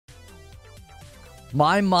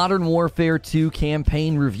My Modern Warfare 2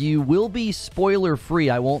 campaign review will be spoiler-free.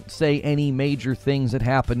 I won't say any major things that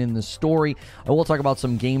happen in the story. I will talk about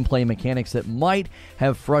some gameplay mechanics that might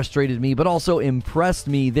have frustrated me, but also impressed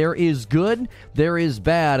me. There is good, there is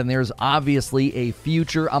bad, and there's obviously a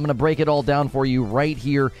future. I'm going to break it all down for you right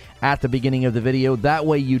here at the beginning of the video. That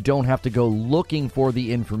way you don't have to go looking for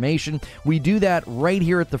the information. We do that right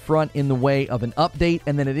here at the front in the way of an update,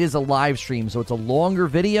 and then it is a live stream, so it's a longer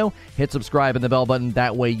video. Hit subscribe and the bell button.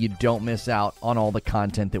 That way you don't miss out on all the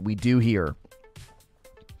content that we do here.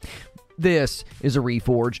 This is a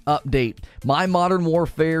Reforge update. My Modern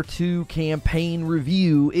Warfare 2 campaign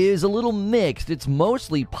review is a little mixed. It's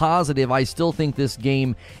mostly positive. I still think this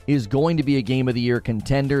game is going to be a Game of the Year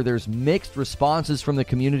contender. There's mixed responses from the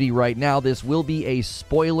community right now. This will be a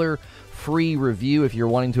spoiler-free review. If you're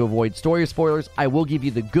wanting to avoid story spoilers, I will give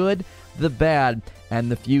you the good, the bad, and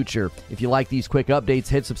the future. If you like these quick updates,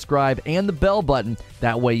 hit subscribe and the bell button.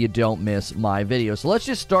 That way you don't miss my video. So let's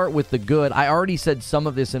just start with the good. I already said some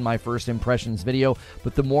of this in my first impressions video,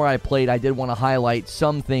 but the more I played, I did want to highlight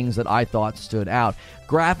some things that I thought stood out.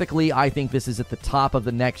 Graphically, I think this is at the top of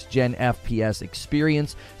the next-gen FPS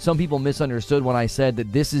experience. Some people misunderstood when I said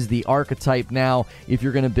that this is the archetype now if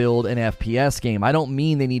you're going to build an FPS game. I don't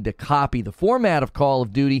mean they need to copy the format of Call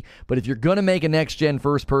of Duty, but if you're going to make a next-gen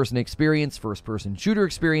first-person experience, first-person shooter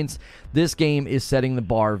experience, this game is setting the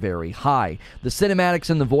bar very high. The cinematics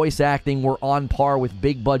and the voice acting were on par with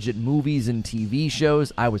big-budget movies and TV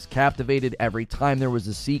shows. I was captivated every time there was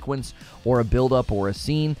a sequence or a build-up or a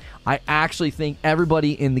scene. I actually think everybody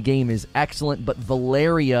in the game is excellent, but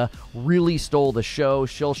Valeria really stole the show.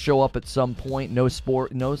 She'll show up at some point. No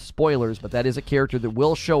spoilers, but that is a character that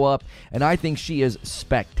will show up, and I think she is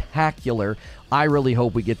spectacular. I really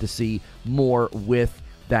hope we get to see more with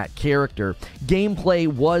that character. Gameplay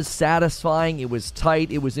was satisfying. It was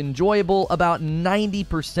tight. It was enjoyable about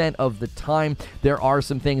 90% of the time. There are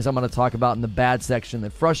some things I'm going to talk about in the bad section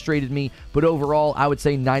that frustrated me, but overall, I would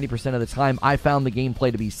say 90% of the time, I found the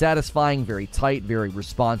gameplay to be satisfying, very tight, very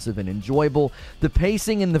responsive, and enjoyable. The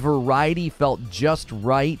pacing and the variety felt just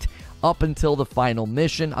right up until the final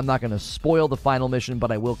mission. I'm not going to spoil the final mission,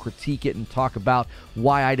 but I will critique it and talk about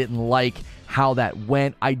why I didn't like how that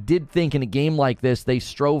went. I did think in a game like this, they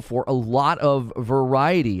strove for a lot of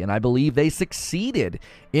variety, and I believe they succeeded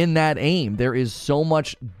in that aim. There is so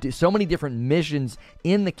many different missions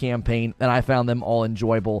in the campaign, and I found them all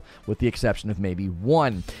enjoyable with the exception of maybe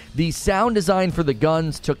one. The sound design for the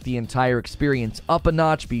guns took the entire experience up a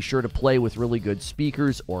notch. Be sure to play with really good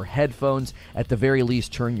speakers or headphones. At the very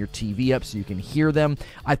least, turn your TV up so you can hear them.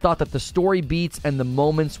 I thought that the story beats and the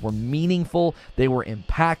moments were meaningful. They were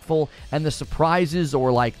impactful, and the surprises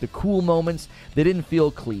or like the cool moments, they didn't feel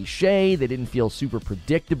cliche. They didn't feel super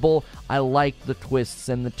predictable. I liked the twists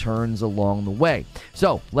and the turns along the way.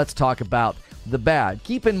 So let's talk about the bad.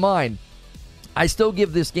 Keep in mind, I still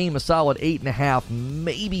give this game a solid 8.5,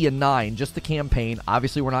 maybe a 9, just the campaign.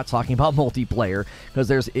 Obviously, we're not talking about multiplayer because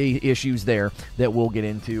there's issues there that we'll get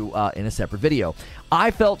into in a separate video. I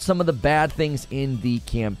felt some of the bad things in the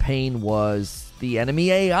campaign was the enemy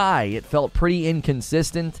AI. It felt pretty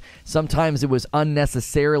inconsistent. Sometimes it was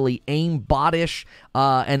unnecessarily aimbot-ish,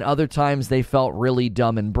 and other times they felt really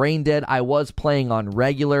dumb and brain dead. I was playing on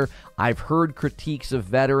regular. I've heard critiques of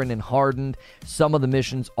veteran and hardened. Some of the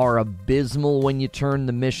missions are abysmal when you turn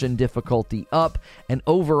the mission difficulty up, and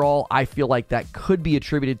overall, I feel like that could be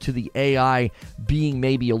attributed to the AI being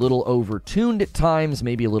maybe a little overtuned at times,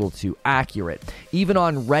 maybe a little too accurate. Even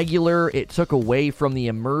on regular, it took away from the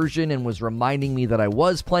immersion and was reminding me that I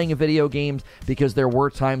was playing a video game because there were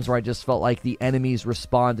times where I just felt like the enemies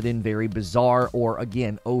responded in very bizarre or,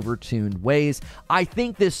 again, overtuned ways. I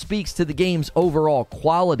think this speaks to the game's overall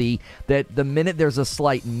quality, that the minute there's a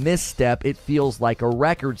slight misstep, it feels like a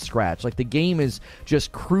record scratch. Like the game is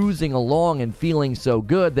just cruising along and feeling so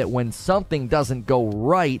good that when something doesn't go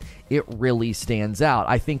right, it really stands out.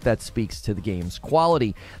 I think that speaks to the game's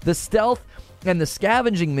quality. The stealth and the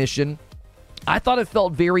scavenging mission, I thought it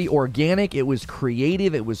felt very organic. It was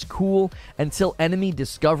creative. It was cool until enemy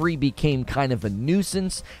discovery became kind of a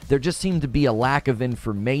nuisance. There just seemed to be a lack of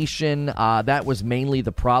information. That was mainly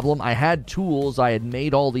the problem. I had tools. I had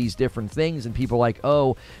made all these different things, and people were like,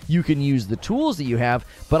 oh, you can use the tools that you have,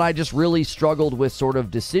 but I just really struggled with sort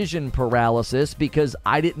of decision paralysis because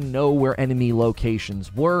I didn't know where enemy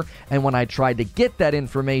locations were, and when I tried to get that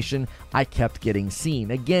information, I kept getting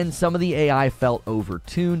seen. Again, some of the AI felt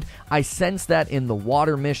overtuned. I sensed that in the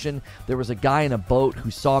water mission. There was a guy in a boat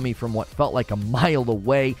who saw me from what felt like a mile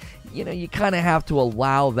away. You know, you kind of have to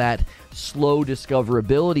allow that slow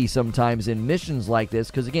discoverability sometimes in missions like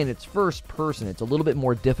this, because again, it's first person. It's a little bit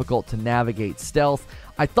more difficult to navigate stealth.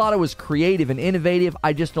 I thought it was creative and innovative.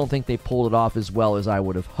 I just don't think they pulled it off as well as I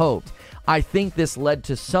would have hoped. I think this led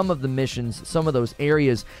to some of the missions, some of those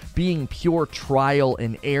areas being pure trial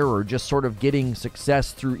and error, just sort of getting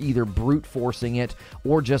success through either brute forcing it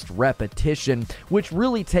or just repetition, which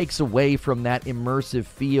really takes away from that immersive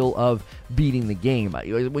feel of beating the game.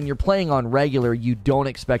 When you're playing on regular, you don't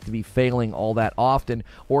expect to be failing all that often,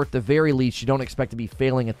 or at the very least, you don't expect to be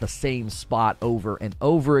failing at the same spot over and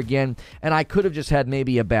over again. And I could have just had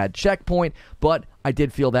maybe a bad checkpoint, but I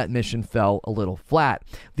did feel that mission fell a little flat.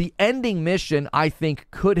 The ending mission, I think,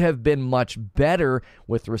 could have been much better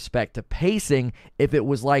with respect to pacing if it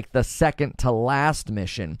was like the second to last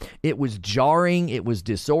mission. It was jarring, it was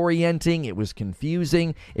disorienting, it was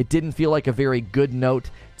confusing. It didn't feel like a very good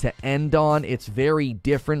note to end on. It's very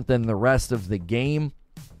different than the rest of the game.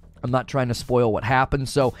 I'm not trying to spoil what happened,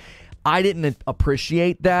 so I didn't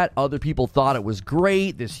appreciate that. Other people thought it was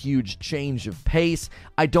great, this huge change of pace.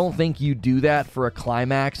 I don't think you do that for a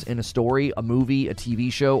climax in a story, a movie, a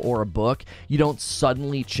TV show, or a book. You don't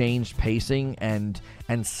suddenly change pacing and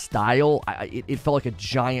style. It felt like a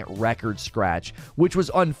giant record scratch, which was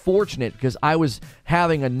unfortunate because I was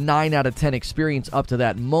having a 9 out of 10 experience up to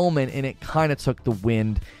that moment, and it kind of took the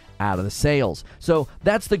wind out of the sails. So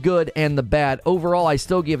that's the good and the bad. Overall, I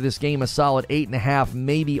still give this game a solid 8.5,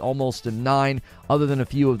 maybe almost a 9, other than a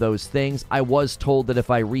few of those things. I was told that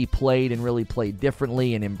if I replayed and really played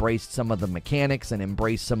differently and embraced some of the mechanics and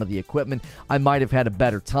embraced some of the equipment, I might have had a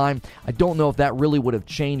better time. I don't know if that really would have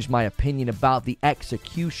changed my opinion about the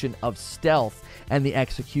execution of stealth and the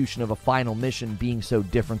execution of a final mission being so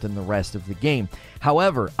different than the rest of the game.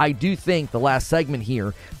 However, I do think the last segment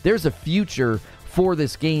here, there's a future for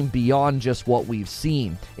this game beyond just what we've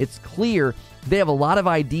seen. It's clear they have a lot of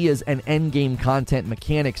ideas and endgame content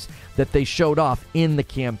mechanics that they showed off in the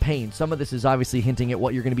campaign. Some of this is obviously hinting at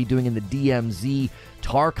what you're going to be doing in the DMZ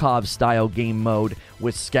Tarkov style game mode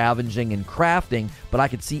with scavenging and crafting, but I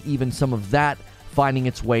could see even some of that finding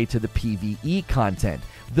its way to the PvE content.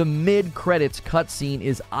 The mid-credits cutscene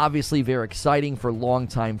is obviously very exciting for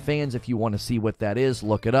longtime fans. If you want to see what that is,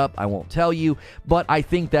 look it up. I won't tell you, but I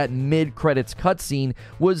think that mid-credits cutscene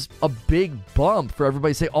was a big bump for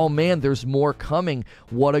everybody to say, oh man, there's more coming.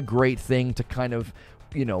 What a great thing to kind of,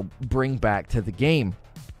 bring back to the game.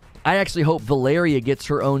 I actually hope Valeria gets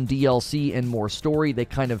her own DLC and more story. They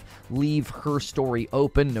kind of leave her story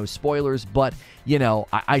open, no spoilers, but,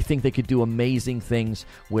 I think they could do amazing things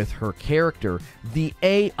with her character. The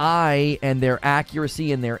AI and their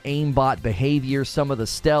accuracy and their aimbot behavior, some of the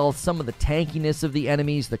stealth, some of the tankiness of the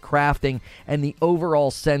enemies, the crafting, and the overall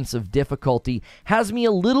sense of difficulty has me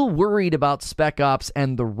a little worried about Spec Ops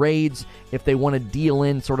and the raids if they want to deal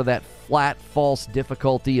in sort of that flat, false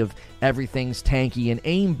difficulty of everything's tanky and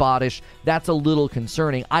aimbottish. That's a little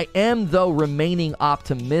concerning. I am, though, remaining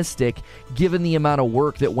optimistic given the amount of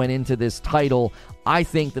work that went into this title. I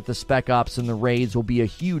think that the Spec Ops and the raids will be a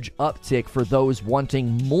huge uptick for those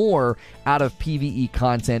wanting more out of PvE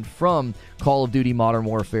content from Call of Duty Modern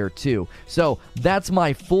Warfare 2. So that's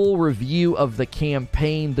my full review of the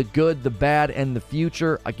campaign, the good, the bad, and the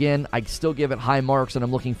future. Again, I still give it high marks, and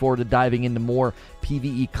I'm looking forward to diving into more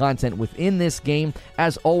PvE content within this game.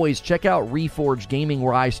 As always, check out Reforge Gaming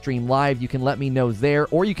where I stream live. You can let me know there,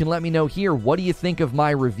 or you can let me know here. What do you think of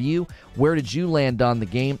my review? Where did you land on the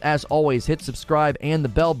game? As always, hit subscribe and the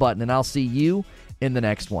bell button, and I'll see you in the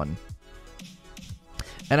next one.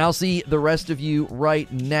 And I'll see the rest of you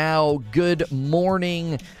right now. Good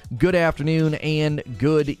morning, good afternoon, and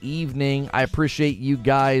good evening. I appreciate you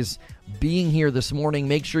guys being here this morning.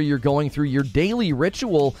 Make sure you're going through your daily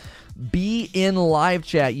ritual. Be in live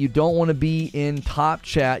chat. You don't want to be in top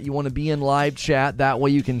chat. You want to be in live chat. That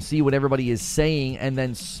way you can see what everybody is saying, and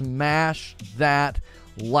then smash that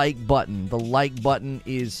like button. The like button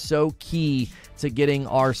is so key to getting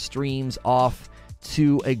our streams off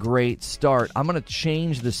to a great start. I'm going to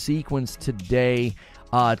change the sequence today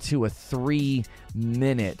to a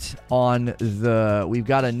 3-minute on the... We've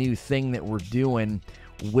got a new thing that we're doing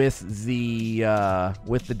with the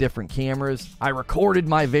different cameras. I recorded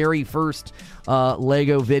my very first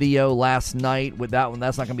Lego video last night with that one.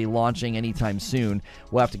 That's not going to be launching anytime soon.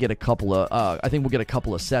 We'll have to get a couple of I think we'll get a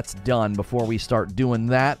couple of sets done before we start doing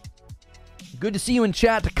that. Good to see you in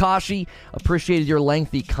chat, Takashi. Appreciated your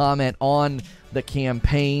lengthy comment on the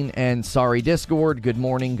campaign. And sorry, Discord. Good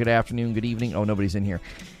morning, good afternoon, good evening. Oh, nobody's in here.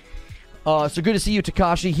 So good to see you,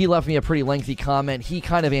 Takashi. He left me a pretty lengthy comment. He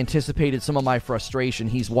kind of anticipated some of my frustration.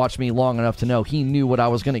 He's watched me long enough to know he knew what I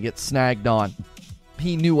was going to get snagged on.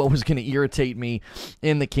 he knew what was going to irritate me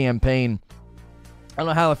in the campaign. I don't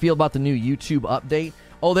know how I feel about the new YouTube update.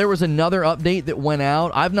 Oh, there was another update that went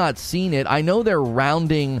out. I've not seen it. I know they're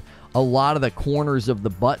rounding a lot of the corners of the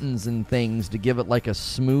buttons and things to give it like a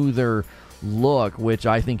smoother look, which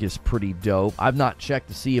I think is pretty dope. I've not checked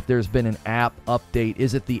to see if there's been an app update.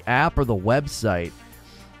 Is it the app or the website?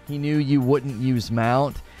 He knew you wouldn't use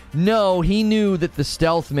mount. No, he knew that the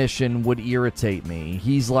stealth mission would irritate me.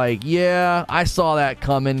 He's like, yeah, I saw that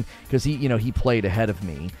coming because he played ahead of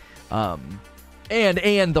me.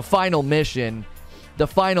 And the final mission,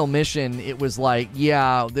 it was like,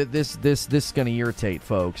 yeah, this is going to irritate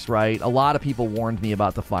folks, right? A lot of people warned me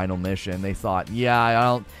about the final mission. They thought,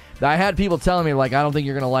 yeah, I had people telling me, like, I don't think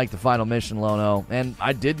you're going to like the final mission, Lono. And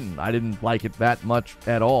I didn't. I didn't like it that much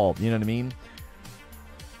at all. You know what I mean?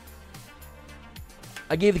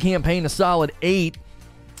 I gave the campaign a solid 8.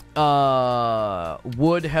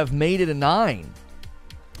 Would have made it a 9.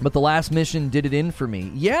 But the last mission did it in for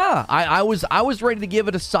me. Yeah, I was ready to give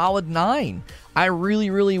it a solid 9. I really,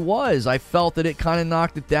 really was. I felt that it kind of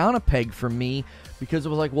knocked it down a peg for me because it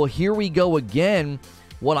was like, well, here we go again.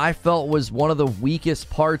 What I felt was one of the weakest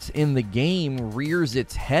parts in the game rears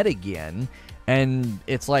its head again. And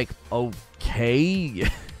it's like, okay.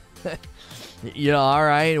 All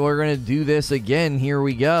right, we're going to do this again. Here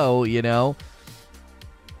we go,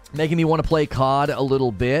 Making me want to play COD a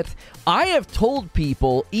little bit. I have told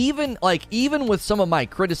people, even with some of my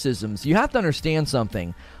criticisms, you have to understand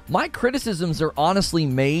something. My criticisms are honestly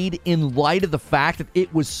made in light of the fact that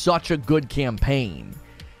it was such a good campaign.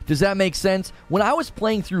 Does that make sense? When I was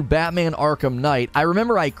playing through Batman Arkham Knight, I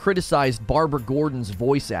remember I criticized Barbara Gordon's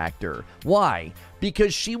voice actor. Why?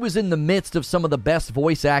 Because she was in the midst of some of the best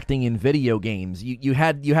voice acting in video games. You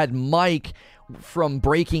had Mike from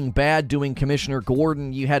Breaking Bad doing Commissioner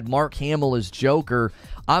Gordon. You had Mark Hamill as Joker.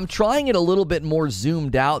 I'm trying it a little bit more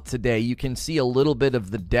zoomed out today. You can see a little bit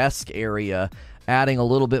of the desk area, adding a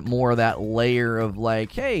little bit more of that layer of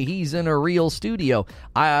like, hey, he's in a real studio.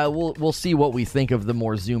 We'll see what we think of the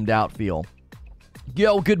more zoomed out feel.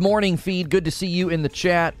 Yo, good morning, Feed. Good to see you in the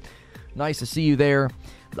chat. Nice to see you there.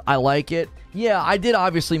 I like it. Yeah, I did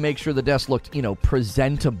obviously make sure the desk looked,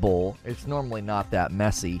 presentable. It's normally not that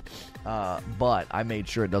messy, but I made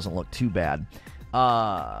sure it doesn't look too bad.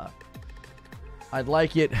 I'd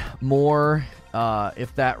like it more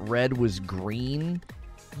if that red was green.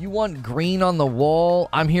 You want green on the wall?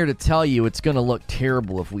 I'm here to tell you it's going to look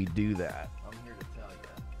terrible if we do that.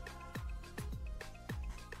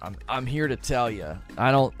 I'm here to tell you.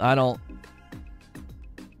 I don't.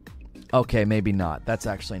 Okay, maybe not. That's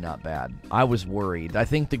actually not bad. I was worried. I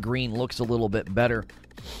think the green looks a little bit better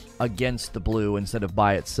against the blue instead of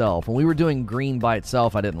by itself. When we were doing green by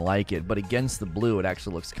itself, I didn't like it, but against the blue, it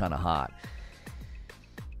actually looks kind of hot.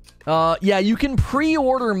 Yeah, you can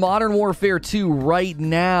pre-order Modern Warfare 2 right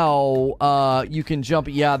now. You can jump.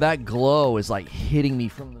 Yeah, that glow is like hitting me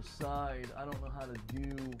from the side. I don't know how to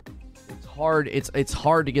do. It's hard. It's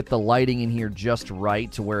hard to get the lighting in here just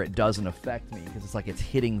right to where it doesn't affect me because it's like it's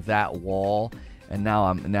hitting that wall, and now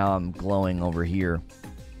I'm glowing over here.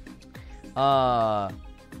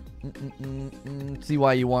 See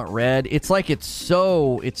why you want red? It's like it's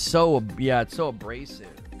so abrasive.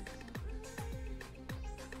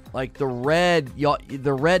 Like the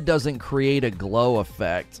red doesn't create a glow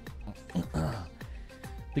effect.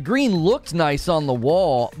 The green looked nice on the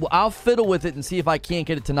wall. I'll fiddle with it and see if I can't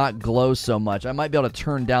get it to not glow so much. I might be able to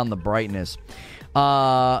turn down the brightness.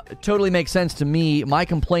 Totally makes sense to me. My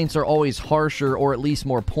complaints are always harsher or at least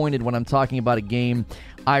more pointed when I'm talking about a game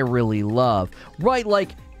I really love. Right,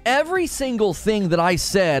 like every single thing that I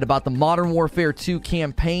said about the Modern Warfare 2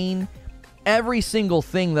 campaign, every single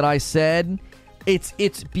thing that I said, it's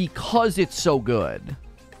because it's so good.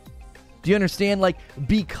 Do you understand? Like,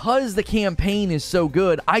 because the campaign is so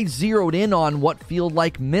good, I zeroed in on what feel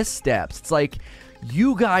like missteps. It's like,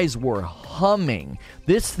 you guys were humming.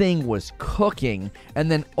 This thing was cooking.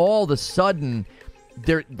 And then all of a sudden,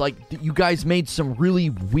 you guys made some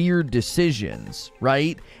really weird decisions,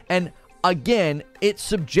 right? And again, it's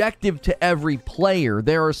subjective to every player.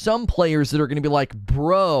 There are some players that are going to be like,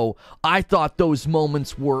 bro, I thought those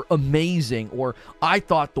moments were amazing, or I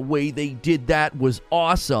thought the way they did that was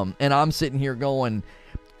awesome. And I'm sitting here going,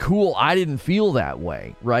 cool, I didn't feel that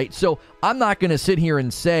way, right? So I'm not going to sit here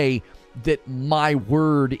and say that my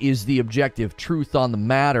word is the objective truth on the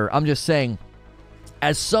matter. I'm just saying,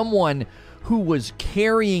 as someone who was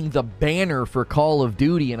carrying the banner for Call of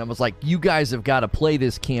Duty, and I was like, you guys have got to play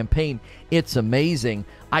this campaign. It's amazing.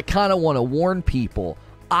 I kind of want to warn people.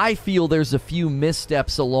 I feel there's a few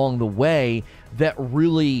missteps along the way that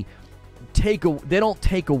really don't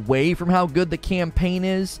take away from how good the campaign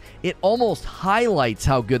is. It almost highlights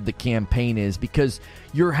how good the campaign is, because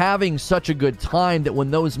you're having such a good time that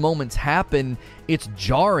when those moments happen, it's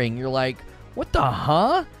jarring. You're like, what the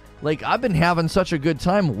huh? Like, I've been having such a good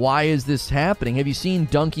time. Why is this happening? Have you seen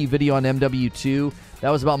Donkey video on MW2?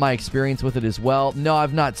 That was about my experience with it as well. No,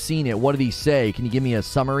 I've not seen it. What did he say? Can you give me a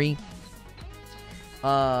summary?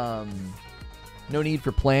 No need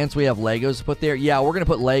for plants. We have Legos to put there. Yeah, we're going to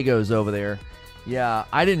put Legos over there. Yeah,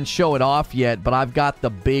 I didn't show it off yet, but I've got the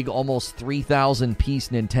big, almost 3,000-piece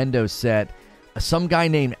Nintendo set. Some guy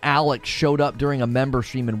named Alex showed up during a member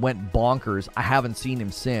stream and went bonkers. I haven't seen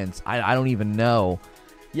him since. I don't even know.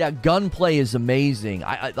 Yeah, gunplay is amazing.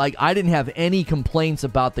 I didn't have any complaints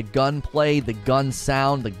about the gunplay, the gun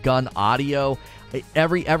sound, the gun audio.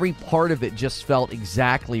 Every part of it just felt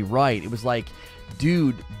exactly right. It was like,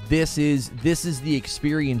 dude, this is the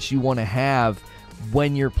experience you want to have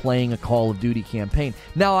when you're playing a Call of Duty campaign.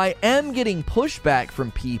 Now, I am getting pushback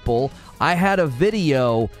from people. I had a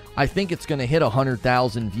video, I think it's going to hit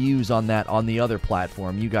 100,000 views on the other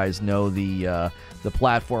platform. You guys know the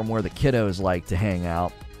platform where the kiddos like to hang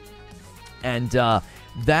out. And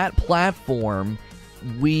that platform,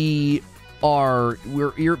 we're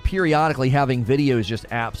periodically having videos just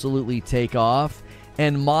absolutely take off.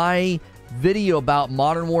 And my video about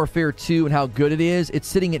Modern Warfare 2 and how good it is, it's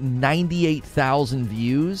sitting at 98,000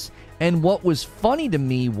 views. And what was funny to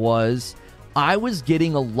me was I was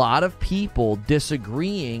getting a lot of people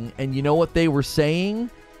disagreeing, and you know what they were saying?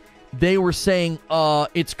 They were saying,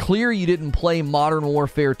 it's clear you didn't play Modern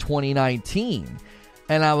Warfare 2019.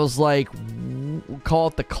 And I was like, call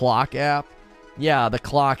it the Clock app? Yeah, the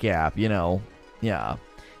Clock app, you know. Yeah.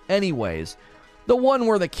 Anyways, the one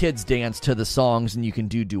where the kids dance to the songs and you can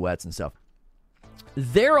do duets and stuff.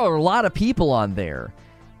 There are a lot of people on there.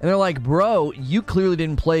 And they're like, bro, you clearly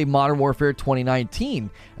didn't play Modern Warfare 2019.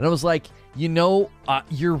 And I was like,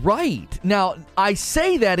 you're right. Now, I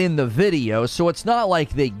say that in the video, so it's not like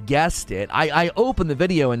they guessed it. I open the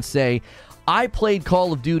video and say, I played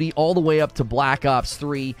Call of Duty all the way up to Black Ops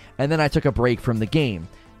 3, and then I took a break from the game.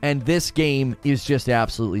 And this game is just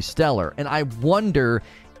absolutely stellar. And I wonder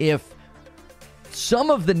if some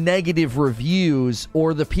of the negative reviews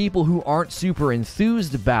or the people who aren't super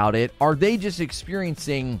enthused about it, are they just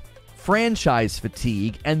experiencing franchise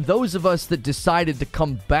fatigue? And those of us that decided to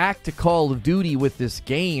come back to Call of Duty with this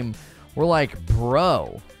game, we're like,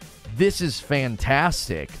 bro, this is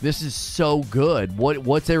fantastic. This is so good.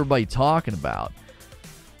 What's everybody talking about?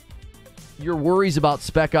 Your worries about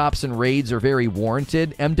Spec Ops and raids are very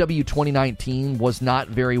warranted. MW 2019 was not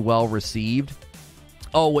very well received.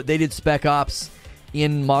 Oh, what they did Spec Ops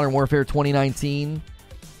in Modern Warfare 2019?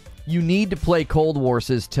 You need to play Cold War,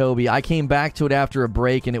 says Toby. I came back to it after a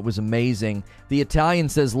break and it was amazing. The Italian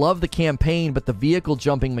says, love the campaign, but the vehicle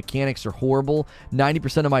jumping mechanics are horrible.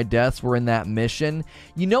 90% of my deaths were in that mission.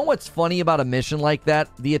 You know what's funny about a mission like that,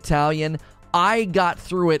 the Italian? I got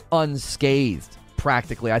through it unscathed,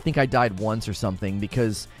 practically. I think I died once or something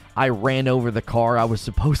because I ran over the car I was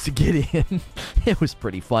supposed to get in. It was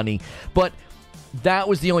pretty funny. But that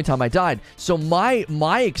was the only time I died. So my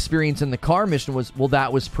experience in the car mission was, well,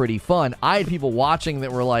 that was pretty fun. I had people watching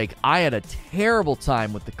that were like, I had a terrible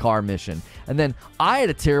time with the car mission. And then I had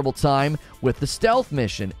a terrible time with the stealth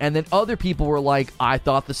mission. And then other people were like, I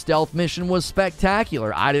thought the stealth mission was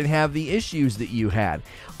spectacular. I didn't have the issues that you had.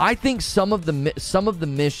 I think some of the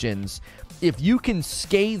missions, if you can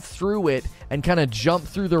scathe through it and kind of jump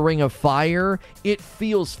through the ring of fire, it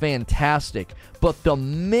feels fantastic. But the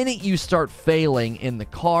minute you start failing in the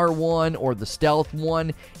car one or the stealth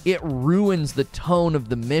one, it ruins the tone of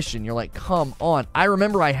the mission. You're like, come on. I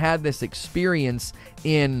remember I had this experience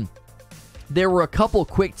there were a couple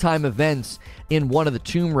quick time events in one of the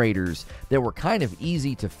Tomb Raiders that were kind of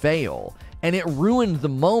easy to fail. And it ruined the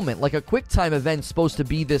moment. Like, a quick time event's supposed to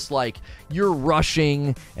be this, like, you're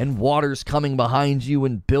rushing and water's coming behind you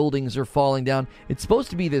and buildings are falling down. It's supposed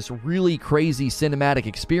to be this really crazy cinematic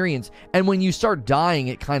experience. And when you start dying,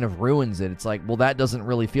 it kind of ruins it. It's like, well, that doesn't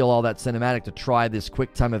really feel all that cinematic to try this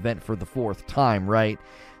quick time event for the fourth time, right?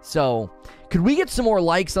 So, could we get some more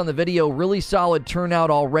likes on the video? Really solid turnout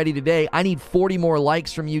already today. I need 40 more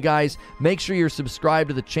likes from you guys. Make sure you're subscribed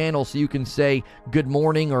to the channel so you can say good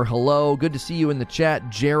morning or hello. Good to see you in the chat.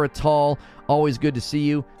 Jeratal, always good to see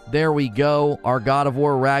you. There we go. Our God of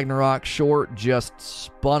War Ragnarok short just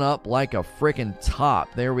spun up like a freaking top.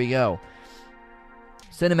 There we go.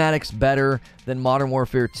 Cinematics better than Modern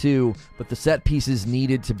Warfare 2, but the set pieces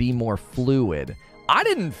needed to be more fluid. I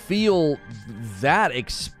didn't feel that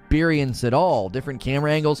experience at all. Different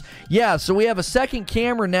camera angles. Yeah, so we have a second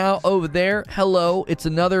camera now over there. Hello. It's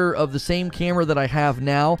another of the same camera that I have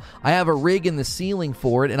now. I have a rig in the ceiling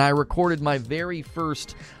for it, and I recorded my very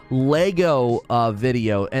first Lego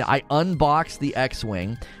video, and I unboxed the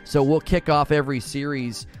X-Wing. So we'll kick off every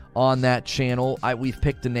series on that channel. We've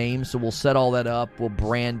picked a name, so we'll set all that up. We'll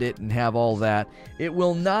brand it and have all that. It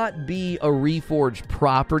will not be a Reforged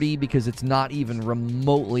property because it's not even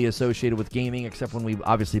remotely associated with gaming, except when we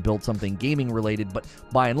obviously built something gaming related. But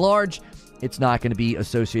by and large, it's not going to be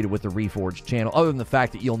associated with the Reforged channel, other than the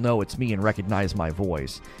fact that you'll know it's me and recognize my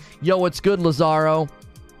voice. Yo, what's good, Lazaro?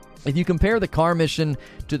 If you compare the car mission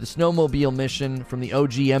to the snowmobile mission from the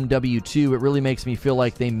OG MW2, it really makes me feel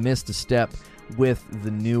like they missed a step with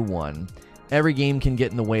the new one. Every game can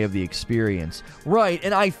get in the way of the experience. Right,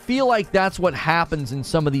 and I feel like that's what happens in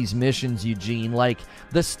some of these missions, Eugene, like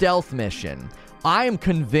the stealth mission. I am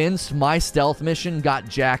convinced my stealth mission got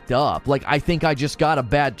jacked up. Like, I think I just got a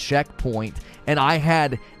bad checkpoint, and I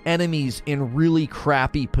had enemies in really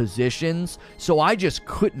crappy positions, so I just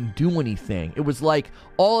couldn't do anything. It was like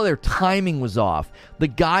all of their timing was off. The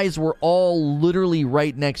guys were all literally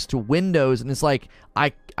right next to windows, and it's like,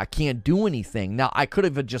 I can't do anything. Now, I could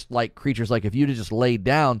have just, like, creatures like if you'd have just laid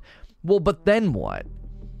down, well, but then what?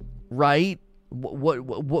 Right?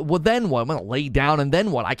 What then what? I'm going to lay down and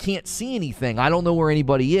then what? I can't see anything. I don't know where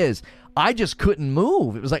anybody is. I just couldn't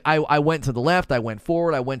move. It was like I went to the left, I went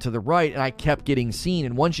forward, I went to the right, and I kept getting seen.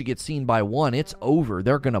 And once you get seen by one, it's over.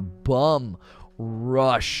 They're going to bum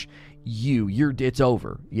rush you. It's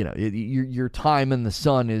over. You know, your time in the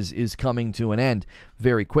sun is coming to an end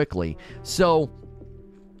very quickly. So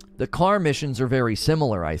the car missions are very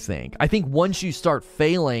similar, I think. I think once you start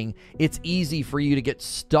failing, it's easy for you to get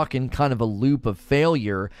stuck in kind of a loop of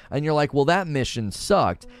failure, and you're like, well, that mission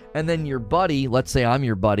sucked. And then your buddy, let's say I'm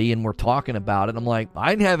your buddy, and we're talking about it, I'm like, I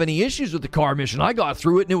didn't have any issues with the car mission. I got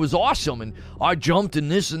through it, and it was awesome, and I jumped in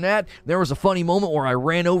this and that. There was a funny moment where I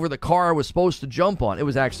ran over the car I was supposed to jump on. It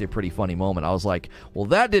was actually a pretty funny moment. I was like, well,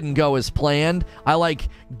 that didn't go as planned. I, like,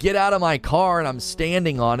 get out of my car, and I'm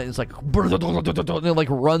standing on it, and it's like, and it, like,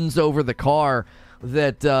 runs over the car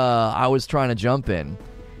that I was trying to jump in.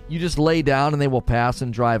 You just lay down, and they will pass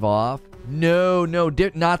and drive off. No,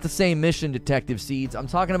 not the same mission, Detective Seeds. I'm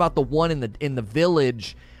talking about the one in the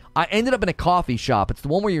village. I ended up in a coffee shop. It's the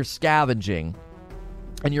one where you're scavenging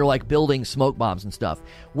and you're like building smoke bombs and stuff.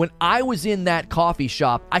 When I was in that coffee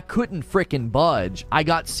shop, I couldn't frickin' budge. I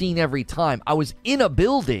got seen every time. I was in a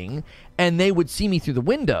building and they would see me through the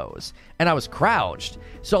windows, and I was crouched.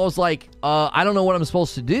 So I was like, I don't know what I'm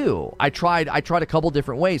supposed to do. I tried a couple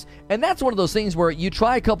different ways, and that's one of those things where you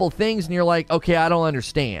try a couple things and you're like, okay, I don't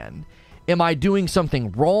understand. Am I doing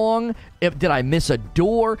something wrong? Did I miss a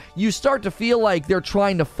door? You start to feel like they're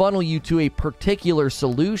trying to funnel you to a particular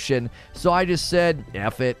solution. So I just said,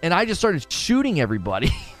 F it. And I just started shooting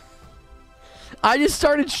everybody.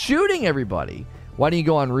 Why didn't you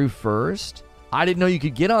go on roof first? I didn't know you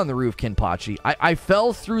could get on the roof, Kenpachi. I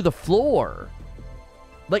fell through the floor.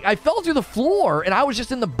 Like, I fell through the floor, and I was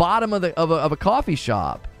just in the bottom of a coffee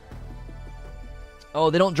shop. Oh,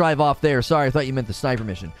 they don't drive off there. Sorry, I thought you meant the sniper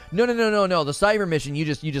mission. No. The sniper mission, you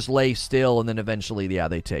just lay still, and then eventually, yeah,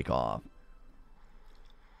 they take off.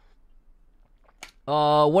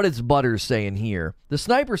 What is Butters saying here? The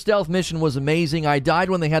sniper stealth mission was amazing. I died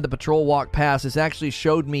when they had the patrol walk past. This actually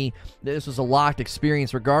showed me that this was a locked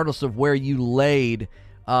experience. Regardless of where you laid,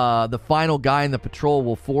 the final guy in the patrol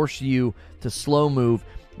will force you to slow move,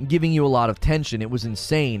 giving you a lot of tension. It was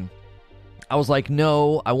insane. I was like,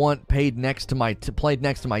 no, I want played next to my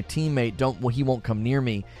teammate. He won't come near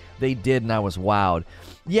me. They did, and I was wowed.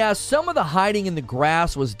 Yeah, some of the hiding in the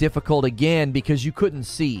grass was difficult again because you couldn't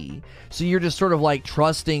see. So you're just sort of like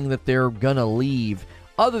trusting that they're gonna leave.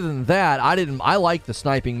 Other than that, I liked the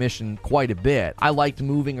sniping mission quite a bit. I liked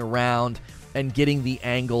moving around and getting the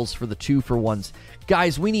angles for the 2-for-1s.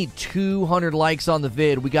 Guys, we need 200 likes on the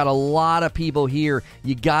vid. We got a lot of people here.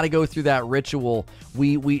 You got to go through that ritual.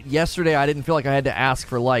 We yesterday I didn't feel like I had to ask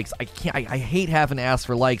for likes. I hate having to ask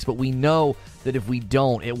for likes, but we know that if we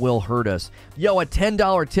don't, it will hurt us. Yo, a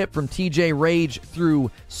 $10 tip from TJ Rage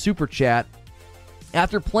through Super Chat.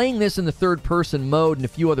 After playing this in the third-person mode and a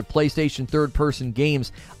few other PlayStation third-person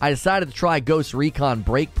games, I decided to try Ghost Recon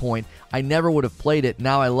Breakpoint. I never would have played it.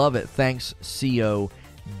 Now I love it. Thanks,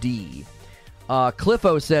 COD.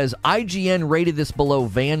 Cliffo says, IGN rated this below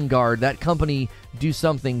Vanguard. That company do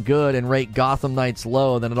something good and rate Gotham Knights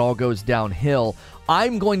low, then it all goes downhill.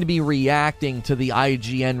 I'm going to be reacting to the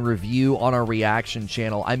IGN review on our reaction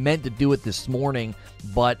channel. I meant to do it this morning,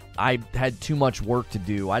 but I had too much work to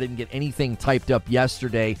do. I didn't get anything typed up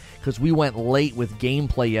yesterday because we went late with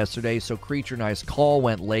gameplay yesterday, so Creature Nice Call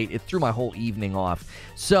went late. It threw my whole evening off.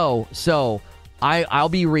 So I'll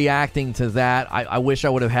be reacting to that. I wish I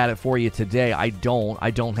would have had it for you today. I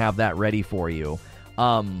don't have that ready for you.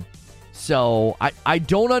 So I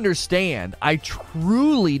don't understand. I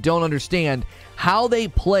truly don't understand how they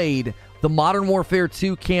played the Modern Warfare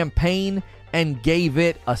 2 campaign and gave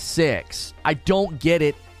it a 6. I don't get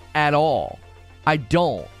it at all. I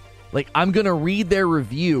don't. Like, I'm going to read their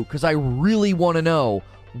review because I really want to know,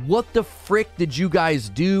 what the frick did you guys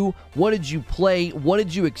do? What did you play? What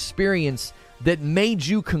did you experience that made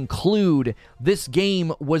you conclude this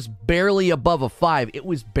game was barely above a 5? It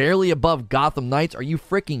was barely above Gotham Knights. Are you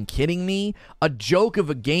freaking kidding me? A joke of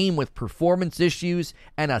a game with performance issues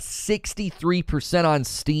and a 63% on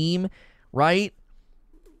Steam, right?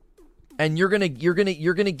 And you're gonna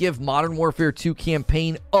give Modern Warfare 2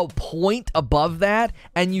 campaign a point above that,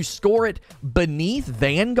 and you score it beneath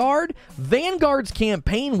Vanguard? Vanguard's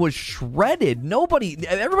campaign was shredded.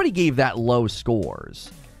 Everybody gave that low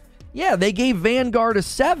scores. Yeah, they gave Vanguard a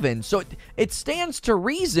 7, so it stands to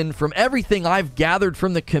reason from everything I've gathered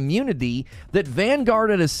from the community that Vanguard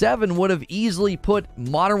at a 7 would have easily put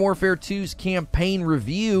Modern Warfare 2's campaign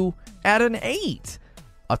review at an 8.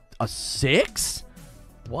 A 6?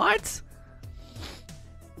 What?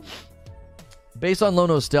 Based on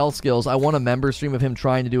Lono's stealth skills, I want a member stream of him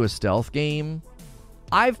trying to do a stealth game.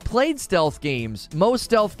 I've played stealth games. Most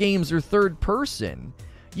stealth games are third person.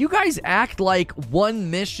 You guys act like one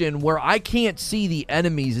mission where I can't see the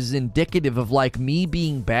enemies is indicative of, like, me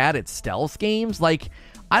being bad at stealth games. Like,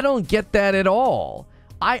 I don't get that at all.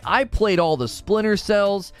 I played all the Splinter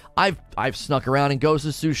Cells. I've snuck around in Ghost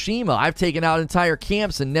of Tsushima. I've taken out entire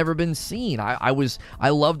camps and never been seen. I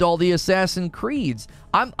loved all the Assassin's Creeds.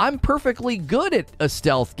 I'm perfectly good at a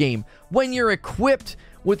stealth game when you're equipped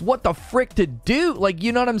with what the frick to do. Like,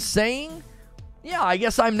 you know what I'm saying? Yeah, I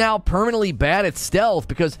guess I'm now permanently bad at stealth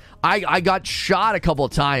because I got shot a couple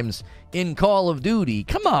of times in Call of Duty.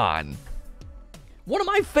 Come on. One of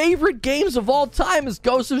my favorite games of all time is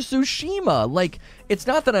Ghost of Tsushima. Like, it's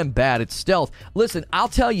not that I'm bad at stealth. Listen, I'll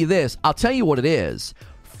tell you this. I'll tell you what it is.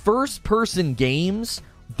 First-person games,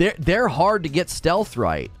 they're hard to get stealth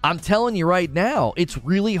right. I'm telling you right now, it's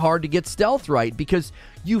really hard to get stealth right because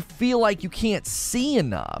you feel like you can't see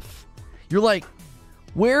enough. You're like,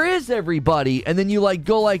 where is everybody? And then you, like,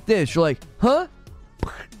 go like this. You're like, huh?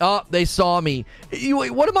 Oh, they saw me.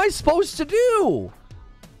 What am I supposed to do?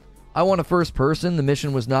 I want a first person. The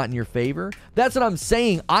mission was not in your favor. That's what I'm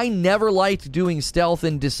saying. I never liked doing stealth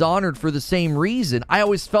in Dishonored for the same reason. I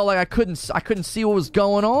always felt like I couldn't see what was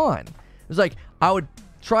going on. It was like I would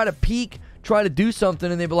try to peek, try to do something,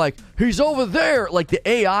 and they'd be like, he's over there. Like, the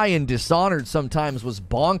AI in Dishonored sometimes was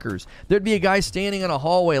bonkers. There'd be a guy standing in a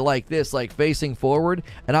hallway like this, like facing forward,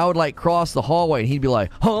 and I would, like, cross the hallway, and he'd be like,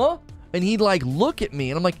 huh? And he'd, like, look at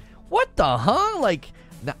me, and I'm like, what the huh? Like,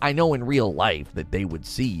 I know in real life that they would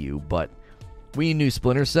see you, but we knew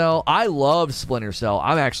Splinter Cell. I love Splinter Cell.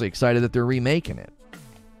 I'm actually excited that they're remaking it.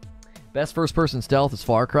 Best first-person stealth is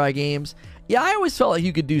Far Cry games. Yeah, I always felt like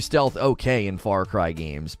you could do stealth okay in Far Cry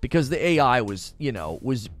games because the AI was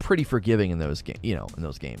pretty forgiving in those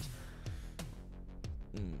games.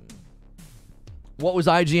 What was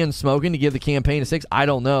IGN smoking to give the campaign a 6? I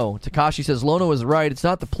don't know. Takashi says Lono was right. It's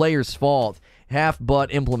not the player's fault.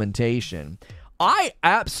 Half-butt implementation. I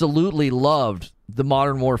absolutely loved the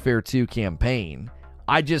Modern Warfare 2 campaign.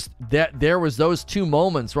 There was those two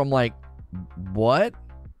moments where I'm like, what?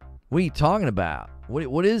 What are you talking about?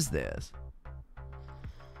 What is this?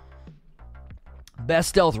 Best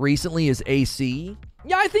stealth recently is AC.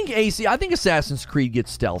 Yeah, I think Assassin's Creed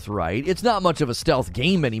gets stealth right. It's not much of a stealth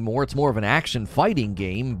game anymore. It's more of an action fighting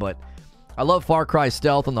game, but I love Far Cry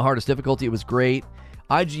stealth on the hardest difficulty. It was great.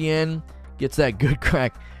 IGN gets that good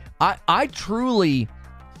crack. I truly,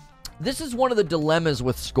 this is one of the dilemmas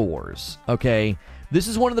with scores, okay? This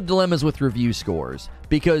is one of the dilemmas with review scores,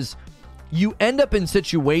 because you end up in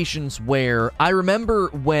situations where, I remember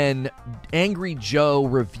when Angry Joe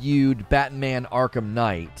reviewed Batman Arkham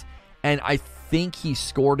Knight, and I think he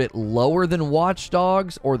scored it lower than Watch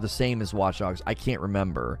Dogs or the same as Watch Dogs. I can't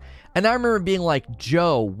remember. And I remember being like,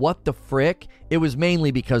 Joe, what the frick? It was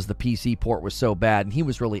mainly because the PC port was so bad, and he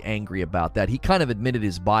was really angry about that. He kind of admitted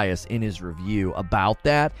his bias in his review about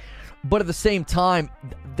that. But at the same time,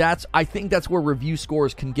 I think that's where review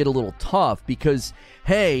scores can get a little tough because,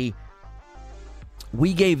 hey,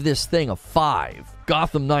 we gave this thing a 5.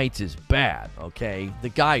 Gotham Knights is bad, okay? The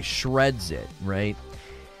guy shreds it, right?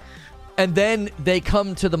 And then they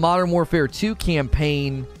come to the Modern Warfare 2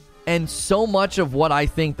 campaign, and so much of what I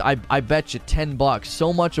think, I bet you $10,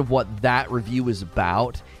 so much of what that review is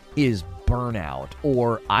about is burnout,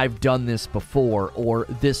 or I've done this before, or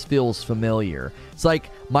this feels familiar. It's like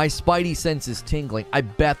my spidey sense is tingling. I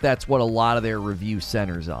bet that's what a lot of their review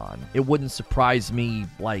centers on. It wouldn't surprise me,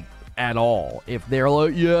 like, at all if they're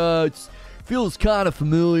like, yeah, it feels kind of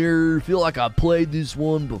familiar, feel like I played this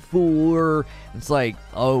one before. It's like,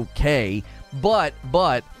 okay, but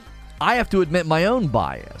I have to admit my own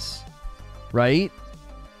bias, right?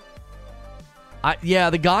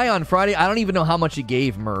 The guy on Friday, I don't even know how much he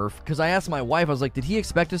gave Murph, because I asked my wife, I was like, did he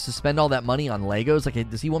expect us to spend all that money on Legos? Like,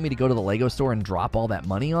 does he want me to go to the Lego store and drop all that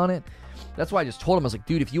money on it? That's why I just told him, I was like,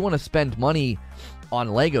 dude, if you want to spend money on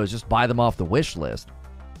Legos, just buy them off the wish list.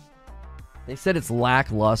 They said it's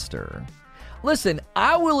lackluster. Listen,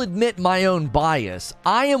 I will admit my own bias.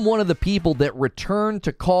 I am one of the people that returned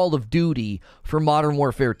to Call of Duty for Modern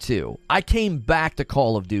Warfare 2. I came back to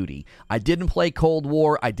Call of Duty. I didn't play Cold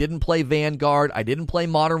War. I didn't play Vanguard. I didn't play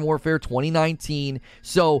Modern Warfare 2019.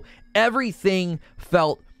 So everything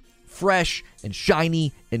felt fresh and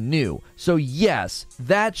shiny and new. So yes,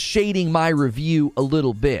 that's shading my review a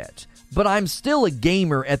little bit. But I'm still a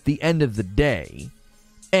gamer at the end of the day.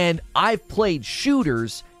 And I've played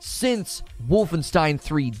shooters since Wolfenstein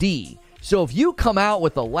 3D. So if you come out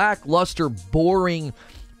with a lackluster, boring,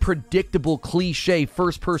 predictable, cliche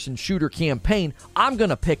first-person shooter campaign, I'm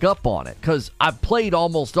going to pick up on it because I've played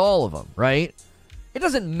almost all of them, right? It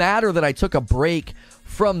doesn't matter that I took a break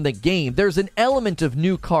from the game. There's an element of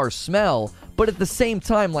new car smell, but at the same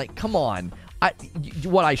time, like, come on.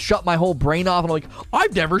 I shut my whole brain off and I'm like,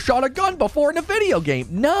 I've never shot a gun before in a video game.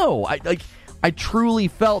 No, I truly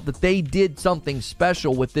felt that they did something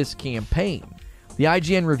special with this campaign. The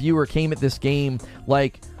IGN reviewer came at this game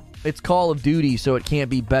like it's Call of Duty, so it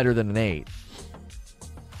can't be better than an 8.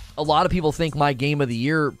 A lot of people think my Game of the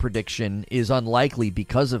Year prediction is unlikely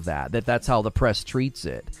because of that's how the press treats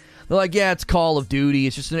it. They're like, yeah, it's Call of Duty.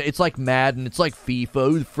 It's like Madden. It's like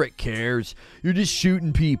FIFA. Who the frick cares? You're just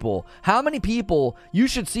shooting people. How many people, you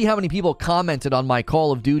should see how many people commented on my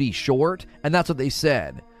Call of Duty short, and that's what they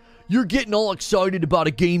said. You're getting all excited about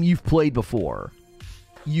a game you've played before.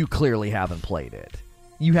 You clearly haven't played it.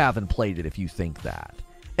 You haven't played it if you think that.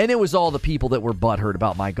 And it was all the people that were butthurt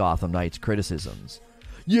about my Gotham Knights criticisms.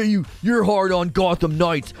 Yeah, you're hard on Gotham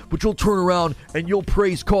Knights, but you'll turn around and you'll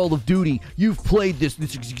praise Call of Duty. You've played this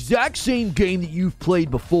exact same game that you've played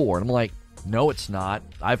before. And I'm like, no, it's not.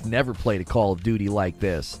 I've never played a Call of Duty like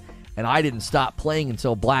this. And I didn't stop playing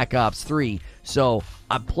until Black Ops 3. So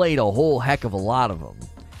I played a whole heck of a lot of them.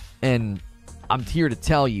 And I'm here to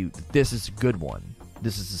tell you that this is a good one.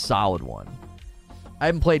 This is a solid one. I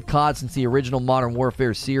haven't played COD since the original Modern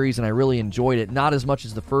Warfare series, and I really enjoyed it. Not as much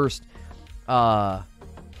as the first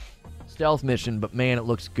stealth mission, but man, it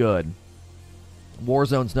looks good.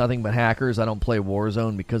 Warzone's nothing but hackers. I don't play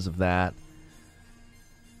Warzone because of that.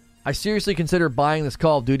 I seriously consider buying this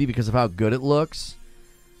Call of Duty because of how good it looks.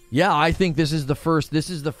 Yeah, I think this is the first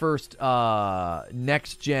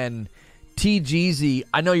next-gen TGZ.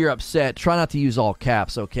 I know you're upset. Try not to use all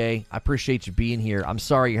caps, okay? I appreciate you being here. I'm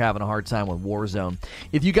sorry you're having a hard time with Warzone.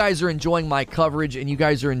 If you guys are enjoying my coverage and you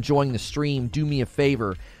guys are enjoying the stream, do me a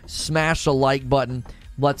favor. Smash the like button.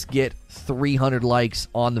 Let's get 300 likes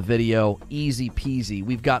on the video. Easy peasy.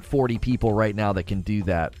 We've got 40 people right now that can do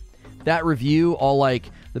that. That review, all like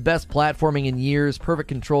the best platforming in years, perfect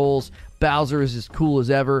controls, Bowser is as cool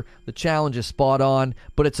as ever, the challenge is spot on,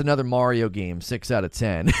 but it's another Mario game, 6 out of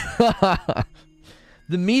 10. The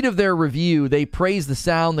meat of their review, they praise the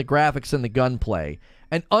sound, the graphics, and the gunplay.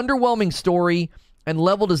 An underwhelming story and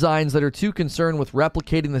level designs that are too concerned with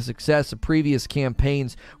replicating the success of previous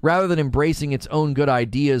campaigns rather than embracing its own good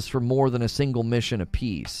ideas for more than a single mission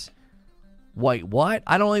apiece. Wait, what?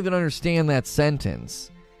 I don't even understand that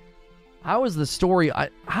sentence. How is the story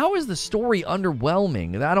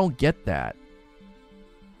underwhelming? I don't get that.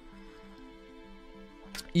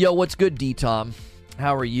 Yo, what's good, D-Tom?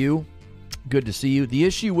 How are you? Good to see you. The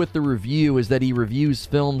issue with the review is that he reviews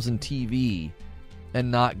films and TV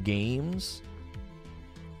and not games.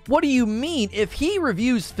 What do you mean? If he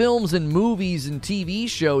reviews films and movies and TV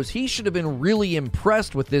shows, he should have been really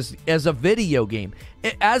impressed with this as a video game.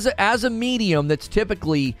 As a medium that's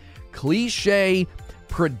typically cliche,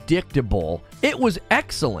 predictable, it was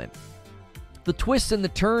excellent. The twists and the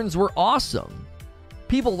turns were awesome.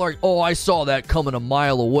 People are like, oh, I saw that coming a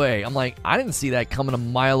mile away. I'm like, I didn't see that coming a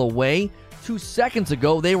mile away. 2 seconds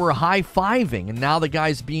ago, they were high-fiving, and now the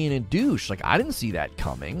guy's being a douche. Like, I didn't see that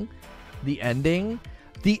coming. The ending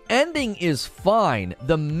is fine.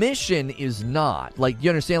 The mission is not. Like, you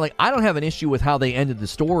understand? Like, I don't have an issue with how they ended the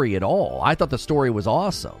story at all. I thought the story was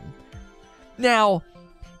awesome. Now,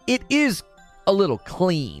 it is a little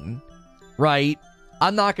clean, right?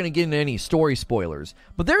 I'm not going to get into any story spoilers,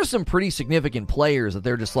 but there's some pretty significant players that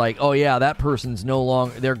they're just like, oh yeah, that person's no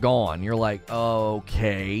longer, they're gone. You're like,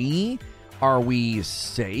 okay, are we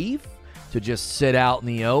safe to just sit out in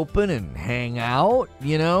the open and hang out,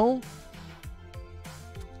 you know?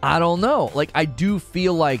 I don't know. Like, I do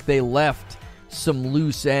feel like they left some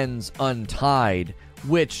loose ends untied,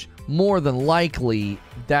 which more than likely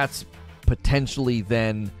that's potentially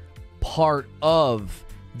then part of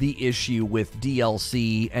the issue with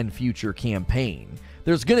DLC and future campaign.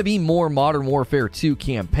 There's going to be more Modern Warfare 2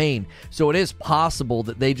 campaign, so it is possible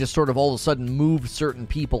that they just sort of all of a sudden moved certain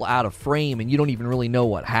people out of frame and you don't even really know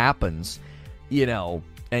what happens, you know,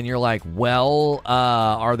 and you're like, well,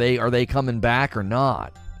 are they coming back or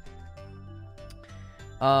not?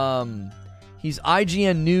 He's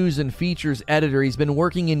IGN News and Features editor. He's been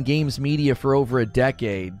working in games media for over a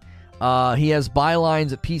decade. He has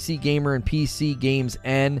bylines at PC Gamer and PC Games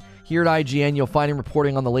N. Here at IGN, you'll find him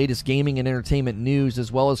reporting on the latest gaming and entertainment news,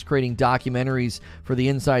 as well as creating documentaries for the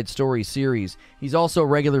Inside Story series. He's also a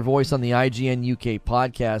regular voice on the IGN UK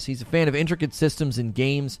podcast. He's a fan of intricate systems in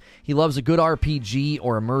games. He loves a good RPG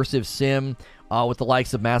or immersive sim, with the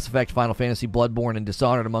likes of Mass Effect, Final Fantasy, Bloodborne, and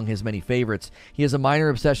Dishonored among his many favorites. He has a minor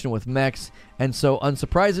obsession with mechs, and so,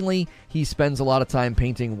 unsurprisingly, he spends a lot of time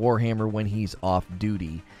painting Warhammer when he's off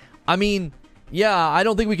duty. I mean, yeah, I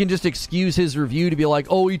don't think we can just excuse his review to be like,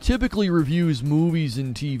 oh, he typically reviews movies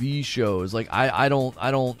and TV shows. Like, I don't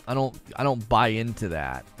buy into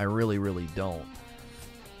that. I really, really don't.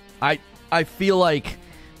 I feel like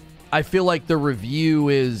the review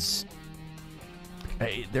is,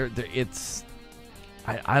 it's,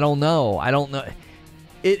 I don't know. I don't know.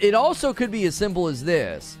 It also could be as simple as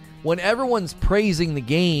this. When everyone's praising the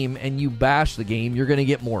game and you bash the game, you're going to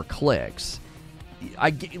get more clicks.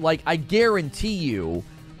 I guarantee you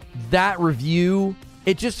that review,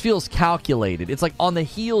 it just feels calculated. It's like on the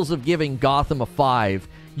heels of giving Gotham a 5,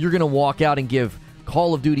 you're going to walk out and give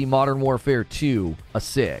Call of Duty Modern Warfare 2 a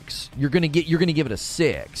 6. You're going to give it a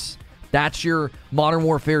 6. That's your Modern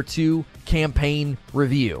Warfare 2 campaign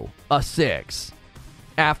review, a 6.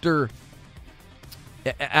 After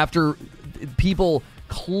people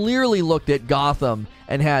clearly looked at Gotham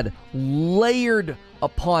and had layered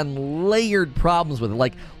upon layered problems with it.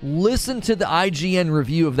 Like, listen to the IGN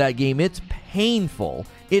review of that game. It's painful.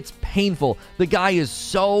 It's painful. The guy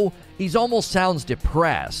is he's almost sounds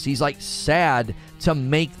depressed. He's like sad to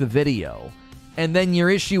make the video. And then your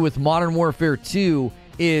issue with Modern Warfare 2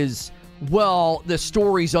 is, well, the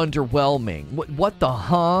story's underwhelming. What the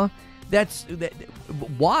huh?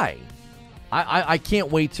 Why? I can't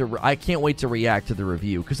wait to react to the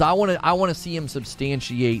review because I want to see him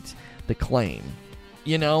substantiate the claim.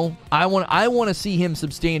 You know, I want to see him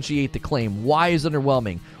substantiate the claim. Why is it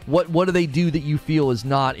underwhelming? What do they do that you feel is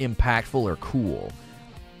not impactful or cool?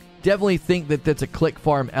 Definitely think that that's a click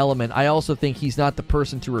farm element. I also think he's not the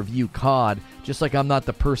person to review COD, just like I'm not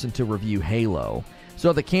the person to review Halo. So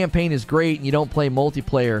if the campaign is great and you don't play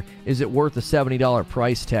multiplayer, is it worth the $70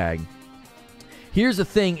 price tag? Here's the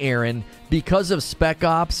thing, Aaron. Because of Spec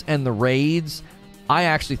Ops and the raids, I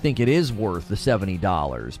actually think it is worth the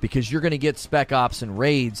 $70 because you're going to get Spec Ops and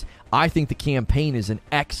raids. I think the campaign is an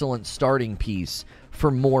excellent starting piece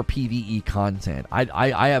for more PvE content.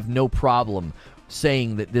 I have no problem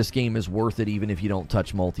saying that this game is worth it even if you don't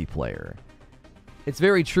touch multiplayer. It's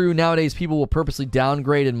very true. Nowadays, people will purposely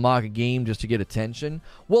downgrade and mock a game just to get attention.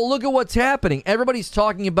 Well, look at what's happening. Everybody's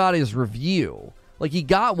talking about his review. Like, he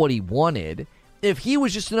got what he wanted. If he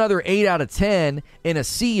was just another 8 out of 10 in a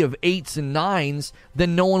sea of 8s and 9s,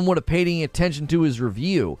 then no one would have paid any attention to his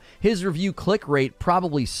review. His review click rate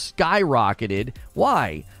probably skyrocketed.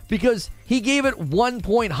 Why? Because he gave it 1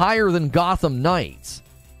 point higher than Gotham Knights.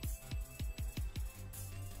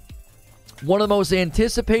 One of the most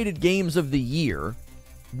anticipated games of the year.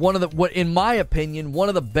 In my opinion, one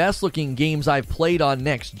of the best looking games I've played on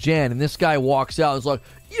next gen. And this guy walks out and is like,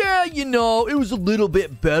 yeah, you know, it was a little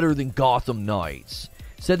bit better than Gotham Knights.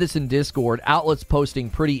 Said this in Discord. Outlets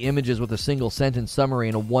posting pretty images with a single sentence summary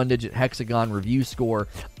and a 1-digit hexagon review score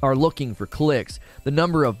are looking for clicks. The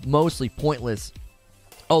number is mostly pointless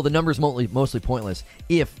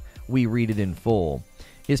if we read it in full.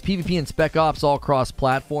 Is PvP and Spec Ops all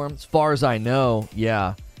cross-platform? As far as I know,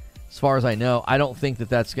 yeah. As far as I know, I don't think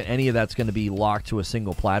that any of that's going to be locked to a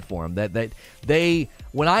single platform.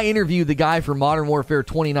 When I interviewed the guy for Modern Warfare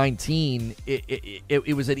 2019,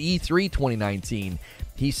 it was at E3 2019.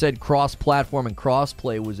 He said cross-platform and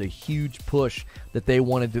cross-play was a huge push that they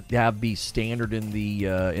wanted to have be standard in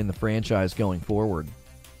the franchise going forward.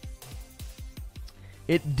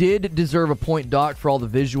 It did deserve a point dock for all the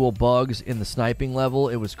visual bugs in the sniping level.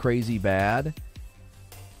 It was crazy bad.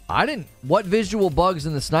 What visual bugs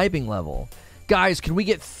in the sniping level? Guys, can we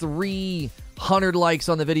get 300 likes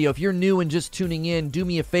on the video? If you're new and just tuning in, do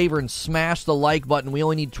me a favor and smash the like button. We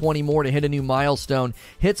only need 20 more to hit a new milestone.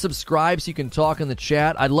 Hit subscribe so you can talk in the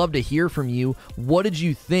chat. I'd love to hear from you. What did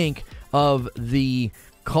you think of the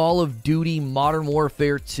Call of Duty Modern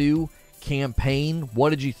Warfare 2 campaign? What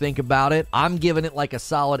did you think about it? I'm giving it like a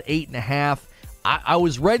solid 8.5. I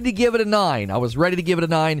was ready to give it a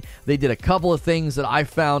 9. They did a couple of things that I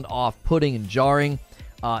found off-putting and jarring.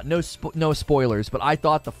 No spoilers, but I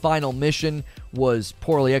thought the final mission was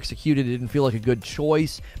poorly executed. It didn't feel like a good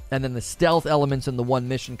choice. And then the stealth elements in the one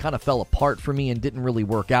mission kind of fell apart for me and didn't really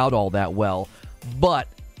work out all that well. But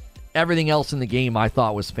everything else in the game I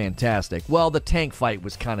thought was fantastic. Well, the tank fight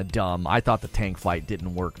was kind of dumb. I thought the tank fight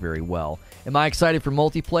didn't work very well. Am I excited for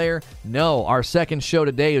multiplayer? No. Our second show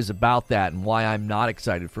today is about that and why I'm not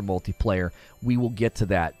excited for multiplayer. We will get to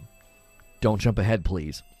that. Don't jump ahead,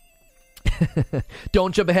 please.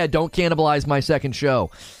 Don't jump ahead. Don't cannibalize my second show.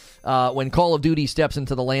 When Call of Duty steps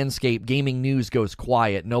into the landscape, gaming news goes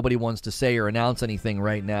quiet. Nobody wants to say or announce anything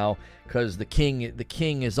right now because the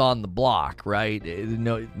king is on the block, right?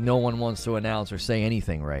 No one wants to announce or say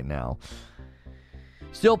anything right now.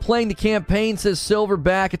 Still playing the campaign, says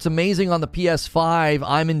Silverback. It's amazing on the PS5.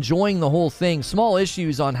 I'm enjoying the whole thing. Small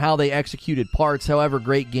issues on how they executed parts. However,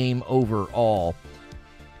 great game overall.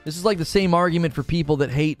 This is like the same argument for people that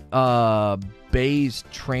hate Bay's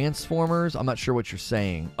Transformers. I'm not sure what you're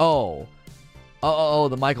saying. Oh,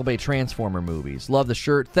 the Michael Bay Transformer movies. Love the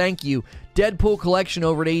shirt. Thank you. Deadpool collection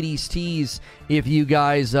over at 80s Tees. If you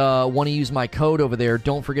guys want to use my code over there,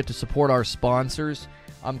 don't forget to support our sponsors.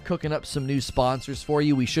 I'm cooking up some new sponsors for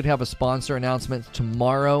you. We should have a sponsor announcement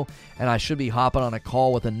tomorrow, and I should be hopping on a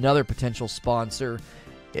call with another potential sponsor,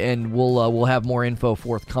 and we'll have more info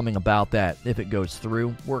forthcoming about that if it goes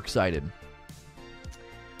through. We're excited.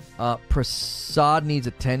 Prasad needs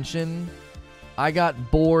attention. I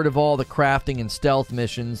got bored of all the crafting and stealth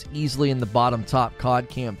missions, easily in the bottom top COD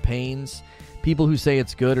campaigns. People who say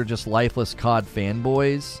it's good are just lifeless COD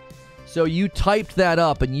fanboys. So you typed that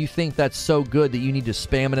up and you think that's so good that you need to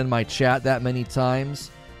spam it in my chat that many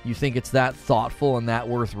times? You think it's that thoughtful and that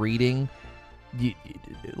worth reading?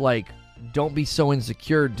 Don't be so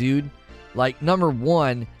insecure, dude. Number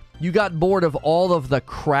one, you got bored of all of the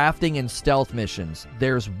crafting and stealth missions.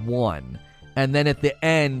 There's one. And then at the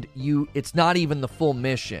end, it's not even the full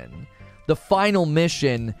mission. The final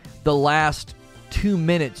mission, the last 2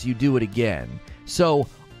 minutes, you do it again. So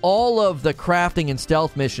all of the crafting and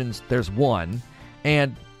stealth missions, there's one.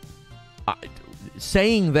 And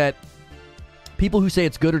saying that people who say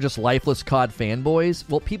it's good are just lifeless COD fanboys,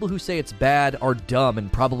 well, people who say it's bad are dumb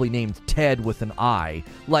and probably named Ted with an I.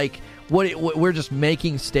 We're just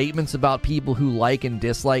making statements about people who like and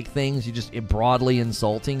dislike things. You're just broadly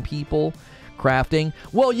insulting people. Crafting.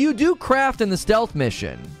 Well, you do craft in the stealth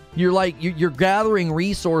mission. You're gathering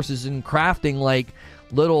resources and crafting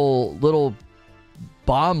little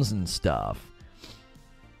bombs and stuff.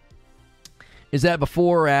 Is that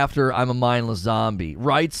before or after I'm a mindless zombie?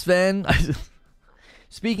 Right, Sven?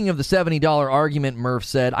 Speaking of the $70 argument, Murph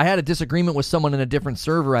said, I had a disagreement with someone in a different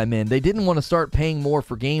server I'm in. They didn't want to start paying more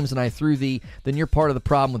for games, and I threw then you're part of the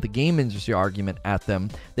problem with the game industry argument at them.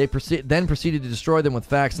 They then proceeded to destroy them with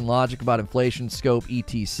facts and logic about inflation, scope,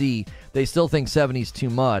 etc. They still think 70's too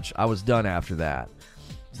much. I was done after that.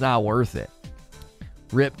 It's not worth it.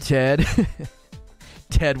 Rip Ted.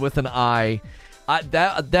 Ted with an I.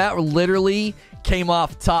 That literally came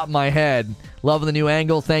off the top of my head. Loving the new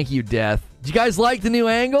angle. Thank you, Death. Did you guys like the new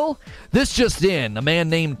angle? This just in. A man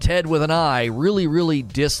named Ted with an I really, really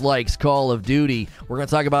dislikes Call of Duty. We're going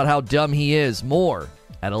to talk about how dumb he is. More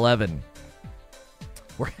at 11.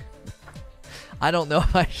 I don't know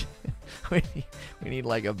if I should. We need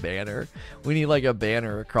like a banner. We need like a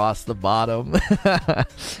banner across the bottom.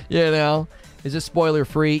 Is this spoiler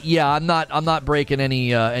free? Yeah, I'm not breaking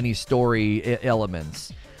any story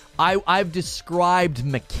elements. I've described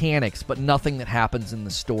mechanics, but nothing that happens in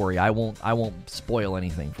the story. I won't spoil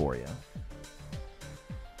anything for you.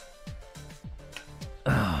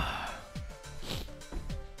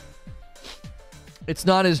 It's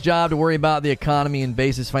not his job to worry about the economy and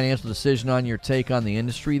base his financial decision on your take on the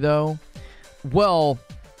industry, though. Well,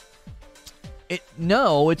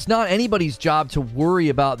 no, it's not anybody's job to worry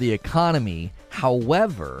about the economy.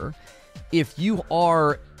 However, if you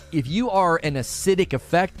are an acidic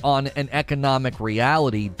effect on an economic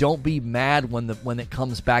reality, don't be mad when it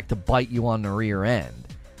comes back to bite you on the rear end,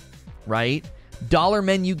 right? Dollar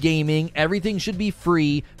menu gaming, everything should be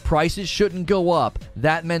free, prices shouldn't go up.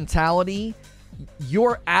 That mentality,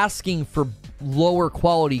 you're asking for lower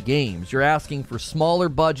quality games. You're asking for smaller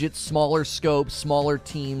budgets, smaller scopes, smaller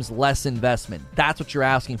teams, less investment. That's what you're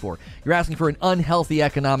asking for. You're asking for an unhealthy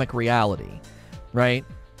economic reality, right?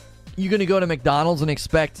 You going to go to McDonald's and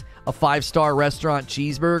expect a 5-star restaurant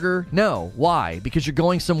cheeseburger? No. Why? Because you're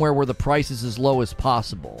going somewhere where the price is as low as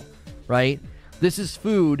possible, right? This is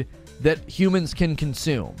food that humans can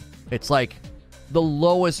consume. It's like the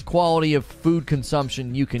lowest quality of food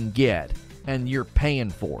consumption you can get, and you're paying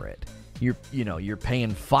for it. You're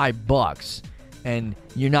paying $5, and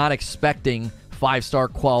you're not expecting 5-star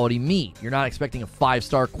quality meat. You're not expecting a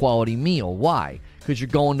 5-star quality meal. Why? Because you're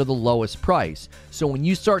going to the lowest price. So when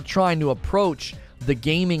you start trying to approach the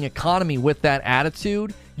gaming economy with that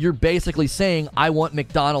attitude, you're basically saying, I want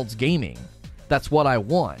McDonald's gaming. That's what I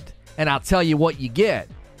want. And I'll tell you what you get.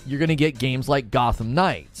 You're going to get games like Gotham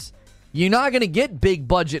Knights. You're not going to get big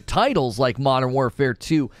budget titles like Modern Warfare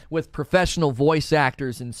 2 with professional voice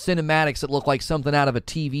actors and cinematics that look like something out of a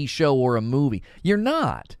TV show or a movie. You're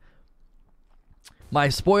not. My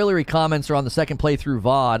spoilery comments are on the second playthrough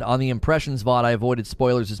VOD. On the Impressions VOD, I avoided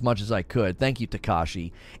spoilers as much as I could. Thank you,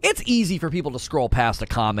 Takashi. It's easy for people to scroll past a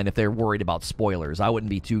comment if they're worried about spoilers. I wouldn't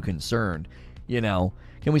be too concerned. Can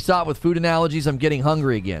we stop with food analogies? I'm getting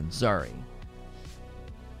hungry again. Sorry.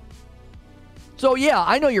 So yeah,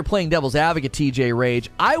 I know you're playing devil's advocate, TJ Rage.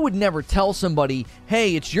 I would never tell somebody,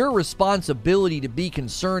 hey, it's your responsibility to be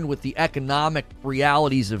concerned with the economic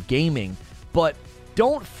realities of gaming, but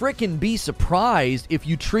don't frickin' be surprised if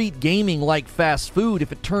you treat gaming like fast food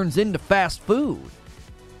if it turns into fast food.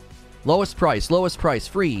 Lowest price,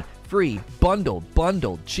 free, bundled,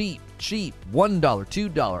 cheap, $1,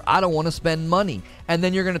 $2. I don't want to spend money. And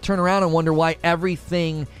then you're going to turn around and wonder why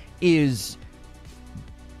everything is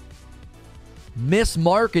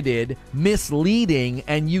mismarketed, misleading,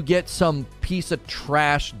 and you get some piece of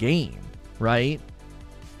trash game, right?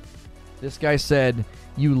 This guy said,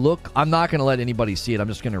 I'm not going to let anybody see it. I'm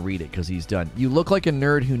just going to read it because he's done. You look like a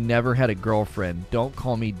nerd who never had a girlfriend. Don't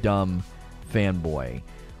call me dumb, fanboy.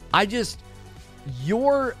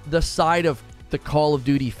 You're the side of the Call of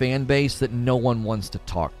Duty fan base that no one wants to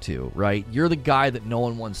talk to, right? You're the guy that no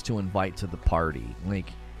one wants to invite to the party.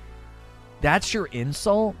 That's your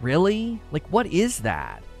insult? Really? What is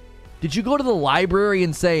that? Did you go to the library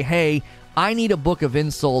and say, hey, I need a book of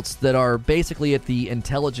insults that are basically at the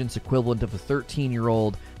intelligence equivalent of a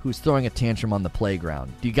 13-year-old who's throwing a tantrum on the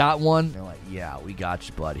playground? Do you got one? They're like, yeah, we got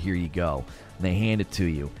you, bud. Here you go. And they hand it to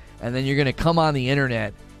you. And then you're going to come on the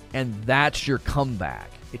internet, and that's your comeback.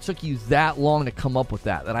 It took you that long to come up with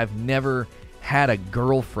that I've never had a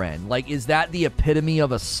girlfriend. Is that the epitome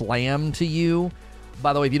of a slam to you?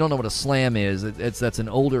 By the way, if you don't know what a slam is, that's an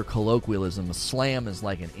older colloquialism. A slam is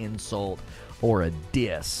like an insult or a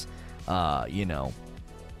diss. Do you know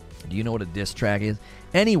what a diss track is?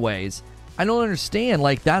 Anyways, I don't understand.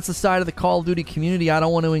 That's the side of the Call of Duty community I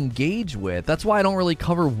don't want to engage with. That's why I don't really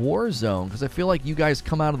cover Warzone, because I feel like you guys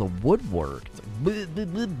come out of the woodwork.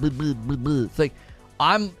 It's like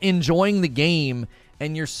I'm enjoying the game,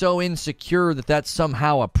 and you're so insecure that that's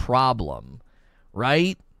somehow a problem,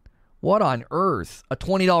 right? What on earth? A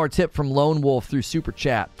 $20 tip from Lone Wolf through Super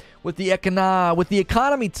Chat. With the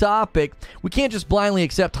economy topic, we can't just blindly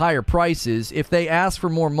accept higher prices. If they ask for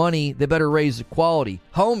more money, they better raise the quality.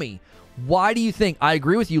 Homie, why do you think, I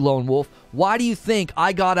agree with you, Lone Wolf, why do you think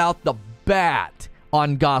I got out the bat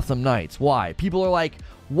on Gotham Knights? Why? People are like,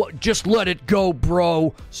 what? Just let it go,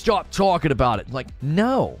 bro. Stop talking about it.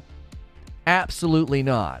 No. Absolutely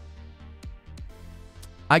not.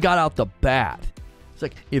 I got out the bat.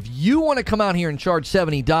 If you want to come out here and charge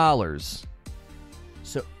 $70,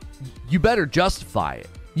 so you better justify it.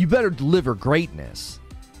 You better deliver greatness.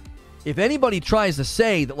 If anybody tries to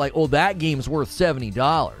say that, that game's worth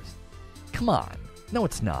 $70, come on. No,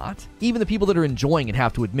 it's not. Even the people that are enjoying it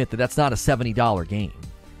have to admit that that's not a $70 game.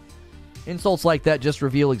 Insults like that just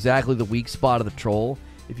reveal exactly the weak spot of the troll.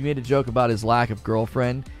 If you made a joke about his lack of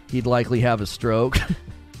girlfriend, he'd likely have a stroke.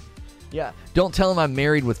 Yeah, don't tell him I'm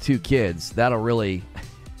married with 2 kids. That'll really...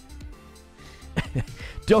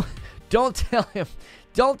 Don't tell him.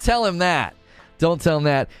 Don't tell him that. Don't tell him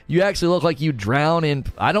that. You actually look like you drown in...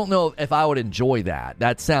 I don't know if I would enjoy that.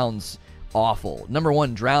 That sounds awful. Number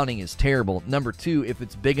 1, drowning is terrible. Number 2, if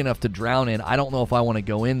it's big enough to drown in, I don't know if I want to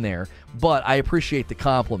go in there. But I appreciate the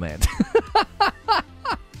compliment.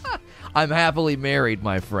 I'm happily married,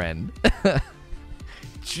 my friend.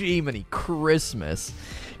 Jiminy Christmas.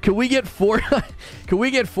 Can we get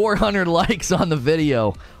 400 likes on the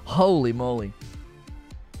video? Holy moly.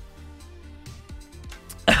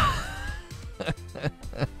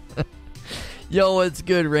 Yo, what's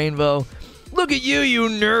good, Rainbow? Look at you, you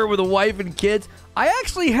nerd with a wife and kids. I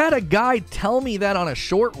actually had a guy tell me that on a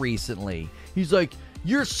short recently. He's like,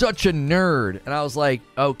 you're such a nerd. And I was like,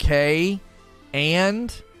 okay,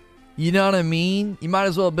 and? You know what I mean? You might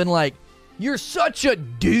as well have been like, you're such a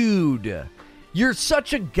dude. You're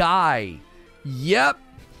such a guy. Yep.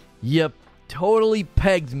 Totally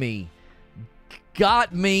pegged me.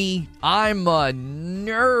 Got me. I'm a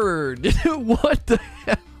nerd. What the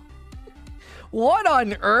hell? What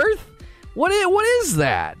on earth? What is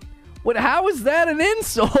that? How is that an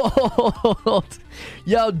insult?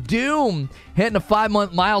 Yo, Doom hitting a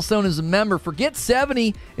 5-month milestone as a member. Forget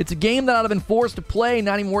 70. It's a game that I'd have been forced to play,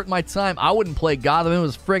 not even worth my time. I wouldn't play Gotham. It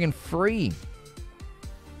was friggin' free.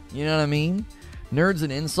 You know what I mean? Nerd's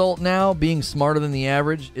an insult now. Being smarter than the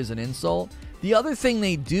average is an insult. The other thing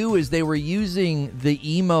they do is they were using the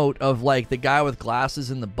emote of like the guy with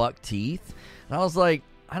glasses and the buck teeth. And I was like,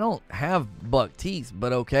 I don't have buck teeth,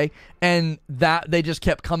 but okay. And that they just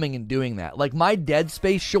kept coming and doing that. Like my Dead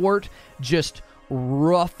Space short just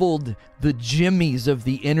ruffled the jimmies of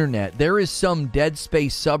the internet. There is some Dead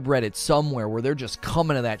Space subreddit somewhere where they're just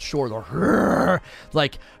coming to that short.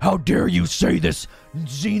 Like, how dare you say this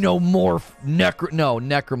xenomorph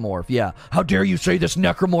necromorph. Yeah. How dare you say this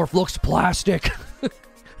necromorph looks plastic?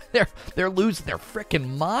 They're losing their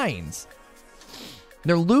freaking minds.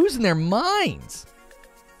 They're losing their minds.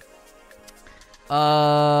 Yo,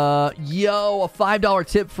 a $5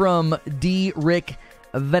 tip from D. Rick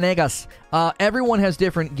Venegas. Everyone has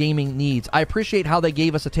different gaming needs. I appreciate how they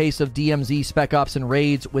gave us a taste of DMZ, Spec Ops, and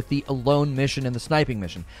Raids with the alone mission and the sniping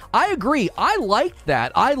mission. I agree. I liked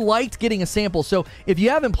that. I liked getting a sample. So if you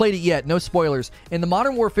haven't played it yet, no spoilers. In the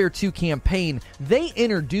Modern Warfare 2 campaign, they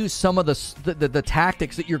introduced some of the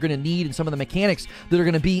tactics that you're going to need and some of the mechanics that are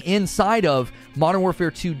going to be inside of Modern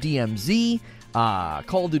Warfare 2 DMZ,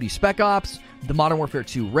 Call of Duty Spec Ops, the Modern Warfare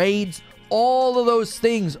 2 Raids. All of those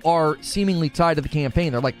things are seemingly tied to the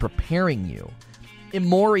campaign. They're like preparing you.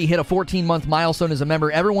 Imori hit a 14-month milestone as a member.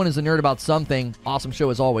 Everyone is a nerd about something. Awesome show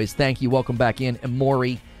as always. Thank you. Welcome back in,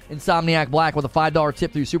 Imori. Insomniac Black with a $5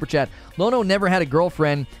 tip through Super Chat. Lono never had a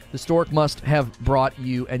girlfriend. The stork must have brought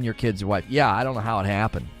you and your kids your wife. Yeah, I don't know how it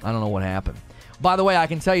happened. I don't know what happened. By the way, I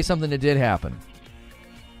can tell you something that did happen.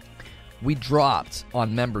 We dropped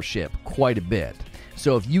on membership quite a bit.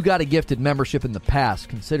 So if you got a gifted membership in the past,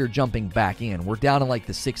 consider jumping back in. We're down in like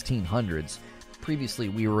the 1600s. Previously,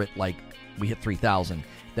 we hit 3,000.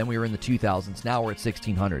 Then we were in the 2000s. Now we're at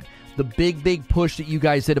 1,600. The big push that you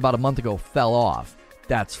guys did about a month ago fell off.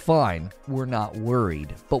 That's fine. We're not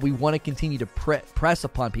worried. But we want to continue to press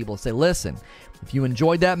upon people and say, listen, if you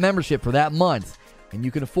enjoyed that membership for that month and you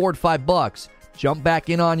can afford $5, jump back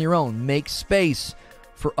in on your own. Make space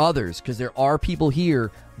for others, because there are people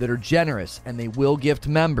here that are generous and they will gift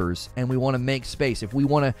members, and we want to make space. If we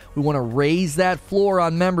want to raise that floor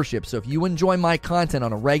on membership. So if you enjoy my content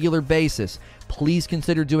on a regular basis, please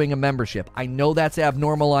consider doing a membership. I know that's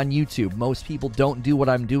abnormal on YouTube. Most people don't do what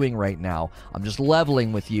I'm doing right now. I'm just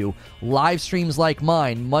leveling with you. Live streams like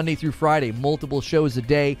mine, Monday through Friday, multiple shows a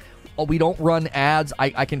day. We don't run ads.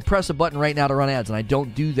 I can press a button right now to run ads, and I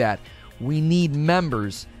don't do that. We need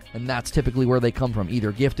members. And that's typically where they come from,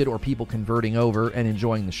 either gifted or people converting over and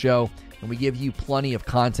enjoying the show. And we give you plenty of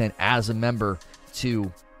content as a member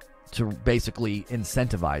to basically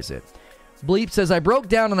incentivize it. Bleep says, I broke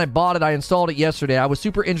down and I bought it. I installed it yesterday. I was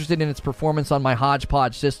super interested in its performance on my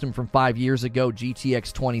Hodgepodge system from 5 years ago,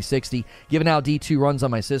 GTX 2060. Given how D2 runs on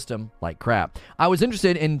my system, like crap. I was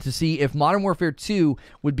interested in to see if Modern Warfare 2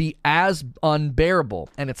 would be as unbearable,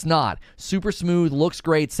 and it's not. Super smooth, looks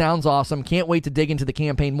great, sounds awesome. Can't wait to dig into the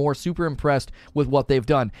campaign more. Super impressed with what they've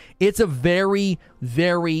done. It's a very,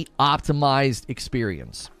 very optimized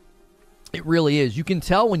experience. It really is. You can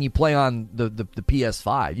tell when you play on the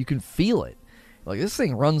PS5. You can feel it. Like, this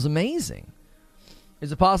thing runs amazing.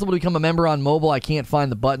 Is it possible to become a member on mobile? I can't find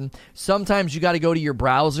the button. Sometimes you got to go to your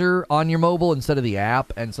browser on your mobile instead of the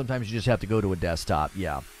app, and sometimes you just have to go to a desktop.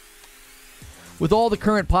 Yeah. With all the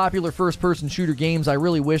current popular first-person shooter games, I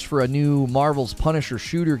really wish for a new Marvel's Punisher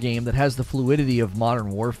shooter game that has the fluidity of Modern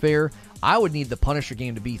Warfare. I would need the Punisher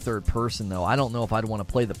game to be third-person, though. I don't know if I'd want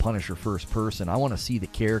to play the Punisher first-person. I want to see the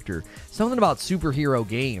character. Something about superhero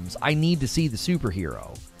games, I need to see the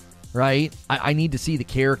superhero, right? I need to see the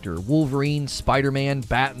character. Wolverine, Spider-Man,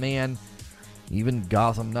 Batman, even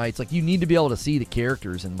Gotham Knights. Like, you need to be able to see the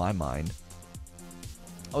characters in my mind.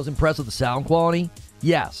 I was impressed with the sound quality.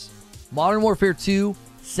 Yes. Modern Warfare 2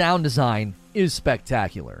 sound design is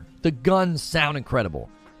spectacular. The guns sound incredible.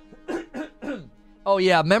 Oh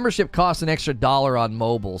yeah, membership costs an extra $1 on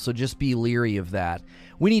mobile, so just be leery of that.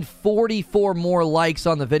 We need 44 more likes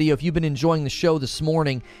on the video. If you've been enjoying the show this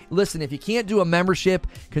morning, listen, if you can't do a membership,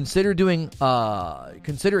 consider hitting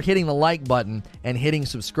the like button and hitting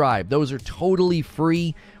subscribe. Those are totally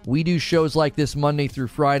free. We do shows like this Monday through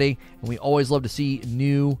Friday, and we always love to see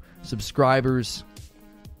new subscribers.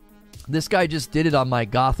 This guy just did it on my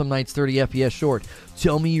Gotham Knights 30 FPS short.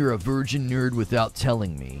 Tell me you're a virgin nerd without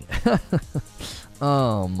telling me.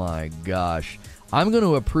 Oh my gosh. I'm going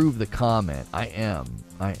to approve the comment. I am.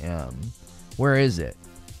 Where is it?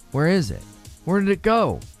 Where did it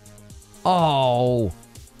go? Oh.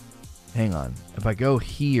 Hang on. If I go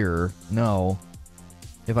here, no.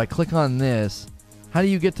 If I click on this, how do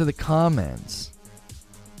you get to the comments?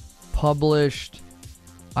 Published.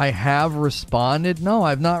 I have responded? No,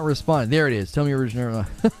 I've not responded. There it is. Tell me original.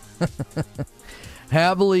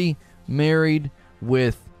 Happily married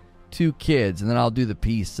with 2 kids. And then I'll do the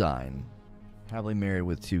peace sign. Happily married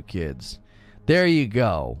with 2 kids. There you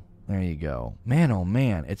go. Man, oh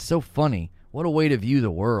man. It's so funny. What a way to view the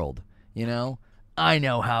world. You know? I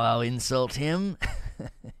know how I'll insult him.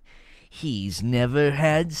 He's never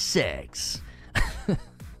had sex.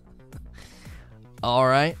 All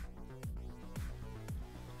right.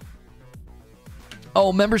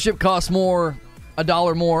 Oh, membership costs more,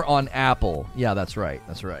 $1 more on Apple. Yeah, that's right.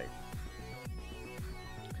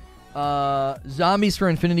 Zombies for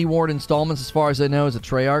Infinity Ward installments, as far as I know, is a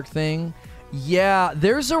Treyarch thing. Yeah,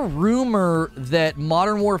 there's a rumor that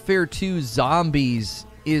Modern Warfare 2 Zombies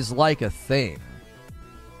is like a thing.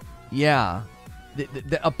 Yeah.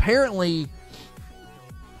 Apparently,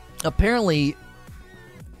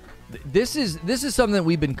 this is something that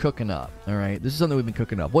we've been cooking up, all right? This is something we've been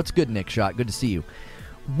cooking up. What's good, Nick Shot? Good to see you.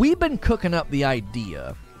 We've been cooking up the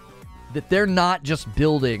idea that they're not just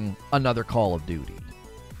building another Call of Duty.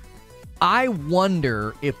 I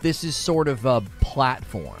wonder if this is sort of a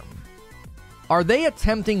platform. Are they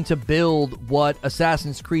attempting to build what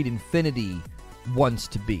Assassin's Creed Infinity wants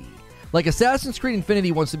to be? Like, Assassin's Creed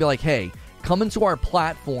Infinity wants to be like, hey, come into our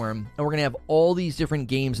platform, and we're going to have all these different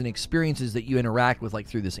games and experiences that you interact with, like,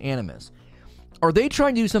 through this Animus. Are they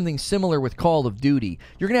trying to do something similar with Call of Duty?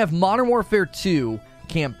 You're going to have Modern Warfare 2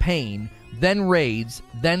 campaign, then raids,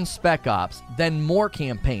 then Spec Ops, then more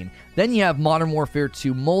campaign. Then you have Modern Warfare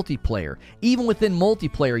 2 multiplayer. Even within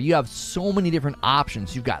multiplayer, you have so many different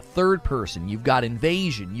options. You've got third person, you've got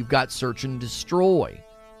invasion, you've got search and destroy.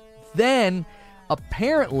 Then,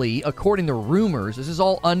 apparently, according to rumors, this is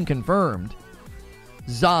all unconfirmed,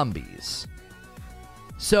 zombies.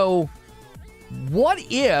 So, what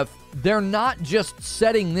if they're not just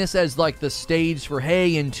setting this as like the stage for,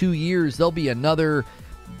 hey, in 2 years there'll be another,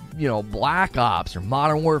 Black Ops or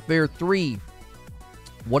Modern Warfare 3?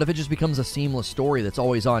 What if it just becomes a seamless story that's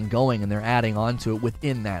always ongoing and they're adding on to it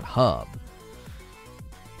within that hub?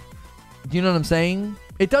 Do you know what I'm saying?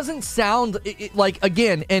 It doesn't sound like,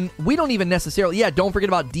 again, and we don't even necessarily, don't forget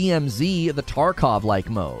about DMZ, the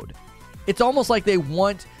Tarkov-like mode. It's almost like they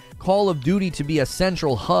want Call of Duty to be a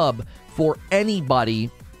central hub for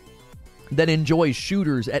anybody that enjoys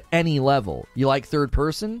shooters at any level. You like third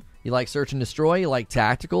person? You like search and destroy? You like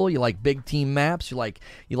tactical? You like big team maps? You like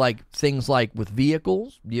things like with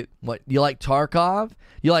vehicles? You like Tarkov?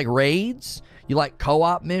 You like raids? You like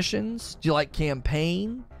co-op missions? Do you like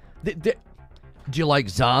campaign? Do you like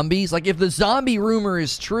zombies? Like, if the zombie rumor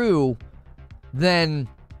is true, then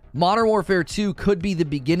Modern Warfare 2 could be the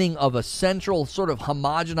beginning of a central sort of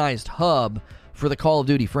homogenized hub for the Call of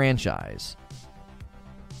Duty franchise.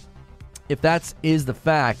 If that is the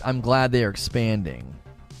fact, I'm glad they are expanding.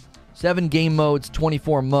 7 game modes,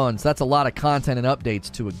 24 months. That's a lot of content and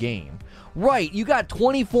updates to a game. Right, you got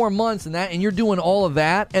 24 months in that, and you're doing all of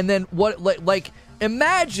that, and then what? Like,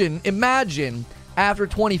 imagine after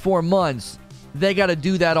 24 months, they got to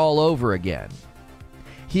do that all over again.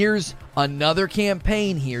 Here's another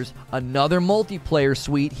campaign. Here's another multiplayer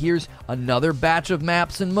suite. Here's another batch of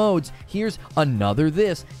maps and modes. Here's another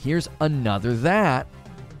this. Here's another that.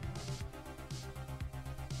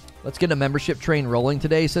 Let's get a membership train rolling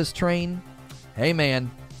today, says Train. Hey,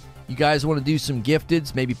 man. You guys want to do some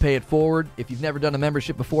gifteds, maybe pay it forward. If you've never done a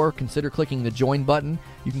membership before, consider clicking the join button.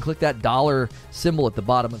 You can click that dollar symbol at the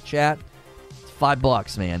bottom of chat. It's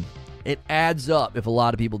 $5, man. It adds up if a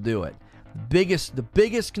lot of people do it. The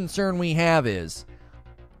biggest concern we have is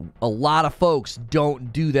a lot of folks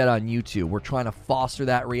don't do that on YouTube. We're trying to foster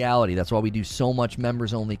that reality. That's why we do so much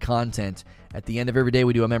members-only content. At the end of every day,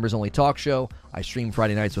 we do a members-only talk show. I stream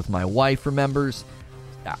Friday nights with my wife for members.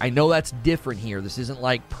 I know that's different here. This isn't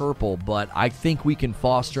like Purple, but I think we can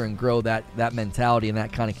foster and grow that mentality and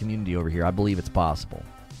that kind of community over here. I believe it's possible.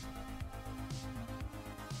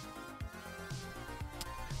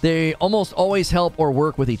 They almost always help or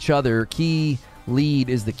work with each other. Key lead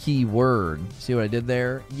is the key word. See what I did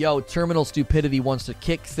there? Yo, Terminal Stupidity wants to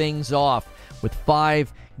kick things off with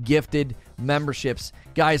 5 gifted memberships.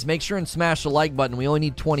 Guys, make sure and smash the like button. We only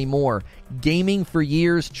need 20 more. Gaming for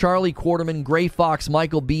Years, Charlie Quarterman, Gray Fox,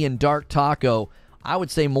 Michael B., and Dark Taco. I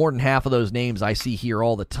would say more than half of those names I see here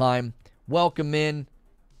all the time. Welcome in.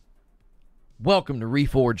 Welcome to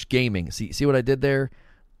Reforged Gaming. See what I did there?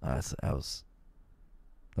 That's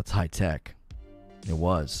high tech. It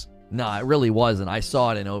was. No, it really wasn't. I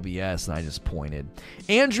saw it in OBS and I just pointed.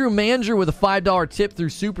 Andrew Manger with a $5 tip through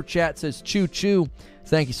Super Chat says, choo choo.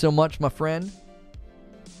 Thank you so much, my friend.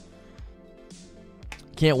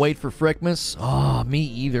 Can't wait for Frickmas. Oh, me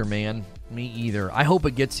either, man. Me either. I hope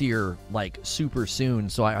it gets here, like, super soon,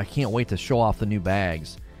 so I can't wait to show off the new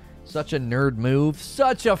bags. Such a nerd move.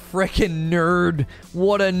 Such a frickin' nerd.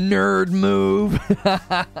 What a nerd move.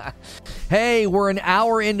 Hey, we're an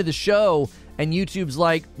hour into the show, and YouTube's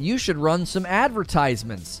like, you should run some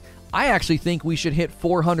advertisements. I actually think we should hit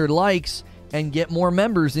 400 likes and get more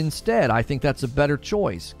members instead. I think that's a better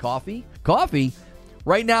choice. Coffee? Coffee?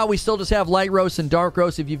 Right now, we still just have light roast and dark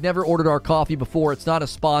roast. If you've never ordered our coffee before, it's not a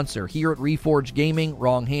sponsor. Here at Reforged Gaming,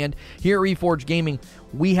 wrong hand. Here at Reforged Gaming,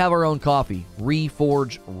 we have our own coffee,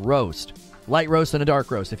 Reforged Roast. Light roast and a dark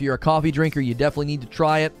roast. If you're a coffee drinker, you definitely need to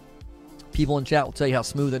try it. People in chat will tell you how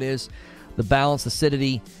smooth it is. The balance,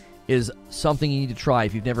 acidity is something you need to try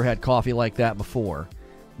if you've never had coffee like that before.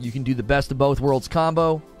 You can do the best of both worlds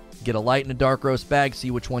combo, get a light and a dark roast bag, see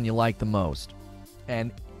which one you like the most.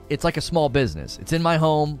 And it's like a small business. It's in my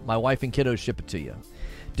home. My wife and kiddos ship it to you.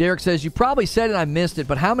 Derek says, you probably said it, I missed it,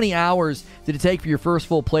 but how many hours did it take for your first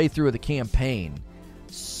full playthrough of the campaign?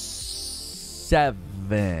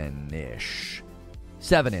 7-ish.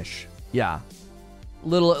 7-ish. Yeah.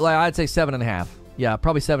 Little, like, I'd say 7.5. Yeah,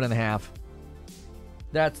 probably 7.5.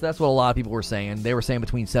 That's what a lot of people were saying. They were saying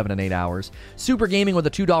between 7 and 8 hours. Super Gaming with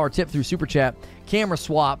a $2 tip through Super Chat. Camera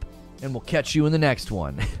swap, and we'll catch you in the next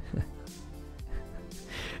one.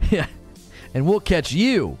 Yeah, and we'll catch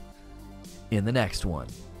you in the next one.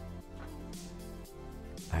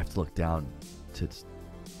 I have to look down to...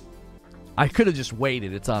 I could have just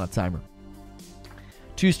waited. It's on a timer.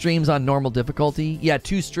 2 streams on normal difficulty. Yeah,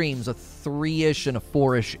 2 streams, a 3-ish and a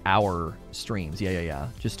 4-ish hour streams. Yeah.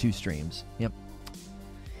 Just 2 streams. Yep.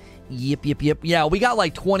 Yeah, we got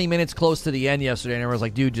like 20 minutes close to the end yesterday, and everyone was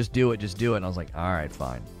like, dude, just do it. And I was like, all right,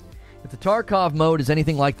 fine. If the Tarkov mode is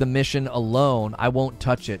anything like the mission alone, I won't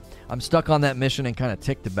touch it. I'm stuck on that mission and kind of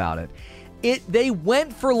ticked about it. They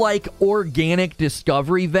went for like organic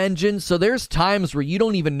discovery vengeance, so there's times where you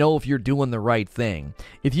don't even know if you're doing the right thing.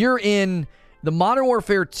 If you're in the Modern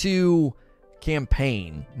Warfare 2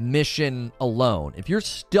 campaign mission alone, if you're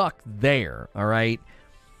stuck there, all right,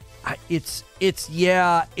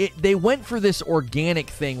 they went for this organic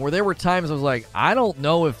thing where there were times I was like, I don't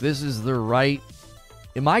know if this is the right...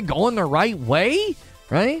 Am I going the right way?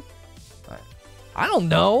 Right? I don't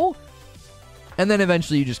know. And then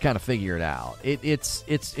eventually you just kind of figure it out. It's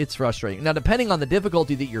frustrating. Now, depending on the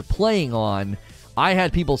difficulty that you're playing on, I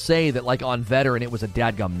had people say that, like, on Veteran, it was a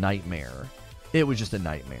dadgum nightmare. It was just a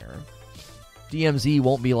nightmare. DMZ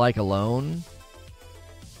won't be like Alone?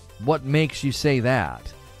 What makes you say that?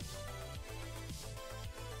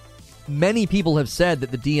 Many people have said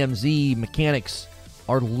that the DMZ mechanics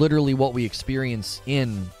are literally what we experience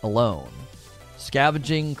in Alone.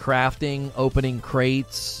 Scavenging, crafting, opening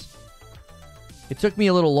crates. It took me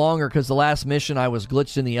a little longer because the last mission I was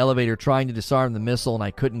glitched in the elevator trying to disarm the missile and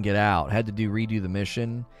I couldn't get out. Had to redo the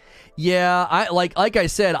mission. Yeah, like I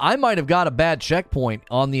said, I might have got a bad checkpoint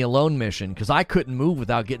on the Alone mission because I couldn't move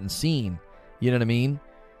without getting seen. You know what I mean?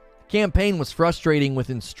 The campaign was frustrating with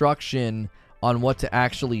instruction on what to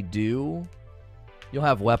actually do. You'll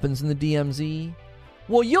have weapons in the DMZ.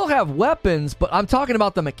 Well, you'll have weapons, but I'm talking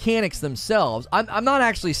about the mechanics themselves. I'm not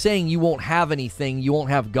actually saying you won't have anything, you won't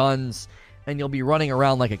have guns, and you'll be running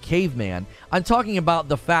around like a caveman. I'm talking about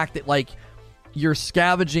the fact that, like, you're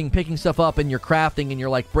scavenging, picking stuff up, and you're crafting, and you're,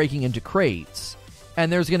 like, breaking into crates.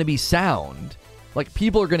 and there's going to be sound. Like,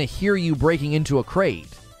 people are going to hear you breaking into a crate.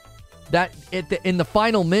 That in the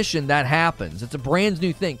final mission, that happens. It's a brand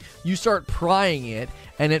new thing. You start prying it,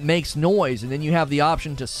 and it makes noise, and then you have the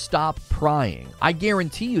option to stop prying. I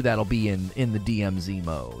guarantee you that'll be in the DMZ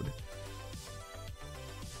mode.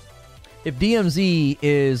 If DMZ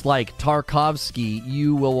is like Tarkovsky,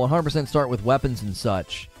 you will 100% start with weapons and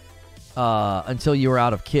such until you are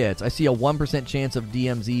out of kits. I see a 1% chance of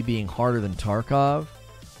DMZ being harder than Tarkov.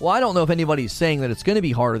 Well, I don't know if anybody's saying that it's going to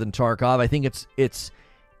be harder than Tarkov. I think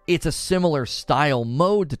it's a similar style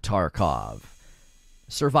mode to Tarkov.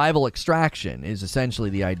 Survival extraction is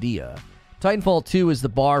essentially the idea. Titanfall 2 is the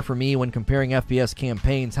bar for me when comparing FPS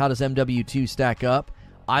campaigns. How does MW2 stack up?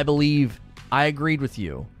 I believe I agreed with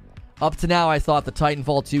you. Up to now, I thought the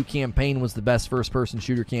Titanfall 2 campaign was the best first-person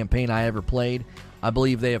shooter campaign I ever played. I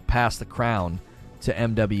believe they have passed the crown to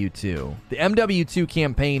MW2. The MW2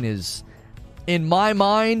 campaign is, in my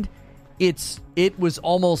mind, it was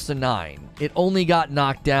almost a 9. It only got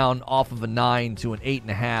knocked down off of a 9 to an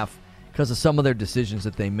 8.5 because of some of their decisions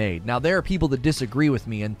that they made. Now, there are people that disagree with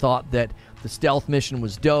me and thought that the stealth mission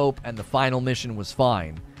was dope and the final mission was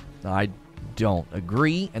fine. I don't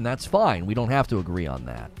agree, and that's fine. We don't have to agree on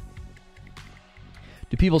that.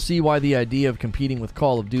 Do people see why the idea of competing with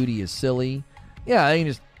Call of Duty is silly? Yeah, they can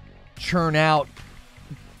just churn out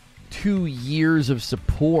 2 years of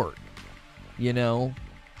support, you know?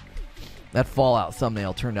 That Fallout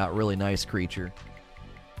thumbnail turned out really nice, Creature.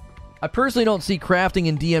 I personally don't see crafting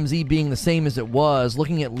in DMZ being the same as it was.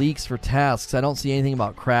 Looking at leaks for tasks, I don't see anything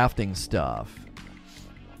about crafting stuff.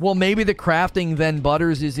 Well, maybe the crafting then,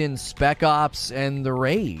 Butters, is in Spec Ops and the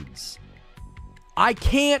raids. I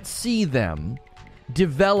can't see them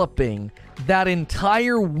developing that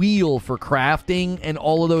entire wheel for crafting and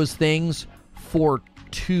all of those things for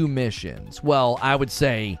 2 missions. Well, I would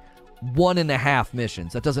say 1.5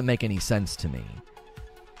 missions. That doesn't make any sense to me.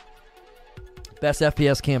 Best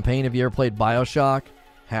FPS campaign, have you ever played BioShock?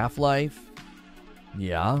 Half-Life?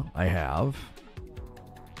 Yeah, I have.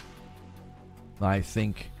 I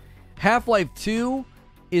think Half-Life 2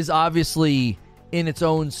 is obviously in its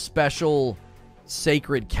own special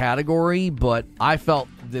sacred category, but I felt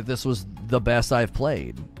that this was the best I've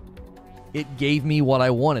played. It gave me what I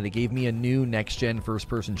wanted. It gave me a new next-gen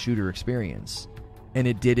first-person shooter experience. And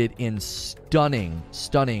it did it in stunning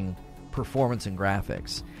performance and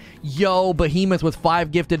graphics. Yo, Behemoth with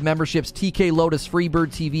 5 gifted memberships, TK Lotus, Freebird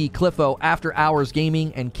TV, Cliffo, After Hours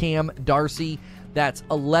Gaming, and Cam Darcy. That's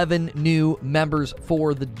 11 new members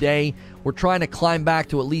for the day. We're trying to climb back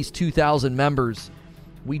to at least 2,000 members.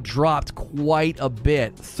 We dropped quite a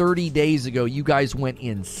bit. 30 days ago, you guys went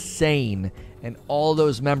insane, and all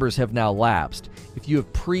those members have now lapsed. If you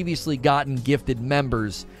have previously gotten gifted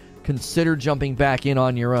members, consider jumping back in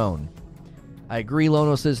on your own. I agree,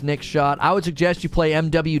 Lono says Nick shot. I would suggest you play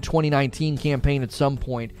MW 2019 campaign at some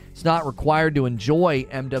point. It's not required to enjoy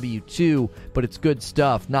MW2, but it's good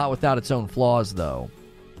stuff. Not without its own flaws, though.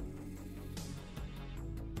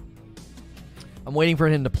 I'm waiting for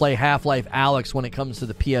him to play Half-Life Alyx when it comes to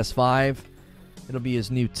the PS5. It'll be his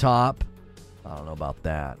new top. I don't know about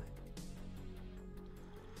that.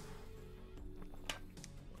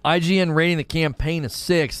 IGN rating the campaign a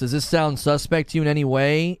 6. Does this sound suspect to you in any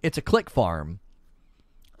way? It's a click farm.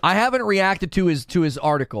 I haven't reacted to his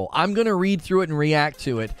article. I'm going to read through it and react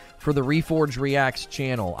to it for the Reforged Reacts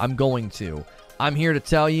channel. I'm going to. I'm here to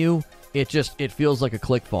tell you, it feels like a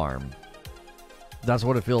click farm. That's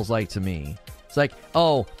what it feels like to me. It's like,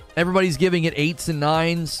 oh, everybody's giving it 8s and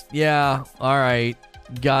 9s. Yeah, all right.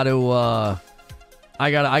 I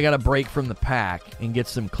gotta break from the pack and get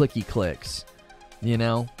some clicky clicks. You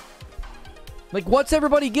know? Like, what's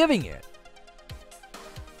everybody giving it?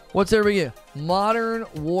 What's everybody giving? Modern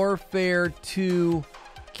Warfare 2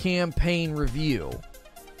 campaign review.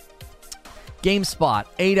 GameSpot,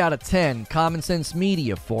 8 out of 10. Common Sense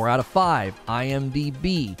Media, 4 out of 5.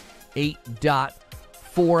 IMDb,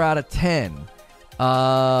 8.4 out of 10.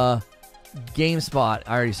 GameSpot,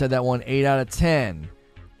 I already said that one, 8 out of 10.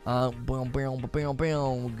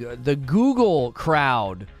 The Google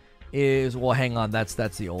crowd is, well, hang on, that's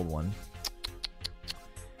the old one.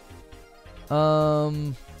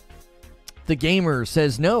 The Gamer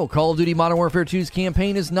says no, Call of Duty Modern Warfare 2's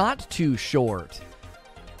campaign is not too short.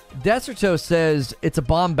 Deserto says it's a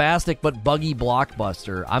bombastic but buggy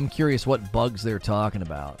blockbuster. I'm curious what bugs they're talking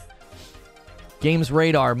about. Games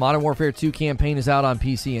Radar, Modern Warfare 2 campaign is out on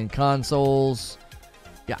PC and consoles.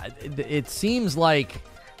 Yeah, it seems like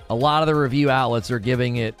a lot of the review outlets are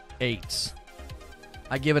giving it 8s.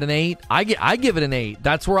 I give it an 8. I give it an 8.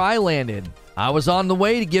 That's where I landed. I was on the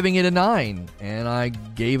way to giving it a 9, and I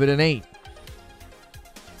gave it an 8.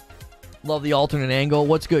 Love the alternate angle.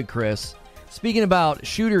 What's good, Chris? Speaking about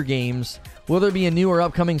shooter games, will there be a new or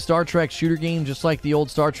upcoming Star Trek shooter game just like the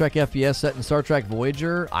old Star Trek FPS set in Star Trek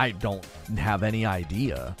Voyager? I don't have any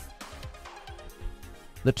idea.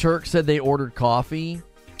 The Turk said they ordered coffee.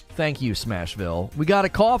 Thank you, Smashville. We got a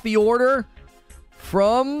coffee order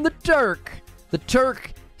from the Turk. The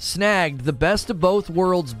Turk snagged the Best of Both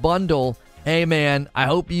Worlds bundle. Hey, man, I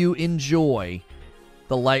hope you enjoy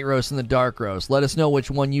the light roast and the dark roast. Let us know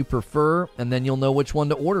which one you prefer, and then you'll know which one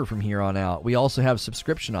to order from here on out. We also have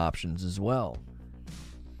subscription options as well.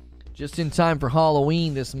 Just in time for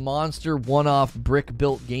Halloween, this monster one-off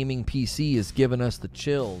brick-built gaming PC is giving us the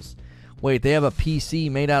chills. Wait, they have a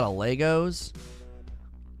PC made out of Legos?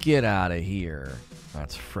 Get out of here.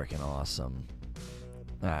 That's freaking awesome.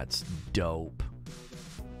 That's dope.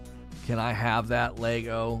 Can I have that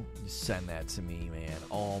Lego? Send that to me, man.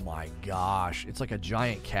 Oh my gosh. It's like a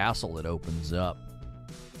giant castle that opens up.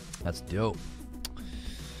 That's dope.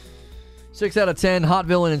 6 out of 10. Hot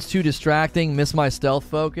villain is too distracting. Miss my stealth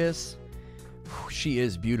focus. She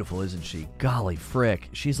is beautiful, isn't she? Golly frick.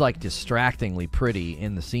 She's like distractingly pretty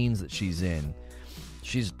in the scenes that she's in.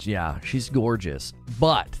 She's gorgeous.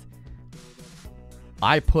 But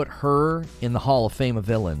I put her in the Hall of Fame of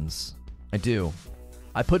villains. I do.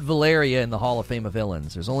 I put Valeria in the Hall of Fame of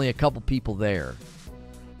villains. There's only a couple people there.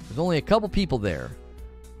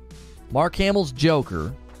 Mark Hamill's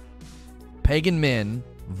Joker, Pagan Min,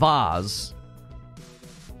 Vaz,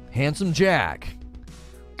 Handsome Jack.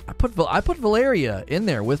 I put Valeria in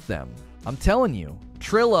there with them. I'm telling you.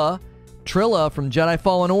 Trilla from Jedi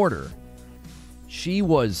Fallen Order. She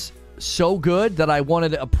was so good that I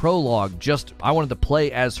wanted a prologue. I wanted to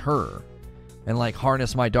play as her and like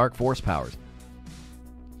harness my dark force powers.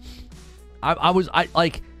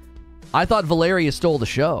 I thought Valeria stole the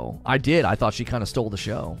show. I did. I thought she kind of stole the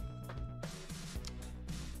show.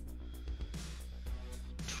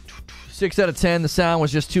 6 out of 10. The sound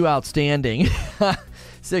was just too outstanding.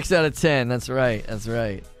 6 out of 10. That's right.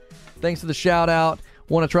 Thanks for the shout out.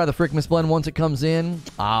 Want to try the Frickmas blend once it comes in?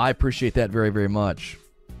 I appreciate that very, very much.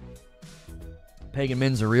 Pagan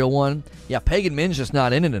Min's a real one. Yeah, Pagan Min's just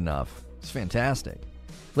not in it enough. It's fantastic.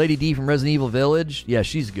 Lady D from Resident Evil Village. Yeah,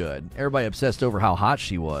 she's good. Everybody obsessed over how hot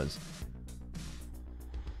she was.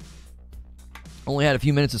 Only had a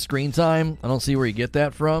few minutes of screen time. I don't see where you get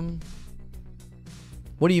that from.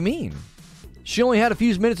 What do you mean? She only had a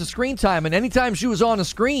few minutes of screen time, and anytime she was on a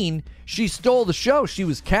screen, she stole the show. She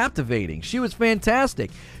was captivating. She was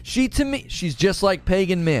fantastic. She's just like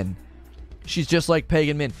Pagan Min. She's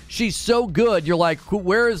so good. You're like,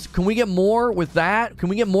 can we get more with that? Can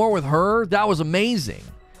we get more with her? That was amazing.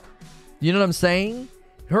 You know what I'm saying?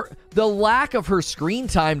 The lack of her screen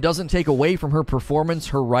time doesn't take away from her performance,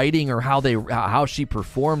 her writing, or how she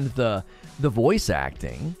performed the voice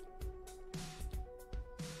acting.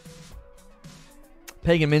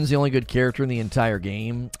 Pagan Min's the only good character in the entire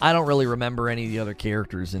game. I don't really remember any of the other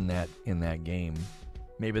characters in that game.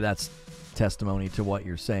 Maybe that's testimony to what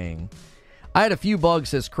you're saying. I had a few bugs,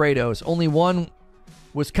 says Kratos. Only one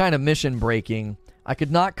was kind of mission breaking. I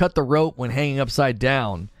could not cut the rope when hanging upside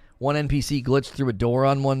down. One NPC glitched through a door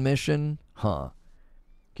on one mission. Huh.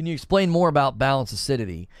 Can you explain more about balance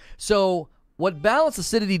acidity? So what balance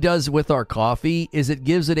acidity does with our coffee is it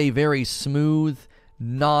gives it a very smooth,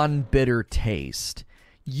 non-bitter taste.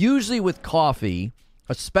 Usually with coffee,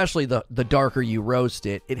 especially the darker you roast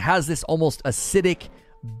it, it has this almost acidic,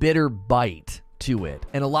 bitter bite to it.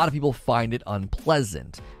 And a lot of people find it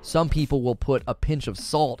unpleasant. Some people will put a pinch of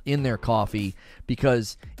salt in their coffee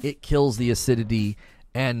because it kills the acidity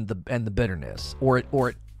and the bitterness, or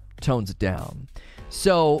it tones it down.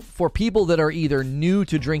 So for people that are either new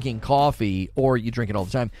to drinking coffee or you drink it all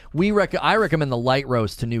the time, I recommend the light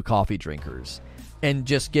roast to new coffee drinkers.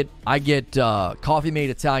 And I get Coffee Mate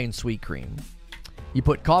Italian sweet cream. You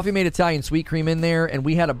put Coffee Mate Italian sweet cream in there, and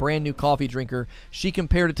we had a brand new coffee drinker. She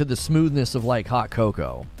compared it to the smoothness of like hot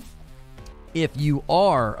cocoa. If you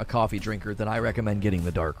are a coffee drinker, then I recommend getting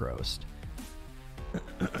the dark roast.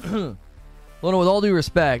 Lona, with all due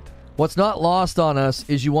respect, what's not lost on us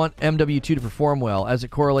is you want MW2 to perform well as it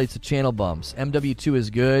correlates to channel bumps. MW2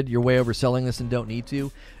 is good. You're way overselling this and don't need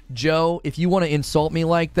to. Joe, if you want to insult me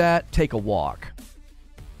like that, take a walk.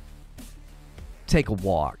 Take a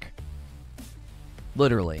walk.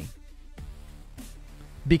 Literally.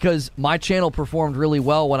 Because my channel performed really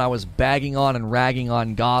well when I was bagging on and ragging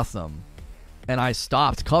on Gotham. And I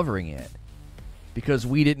stopped covering it. Because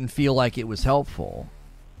we didn't feel like it was helpful.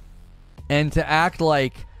 And to act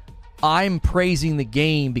like I'm praising the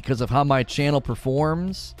game because of how my channel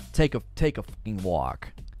performs, take a fucking walk.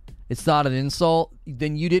 It's not an insult.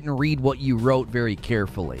 Then you didn't read what you wrote very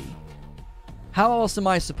carefully. How else am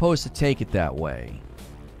I supposed to take it that way?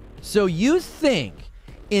 So you think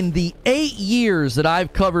in the 8 years that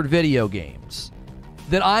I've covered video games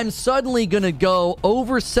that I'm suddenly going to go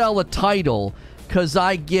oversell a title because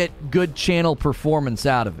I get good channel performance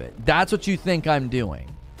out of it? That's what you think I'm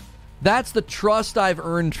doing. That's the trust I've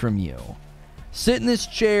earned from you. Sit in this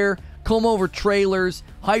chair, comb over trailers,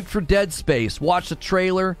 hyped for Dead Space, watch the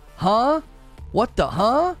trailer. Huh? What the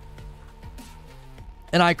huh?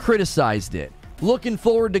 And I criticized it. Looking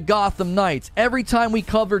forward to Gotham Knights. Every time we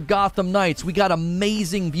covered Gotham Knights, we got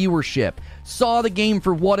amazing viewership. Saw the game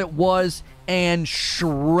for what it was and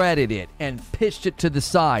shredded it and pitched it to the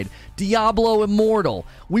side. Diablo Immortal.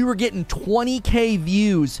 We were getting 20K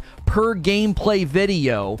views per gameplay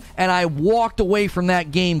video, and I walked away from that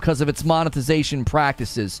game because of its monetization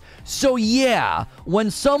practices. So yeah, when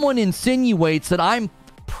someone insinuates that I'm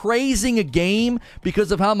praising a game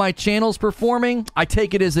because of how my channel's performing, I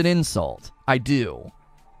take it as an insult. I do.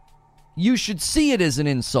 You should see it as an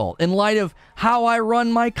insult in light of how I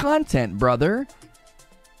run my content, brother.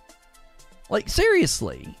 Like,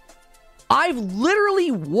 seriously. I've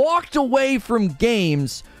literally walked away from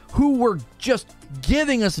games who were just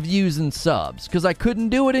giving us views and subs because I couldn't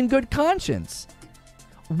do it in good conscience.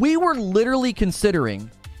 We were literally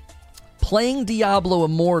considering playing Diablo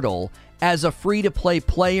Immortal as a free-to-play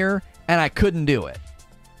player, and I couldn't do it.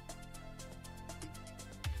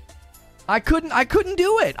 I couldn't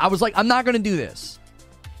do it. I was like, I'm not going to do this.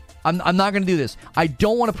 I'm not going to do this. I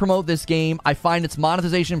don't want to promote this game. I find its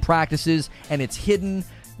monetization practices and its hidden,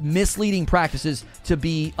 misleading practices to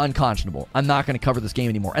be unconscionable. I'm not going to cover this game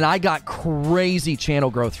anymore. And I got crazy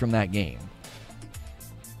channel growth from that game.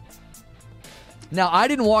 Now, I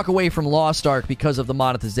didn't walk away from Lost Ark because of the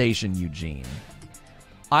monetization, Eugene.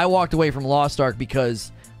 I walked away from Lost Ark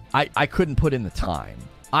because I couldn't put in the time.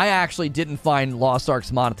 I actually didn't find Lost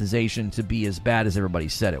Ark's monetization to be as bad as everybody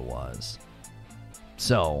said it was.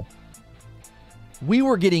 So,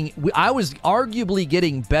 I was arguably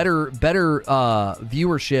getting better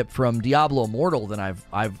viewership from Diablo Immortal than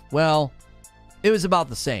it was about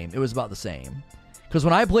the same. It was about the same. Because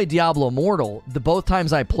when I played Diablo Immortal, both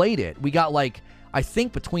times I played it, we got I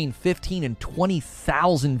think between 15 and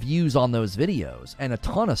 20,000 views on those videos and a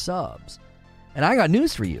ton of subs. And I got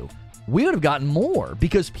news for you. We would have gotten more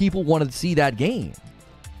because people wanted to see that game.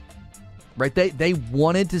 Right? They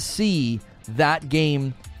wanted to see that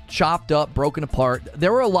game chopped up, broken apart.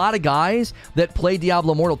 There were a lot of guys that played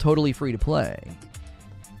Diablo Immortal totally free to play.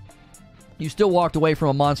 You still walked away from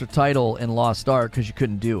a monster title in Lost Ark because you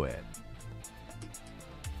couldn't do it.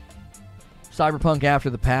 Cyberpunk after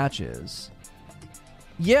the patches.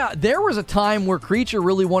 Yeah, there was a time where Creature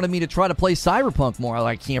really wanted me to try to play Cyberpunk more.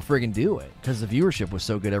 I can't friggin' do it because the viewership was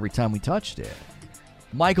so good every time we touched it.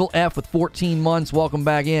 Michael F. with 14 months, welcome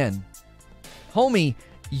back in. Homie,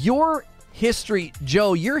 your history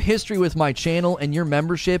with my channel and your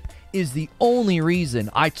membership is the only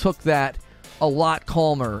reason I took that a lot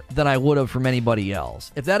calmer than I would have from anybody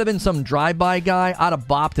else. If that had been some drive-by guy, I'd have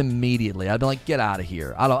bopped him immediately. I'd been like, get out of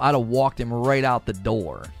here. I'd have walked him right out the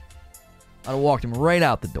door.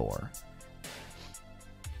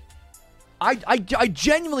 I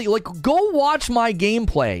genuinely, go watch my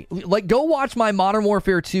gameplay. Go watch my Modern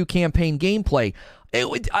Warfare 2 campaign gameplay.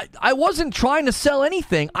 I wasn't trying to sell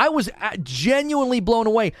anything. I was genuinely blown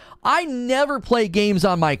away. I never play games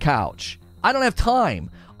on my couch. I don't have time.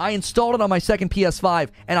 I installed it on my second PS5,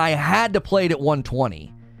 and I had to play it at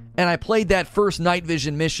 120. And I played that first night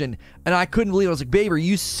vision mission, and I couldn't believe it. I was like, babe, are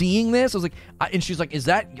you seeing this? I was like, and she's like,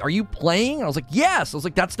 are you playing? And I was like, yes. I was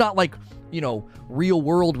like, that's not real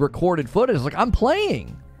world recorded footage. I was like, I'm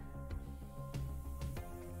playing.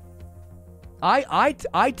 I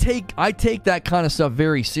take that kind of stuff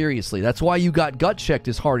very seriously. That's why you got gut checked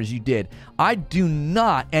as hard as you did. I do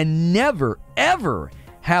not, and never, ever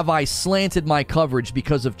have I slanted my coverage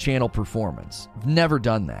because of channel performance. I've never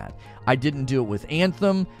done that. I didn't do it with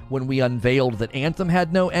Anthem when we unveiled that Anthem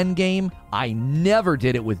had no endgame. I never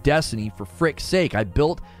did it with Destiny, for frick's sake. I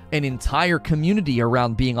built an entire community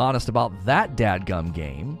around being honest about that dadgum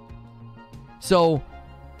game. So,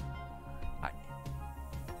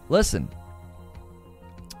 listen.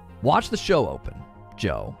 Watch the show open,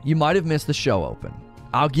 Joe. You might have missed the show open.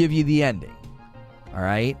 I'll give you the ending. All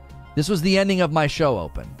right? This was the ending of my show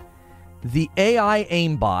open. The AI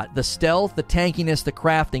aimbot, the stealth, the tankiness, the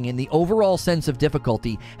crafting, and the overall sense of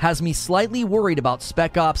difficulty has me slightly worried about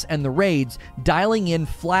Spec Ops and the raids dialing in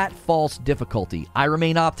flat, false difficulty. I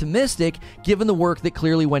remain optimistic given the work that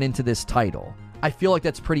clearly went into this title. I feel like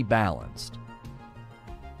that's pretty balanced.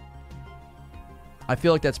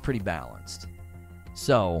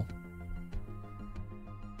 So,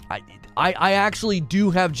 I actually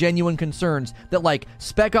do have genuine concerns that, like,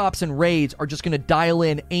 Spec Ops and Raids are just going to dial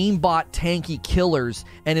in aimbot tanky killers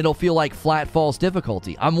and it'll feel like flat falls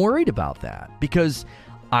difficulty. I'm worried about that because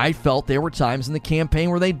I felt there were times in the campaign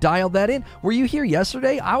where they dialed that in. Were you here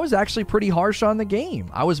yesterday? I was actually pretty harsh on the game.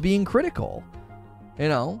 I was being critical. You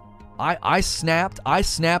know, I snapped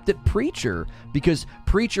at Preacher because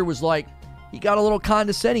Preacher was like, he got a little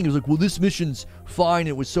condescending. He was like, well, this mission's fine.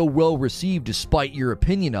 It was so well received despite your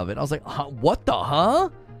opinion of it. I was like, what the huh?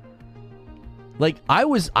 Like, I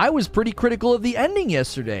was pretty critical of the ending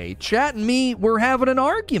yesterday. Chat and me were having an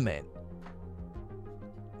argument.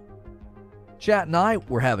 Chat and I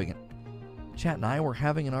were having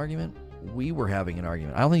an argument. We were having an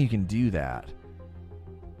argument. I don't think you can do that.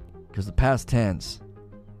 Because the past tense.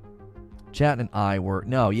 Chat and I were...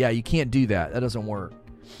 No, yeah, you can't do that. That doesn't work.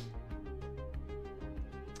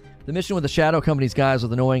 The mission with the Shadow Company's guys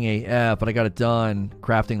was annoying AF, but I got it done.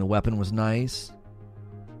 Crafting the weapon was nice.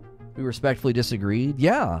 We respectfully disagreed.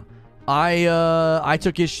 Yeah. I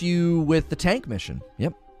took issue with the tank mission.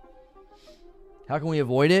 Yep. How can we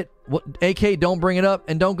avoid it? What, AK, don't bring it up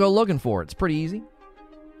and don't go looking for it. It's pretty easy.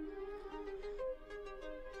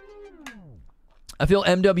 I feel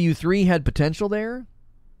MW3 had potential there.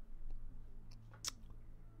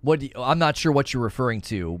 I'm not sure what you're referring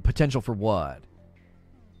to. Potential for what?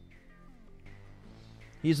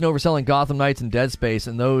 He's an overselling Gotham Knights and Dead Space,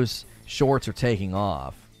 and those shorts are taking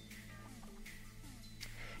off.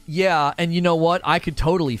 Yeah, and you know what? I could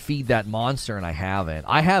totally feed that monster, and I haven't.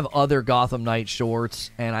 I have other Gotham Knight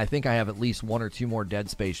shorts, and I think I have at least 1 or 2 more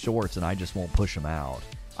Dead Space shorts, and I just won't push them out.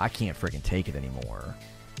 I can't freaking take it anymore.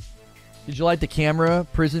 Did you like the camera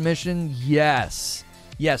prison mission? Yes.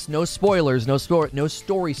 Yes, no spoilers, no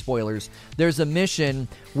story spoilers. There's a mission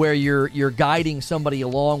where you're guiding somebody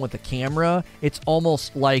along with the camera. It's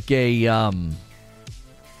almost like a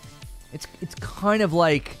it's kind of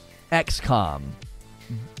like XCOM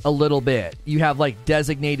a little bit. You have like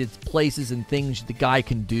designated places and things the guy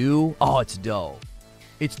can do. Oh, it's dope.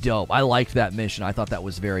 It's dope. I liked that mission. I thought that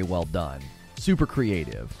was very well done. Super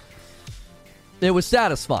creative. It was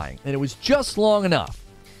satisfying, and it was just long enough.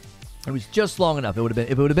 It was just long enough. It would have been,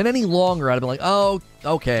 if it would have been any longer, I'd have been like, oh,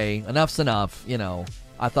 okay, enough's enough. You know,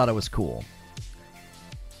 I thought it was cool.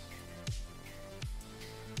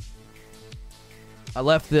 I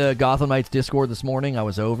left the Gotham Knights Discord this morning. I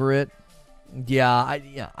was over it.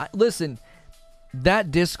 Listen, that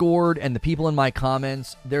Discord and the people in my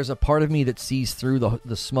comments, there's a part of me that sees through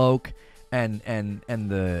the smoke and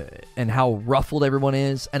how ruffled everyone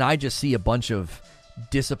is, and I just see a bunch of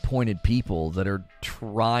disappointed people that are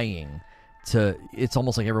trying to... It's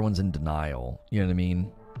almost like everyone's in denial. You know what I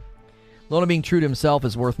mean? Lona being true to himself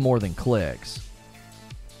is worth more than clicks.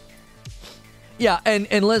 Yeah, and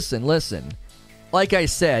listen. Like I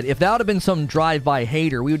said, if that would have been some drive-by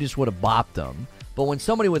hater, we just would have bopped them. But when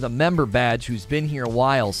somebody with a member badge who's been here a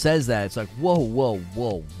while says that, it's like, whoa.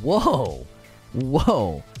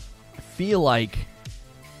 I feel like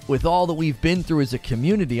with all that we've been through as a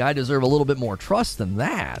community, I deserve a little bit more trust than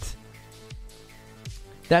that.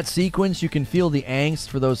 That sequence, you can feel the angst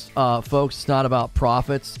for those folks. It's not about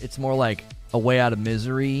profits. It's more like a way out of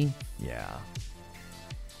misery. Yeah.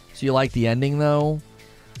 So you like the ending, though?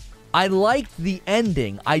 I liked the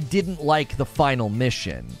ending. I didn't like the final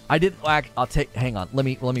mission. Hang on. Let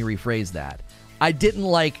me rephrase that. I didn't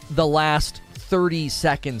like the last 30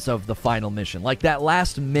 seconds of the final mission. Like that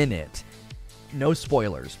last minute. No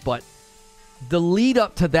spoilers, but the lead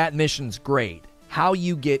up to that mission's great. How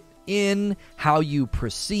you get in, how you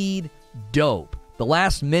proceed, dope. The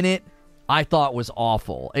last minute, I thought was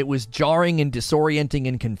awful. It was jarring and disorienting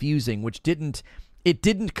and confusing, which didn't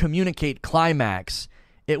communicate climax.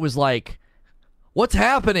 It was like, what's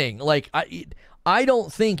happening? Like, I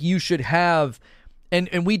don't think you should have,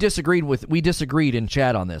 and we disagreed in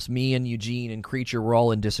chat on this. Me and Eugene and Creature were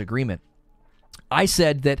all in disagreement. I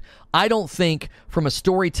said that I don't think, from a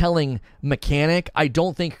storytelling mechanic, I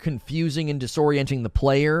don't think confusing and disorienting the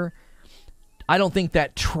player, I don't think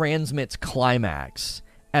that transmits climax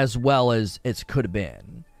as well as it could have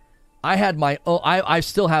been. I had my own,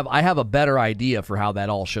 I have a better idea for how that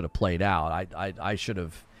all should have played out.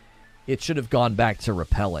 It should have gone back to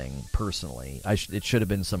repelling, personally. It should have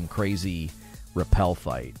been some crazy repel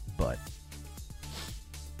fight, but...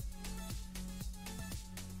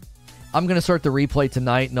 I'm going to start the replay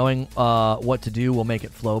tonight. Knowing what to do will make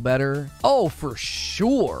it flow better. Oh, for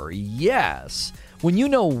sure. Yes. When you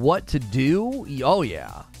know what to do, oh,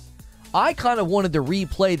 yeah. I kind of wanted to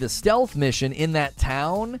replay the stealth mission in that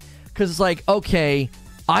town because it's like, okay,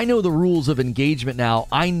 I know the rules of engagement now.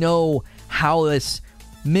 I know how this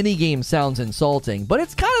minigame sounds insulting, but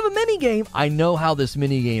it's kind of a minigame. I know how this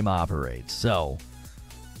minigame operates, so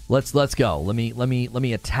let's go. Let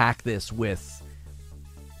me attack this with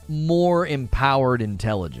more empowered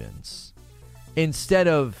intelligence instead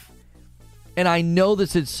of. And I know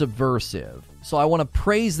this is subversive, so I want to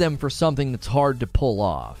praise them for something that's hard to pull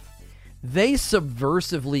off. They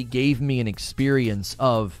subversively gave me an experience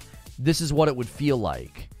of this is what it would feel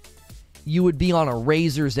like. You would be on a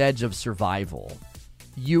razor's edge of survival.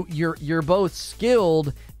 You're both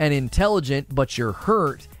skilled and intelligent, but you're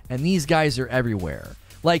hurt, and these guys are everywhere.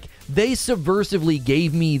 Like, they subversively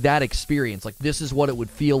gave me that experience. Like, this is what it would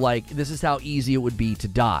feel like. This is how easy it would be to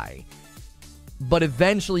die. But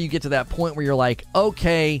eventually you get to that point where you're like,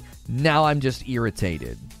 okay, now I'm just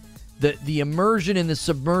irritated. The immersion and the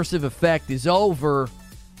submersive effect is over.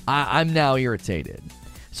 I'm now irritated.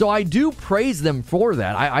 So I do praise them for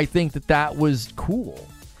that. I think that was cool.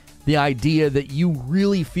 The idea that you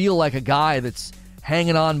really feel like a guy that's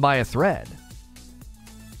hanging on by a thread.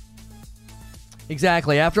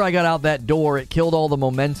 Exactly. After I got out that door, it killed all the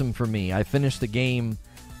momentum for me. I finished the game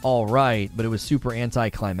all right, but it was super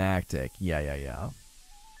anticlimactic. Yeah.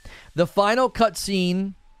 The final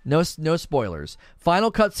cutscene, no spoilers.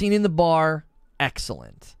 Final cutscene in the bar,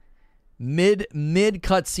 excellent. Mid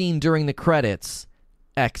cutscene during the credits,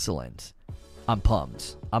 excellent. I'm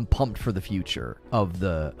pumped. I'm pumped for the future of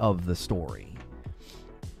the story.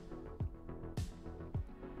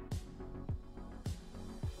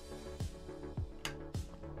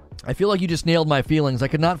 I feel like you just nailed my feelings. I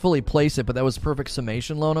could not fully place it, but that was perfect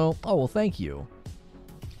summation, Lono. Oh, well, thank you.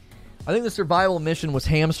 I think the survival mission was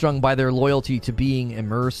hamstrung by their loyalty to being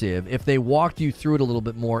immersive. If they walked you through it a little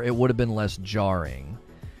bit more, it would have been less jarring.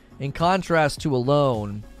 In contrast to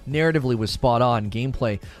Alone, narratively was spot on.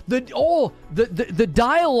 Gameplay. The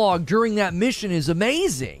dialogue during that mission is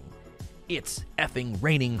amazing. It's effing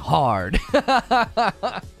raining hard.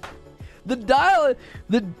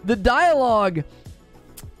 The dialogue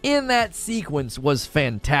in that sequence was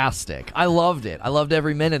fantastic. I loved it. I loved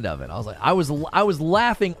every minute of it. I was like, I was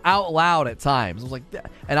laughing out loud at times. I was like,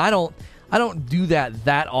 and I don't do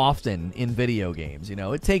that often in video games. You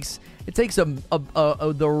know, it takes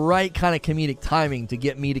the right kind of comedic timing to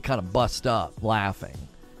get me to kind of bust up laughing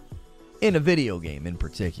in a video game in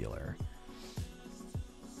particular.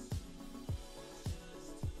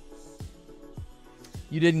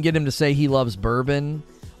 You didn't get him to say he loves bourbon.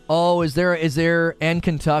 Oh, is there and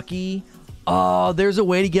Kentucky? Oh, there's a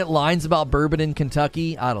way to get lines about bourbon in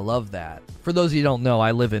Kentucky. I'd love that. For those of you who don't know,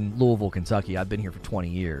 I live in Louisville, Kentucky. I've been here for 20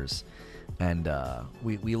 years. And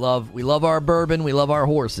we love our bourbon. We love our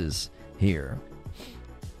horses here.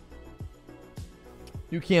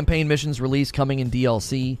 New campaign missions release coming in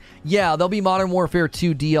DLC. Yeah, there'll be Modern Warfare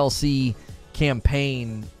 2 DLC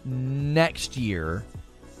campaign next year.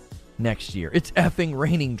 It's effing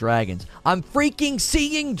raining dragons. I'm freaking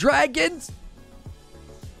seeing dragons.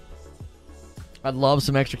 I'd love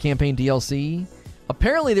some extra campaign DLC.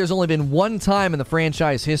 Apparently, there's only been one time in the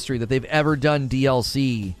franchise history that they've ever done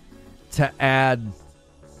DLC to add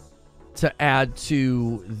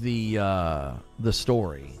to the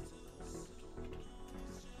story.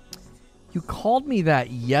 You called me that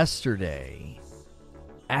yesterday.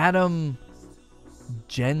 Adam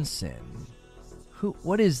Jensen.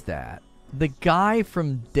 What is that? The guy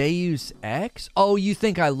from Deus Ex? Oh, you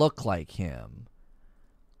think I look like him?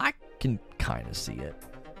 I can kind of see it.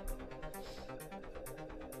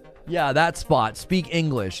 Yeah, that spot. Speak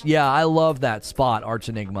English. Yeah, I love that spot, Arch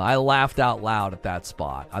Enigma. I laughed out loud at that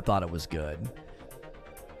spot. I thought it was good.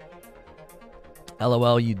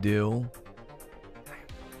 LOL, you do.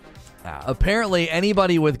 Apparently,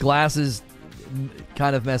 anybody with glasses,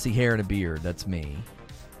 kind of messy hair, and a beard, that's me.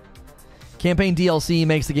 Campaign DLC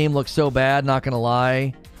makes the game look so bad, not gonna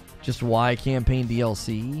lie. Just why campaign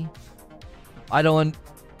DLC? I don't...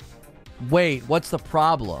 Wait, what's the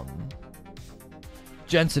problem?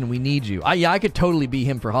 Jensen, we need you. I could totally be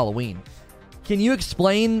him for Halloween. Can you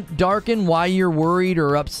explain, Darkin, why you're worried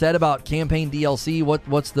or upset about campaign DLC?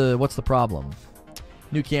 What's the problem?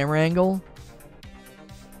 New camera angle?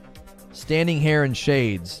 Standing hair and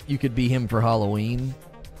shades. You could be him for Halloween.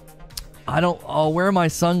 Oh, where are my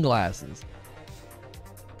sunglasses?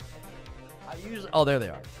 Oh, there they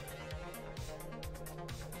are.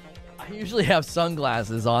 I usually have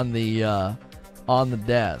sunglasses on the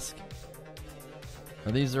desk.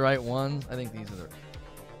 Are these the right ones? I think these are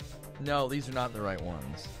No, these are not the right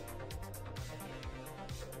ones.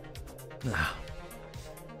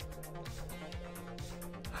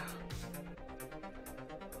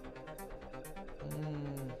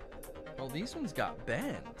 Well, these ones got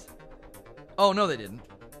bent. Oh, no, they didn't.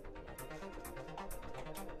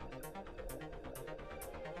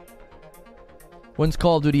 When's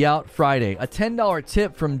Call of Duty out? Friday. A $10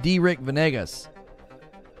 tip from D. Rick Venegas.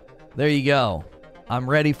 There you go. I'm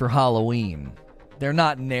ready for Halloween. They're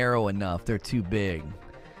not narrow enough. They're too big.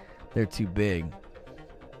 They're too big.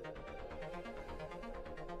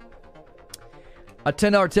 A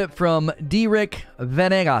 $10 tip from D. Rick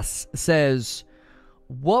Venegas says,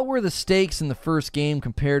 what were the stakes in the first game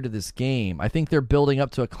compared to this game? I think they're building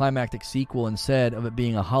up to a climactic sequel instead of it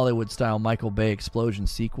being a Hollywood-style Michael Bay explosion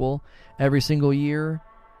sequel every single year.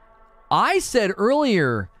 I said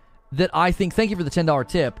earlier that I think, thank you for the $10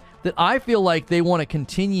 tip, that I feel like they want to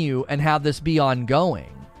continue and have this be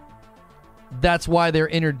ongoing. That's why they're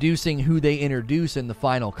introducing who they introduce in the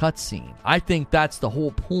final cutscene. I think that's the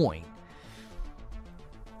whole point.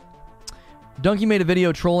 Donkey made a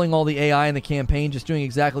video trolling all the AI in the campaign, just doing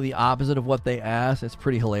exactly the opposite of what they asked. It's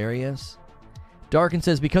pretty hilarious. Darkin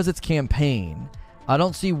says, because it's campaign, I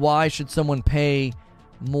don't see why should someone pay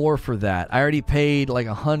more for that. I already paid like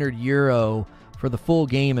 €100 for the full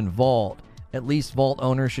game in Vault. At least Vault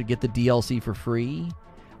owners should get the DLC for free.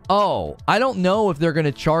 Oh, I don't know if they're going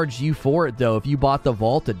to charge you for it, though, if you bought the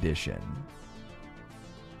Vault edition.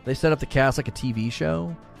 They set up the cast like a TV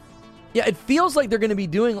show. Yeah, it feels like they're going to be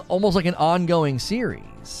doing almost like an ongoing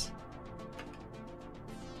series.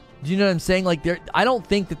 Do you know what I'm saying? Like, I don't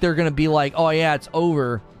think that they're going to be like, oh yeah, it's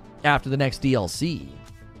over after the next DLC.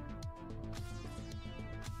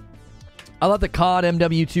 I thought the COD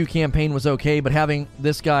MW2 campaign was okay, but having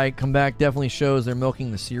this guy come back definitely shows they're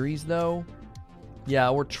milking the series, though. Yeah,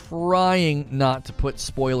 we're trying not to put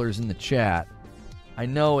spoilers in the chat. I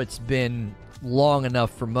know it's been long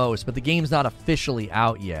enough for most, but the game's not officially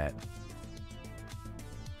out yet.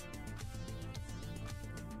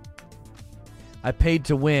 I paid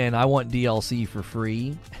to win. I want DLC for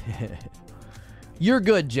free. You're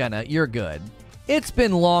good, Jenna. You're good. It's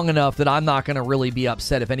been long enough that I'm not going to really be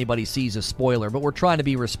upset if anybody sees a spoiler, but we're trying to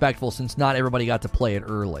be respectful since not everybody got to play it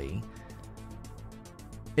early.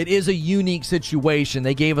 It is a unique situation.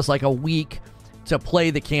 They gave us like a week to play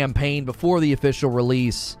the campaign before the official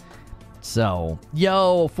release. So,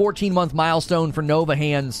 14-month milestone for Nova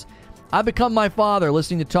Hands. I've become my father,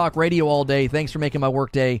 listening to talk radio all day. Thanks for making my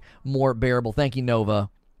workday more bearable. Thank you, Nova.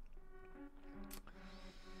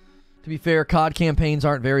 To be fair, COD campaigns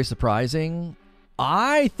aren't very surprising.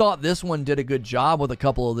 I thought this one did a good job with a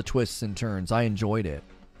couple of the twists and turns. I enjoyed it.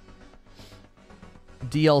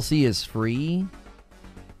 DLC is free.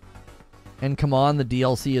 And come on, the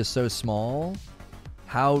DLC is so small.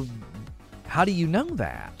 How do you know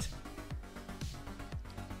that?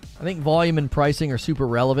 I think volume and pricing are super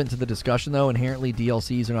relevant to the discussion, though. Inherently,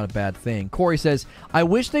 DLCs are not a bad thing. Corey says, I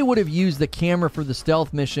wish they would have used the camera for the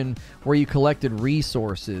stealth mission where you collected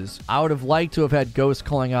resources. I would have liked to have had ghosts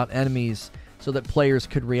calling out enemies so that players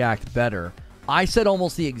could react better. I said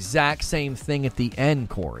almost the exact same thing at the end,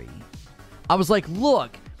 Corey. I was like,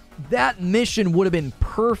 look, that mission would have been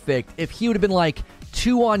perfect if he would have been like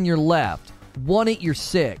 2 on your left, 1 at your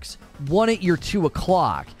 6, 1 at your 2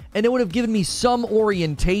 o'clock. And it would have given me some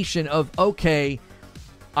orientation of, okay,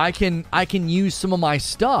 I can use some of my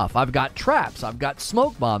stuff. I've got traps. I've got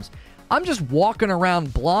smoke bombs. I'm just walking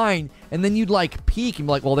around blind, and then you'd like peek and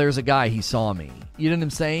be like, well, there's a guy. He saw me. You know what I'm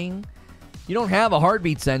saying? You don't have a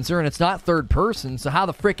heartbeat sensor, and it's not third person, so how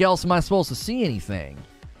the frick else am I supposed to see anything?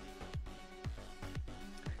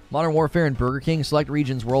 Modern Warfare and Burger King. Select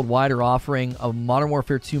regions worldwide are offering a Modern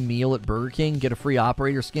Warfare 2 meal at Burger King. Get a free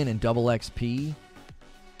operator skin and double XP.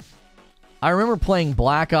 I remember playing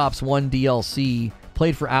Black Ops 1 DLC,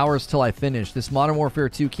 played for hours till I finished. This Modern Warfare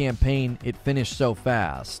 2 campaign, it finished so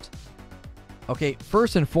fast. Okay,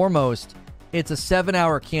 first and foremost, it's a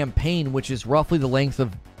 7-hour campaign, which is roughly the length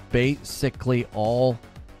of basically all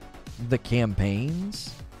the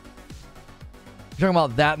campaigns. You're talking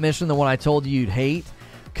about that mission, the one I told you you'd hate?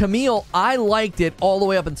 Camille, I liked it all the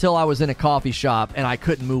way up until I was in a coffee shop and I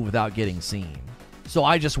couldn't move without getting seen. So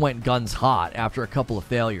I just went guns hot after a couple of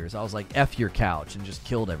failures. I was like, F your couch, and just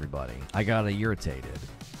killed everybody. I got irritated.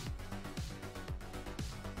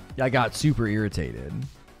 I got super irritated.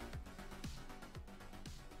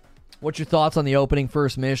 What's your thoughts on the opening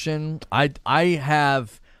first mission? I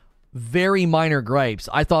have very minor gripes.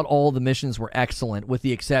 I thought all the missions were excellent, with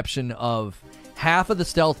the exception of half of the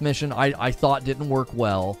stealth mission I thought didn't work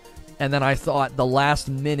well. And then I thought the last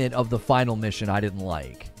minute of the final mission I didn't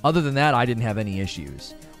like. Other than that, I didn't have any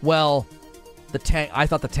issues. Well, I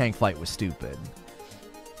thought the tank fight was stupid.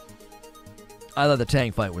 I thought the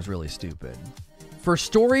tank fight was really stupid. For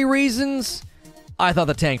story reasons, I thought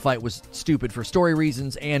the tank fight was stupid for story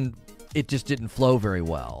reasons, and it just didn't flow very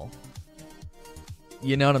well.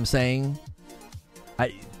 You know what I'm saying?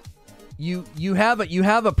 You have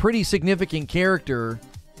a pretty significant character,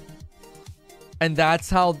 and that's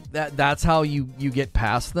how you get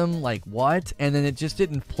past them. Like, what? And then it just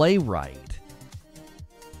didn't play right.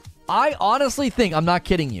 I honestly think, I'm not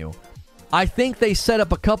kidding you, I think they set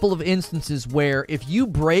up a couple of instances where if you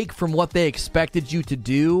break from what they expected you to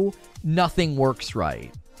do, nothing works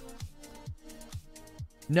right.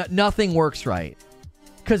 Nothing works right.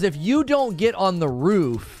 Because if you don't get on the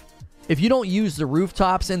roof, if you don't use the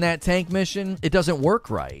rooftops in that tank mission, it doesn't work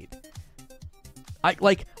right.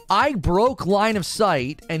 I broke line of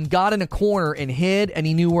sight and got in a corner and hid, and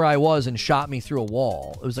he knew where I was and shot me through a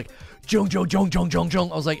wall. It was like, jung, jung, jung, jung, jung,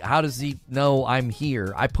 jung. I was like, how does he know I'm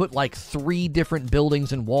here? I put like 3 different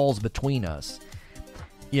buildings and walls between us,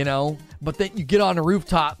 you know? But then you get on a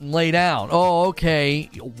rooftop and lay down. Oh, okay,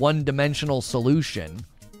 one-dimensional solution.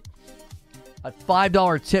 A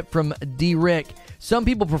 $5 tip from D. Rick. Some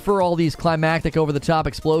people prefer all these climactic over-the-top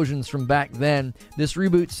explosions from back then. This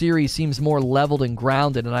reboot series seems more leveled and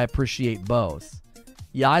grounded, and I appreciate both.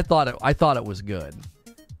 Yeah, I thought it was good.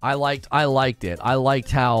 I liked it. I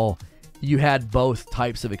liked how you had both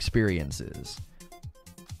types of experiences.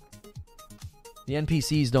 The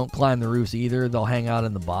NPCs don't climb the roofs either. They'll hang out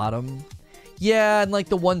in the bottom. Yeah, and like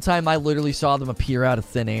the one time I literally saw them appear out of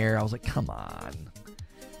thin air, I was like, come on.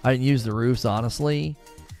 I didn't use the roofs, honestly.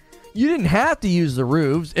 You didn't have to use the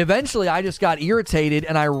roofs. Eventually, I just got irritated,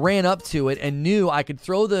 and I ran up to it and knew I could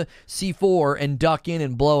throw the C4 and duck in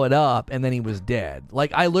and blow it up, and then he was dead.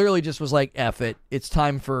 Like, I literally just was like, F it. It's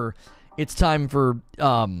time for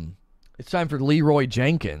Leroy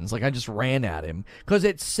Jenkins. Like, I just ran at him because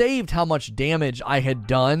it saved how much damage I had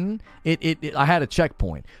done. I had a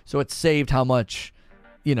checkpoint, so it saved how much,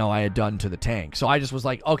 I had done to the tank. So I just was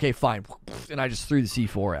like, okay, fine, and I just threw the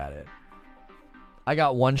C4 at it. I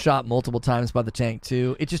got one shot multiple times by the tank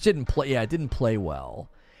too. It just didn't play. Yeah, it didn't play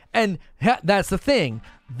well. And that's the thing.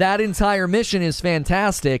 That entire mission is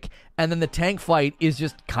fantastic, and then the tank fight is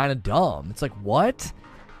just kind of dumb. It's like, what?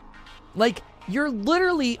 Like, you're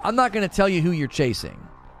literally, I'm not going to tell you who you're chasing,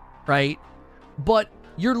 right? But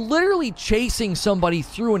you're literally chasing somebody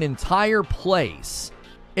through an entire place.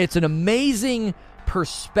 It's an amazing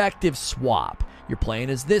perspective swap. You're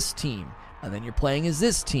playing as this team, and then you're playing as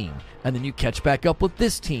this team, and then you catch back up with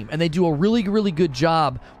this team, and they do a really, really good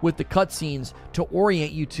job with the cutscenes to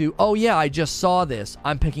orient you to, oh yeah, I just saw this.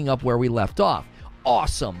 I'm picking up where we left off.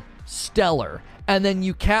 Awesome. Stellar. And then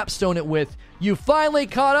you capstone it with, you finally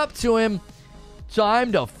caught up to him.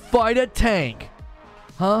 Time to fight a tank.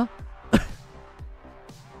 Huh?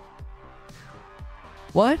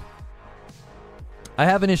 What? I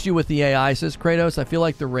have an issue with the AI, says Kratos. I feel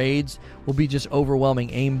like the raids will be just overwhelming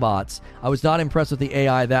aimbots. I was not impressed with the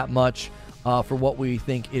AI that much for what we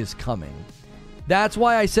think is coming. That's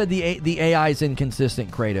why I said the AI is inconsistent,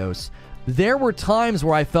 Kratos. There were times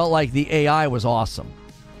where I felt like the AI was awesome.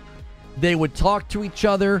 They would talk to each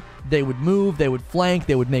other, they would move, they would flank,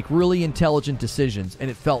 they would make really intelligent decisions, and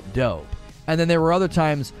it felt dope. And then there were other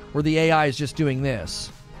times where the AI is just doing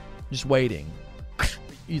this, just waiting.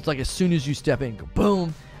 It's like as soon as you step in, go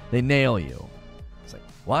boom, they nail you. It's like,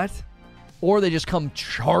 what? Or they just come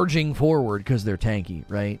charging forward because they're tanky,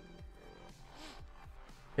 right?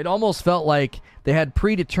 It almost felt like they had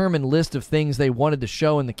predetermined list of things they wanted to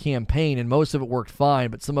show in the campaign, and most of it worked fine,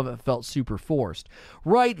 but some of it felt super forced.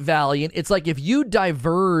 Right, Valiant? It's like if you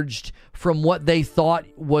diverged from what they thought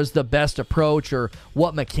was the best approach or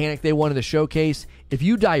what mechanic they wanted to showcase, if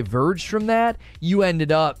you diverged from that, you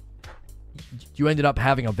ended up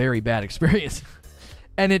having a very bad experience.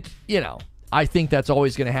 And I think that's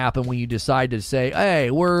always going to happen when you decide to say,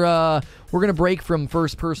 hey, we're going to break from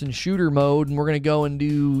first-person shooter mode, and we're going to go and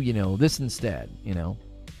do, this instead,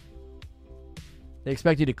 They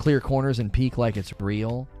expect you to clear corners and peek like it's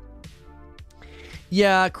real.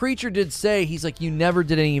 Yeah, Creature did say, he's like, you never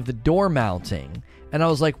did any of the door mounting. And I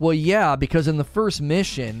was like, well, yeah, because in the first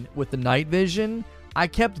mission with the night vision, I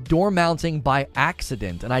kept door mounting by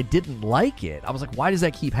accident, and I didn't like it. I was like, why does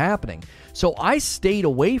that keep happening? So I stayed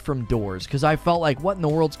away from doors because I felt like, what in the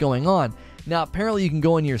world's going on? Now, apparently you can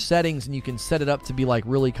go in your settings and you can set it up to be like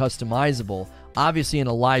really customizable. Obviously, in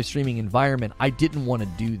a live streaming environment, I didn't want to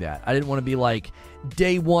do that. I didn't want to be like,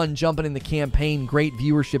 day one, jumping in the campaign, great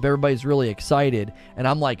viewership, everybody's really excited, and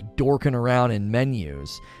I'm like dorking around in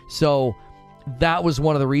menus. So that was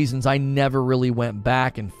one of the reasons I never really went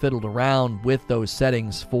back and fiddled around with those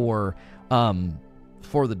settings for the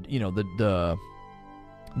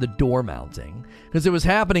the door mounting, because it was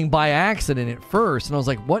happening by accident at first, and I was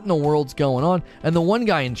like, what in the world's going on? And the one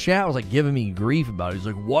guy in chat was like giving me grief about it. He's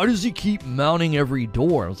like, why does he keep mounting every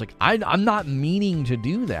door? I was like, I'm not meaning to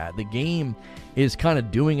do that. The game is kind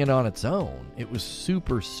of doing it on its own. It was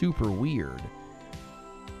super, super weird.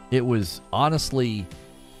 It was, honestly,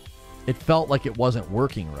 it felt like it wasn't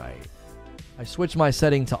working right. I switched my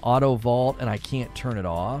setting to auto vault and I can't turn it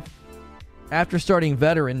off. After starting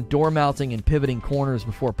veteran, door mounting and pivoting corners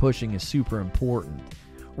before pushing is super important.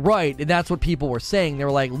 Right, and that's what people were saying. They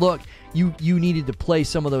were like, look, you needed to play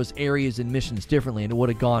some of those areas and missions differently and it would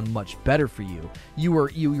have gone much better for you. You were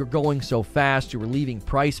going so fast, you were leaving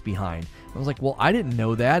Price behind. I was like, well, I didn't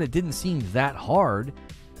know that. It didn't seem that hard.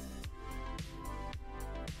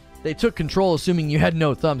 They took control assuming you had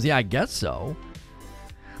no thumbs. Yeah, I guess so.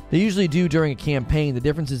 They usually do during a campaign. The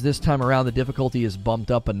difference is this time around the difficulty is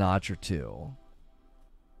bumped up a notch or two.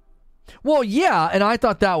 Well, yeah, and I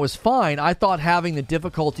thought that was fine. I thought having the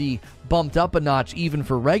difficulty bumped up a notch even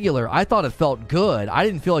for regular, I thought it felt good. I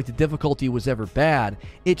didn't feel like the difficulty was ever bad.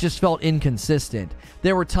 It just felt inconsistent.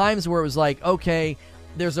 There were times where it was like, okay,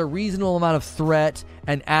 there's a reasonable amount of threat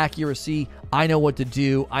and accuracy. I know what to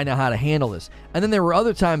do. I know how to handle this. And then there were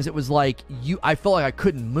other times it was like, I felt like I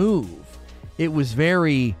couldn't move. It was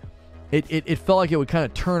very, it felt like it would kind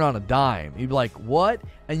of turn on a dime. You'd be like, what?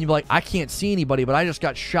 And you'd be like, I can't see anybody, but I just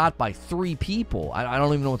got shot by 3 people. I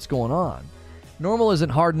don't even know what's going on. Normal isn't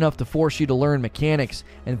hard enough to force you to learn mechanics,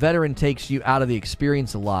 and veteran takes you out of the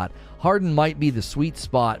experience a lot. Hardened might be the sweet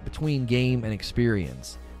spot between game and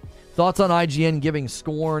experience. Thoughts on IGN giving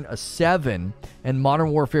Scorn a 7 and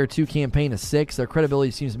Modern Warfare 2 campaign a 6? Their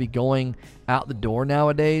credibility seems to be going out the door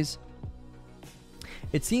nowadays.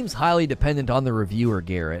 It seems highly dependent on the reviewer,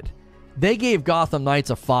 Garrett. They gave Gotham Knights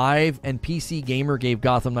a 5, and PC Gamer gave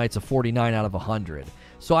Gotham Knights a 49 out of 100.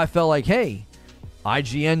 So I felt like, hey,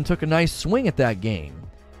 IGN took a nice swing at that game.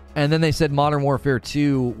 And then they said Modern Warfare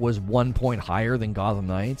 2 was 1 point higher than Gotham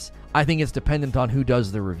Knights. I think it's dependent on who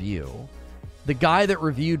does the review. The guy that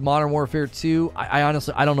reviewed Modern Warfare 2, I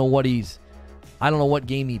honestly, I don't know what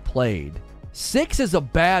game he played. 6 is a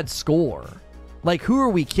bad score. Like, who are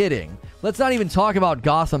we kidding? Let's not even talk about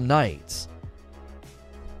Gotham Knights.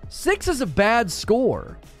 6 is a bad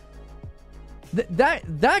score.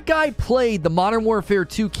 That guy played the Modern Warfare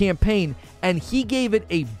 2 campaign, and he gave it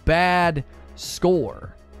a bad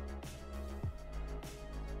score.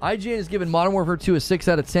 IGN has given Modern Warfare 2 a 6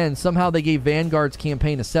 out of 10. Somehow they gave Vanguard's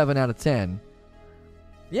campaign a 7 out of 10.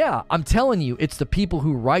 Yeah, I'm telling you, it's the people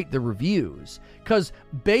who write the reviews. Because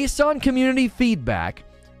based on community feedback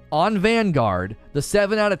on Vanguard, the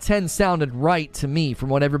 7 out of 10 sounded right to me from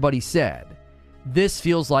what everybody said. This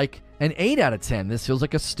feels like an 8 out of 10. This feels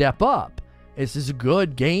like a step up. This is a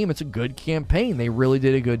good game. It's a good campaign. They really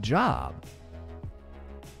did a good job.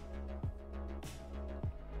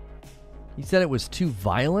 He said it was too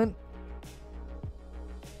violent?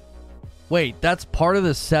 Wait, that's part of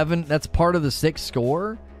the 7, that's part of the 6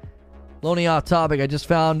 score? Lonely off topic, I just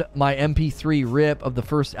found my MP3 rip of the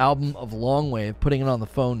first album of Longwave, putting it on the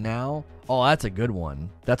phone now. Oh, that's a good one.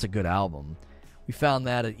 That's a good album. We found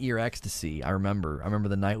that at Ear Ecstasy. I remember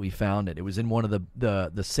the night we found it. It was in one of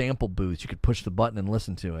the sample booths. You could push the button and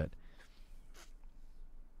listen to it.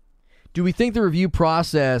 Do we think the review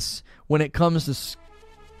process when it comes to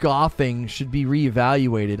scoffing should be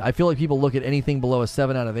reevaluated? I feel like people look at anything below a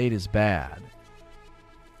 7 out of 8 as bad.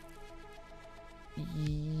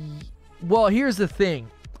 Well, here's the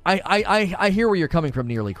thing. I hear where you're coming from,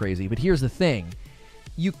 Nearly Crazy, but here's the thing.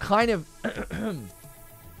 You kind of...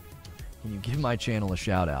 Can you give my channel a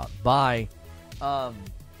shout out? Bye.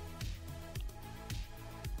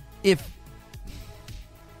 If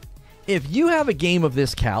you have a game of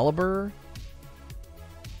this caliber,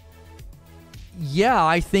 yeah,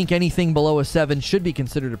 I think anything below a 7 should be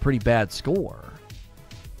considered a pretty bad score.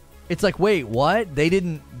 It's like, wait, what? They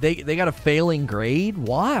got a failing grade?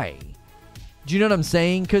 Why? Do you know what I'm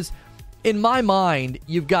saying? Because in my mind,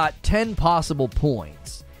 you've got 10 possible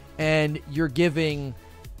points, and you're giving,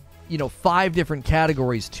 5 different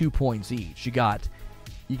categories 2 points each. You got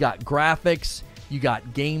graphics, you got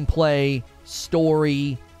gameplay,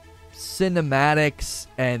 story, cinematics,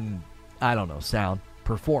 and I don't know, sound,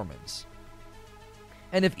 performance.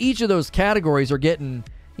 And if each of those categories are getting,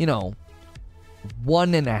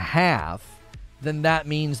 1.5, then that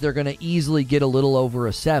means they're going to easily get a little over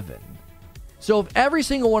a 7. So if every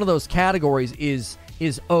single one of those categories is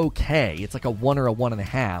okay, it's like a 1 or a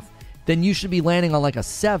 1.5, then you should be landing on like a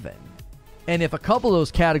 7. And if a couple of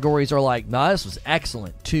those categories are like, nah, this was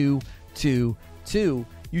excellent, 2, 2, 2,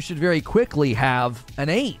 you should very quickly have an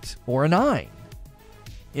 8 or a 9.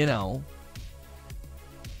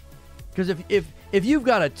 Because if you've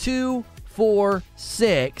got a 2, 4,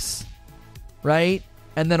 6, right,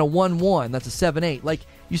 and then a 1, 1, that's a 7, 8. Like,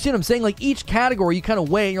 you see what I'm saying? Like, each category you kind of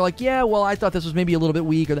weigh, and you're like, yeah, well, I thought this was maybe a little bit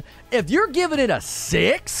weak. If you're giving it a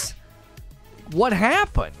 6, what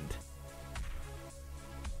happened?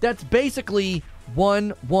 That's basically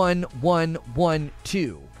 1, 1, 1, 1,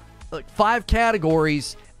 2. Like 5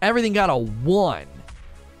 categories, everything got a 1.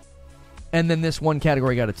 And then this one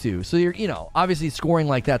category got a 2. So you're, obviously scoring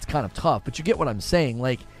like that's kind of tough, but you get what I'm saying.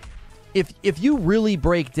 Like, if you really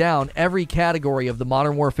break down every category of the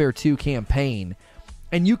Modern Warfare 2 campaign,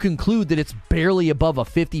 and you conclude that it's barely above a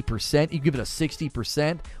 50%, you give it a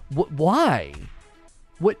 60%, why?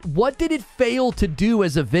 What did it fail to do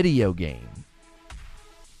as a video game?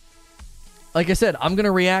 Like I said, I'm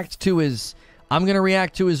gonna react to his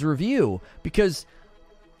review because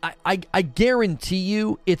I guarantee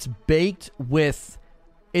you it's baked with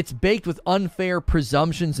unfair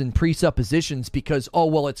presumptions and presuppositions because, oh,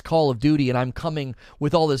 well, it's Call of Duty and I'm coming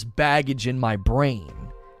with all this baggage in my brain.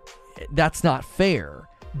 That's not fair.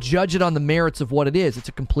 Judge it on the merits of what it is. It's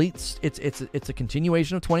a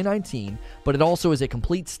continuation of 2019, but it also is a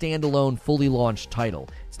complete standalone, fully launched title.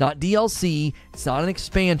 It's not DLC. It's not an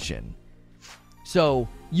expansion. So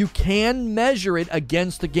you can measure it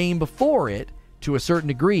against the game before it to a certain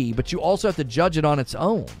degree, but you also have to judge it on its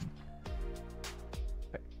own.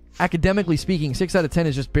 Academically speaking, 6 out of 10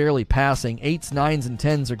 is just barely passing. 8s, 9s, and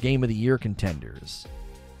 10s are Game of the Year contenders.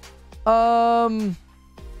 No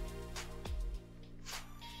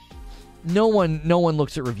one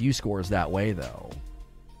looks at review scores that way, though.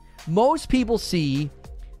 Most people see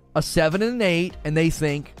a 7 and an 8, and they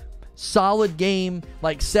think solid game.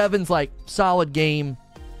 Like 7's like solid game,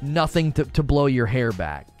 nothing to blow your hair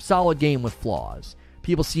back. Solid game with flaws.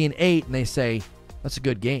 People see an 8 and they say that's a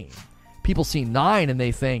good game. People see 9 and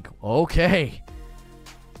they think, okay,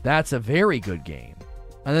 that's a very good game.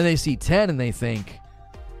 And then they see 10 and they think,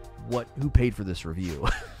 who paid for this review?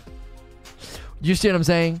 You see what I'm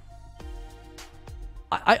saying?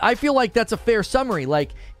 I feel like that's a fair summary.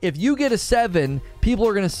 Like, if you get a 7, people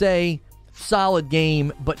are going to say solid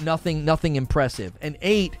game, but nothing impressive. An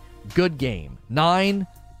 8, good game. 9,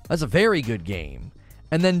 that's a very good game.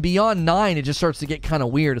 And then beyond 9, it just starts to get kind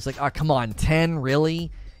of weird. It's like, come on, 10,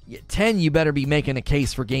 really? 10, you better be making a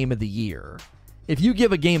case for Game of the Year. If you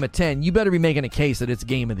give a game a 10, you better be making a case that it's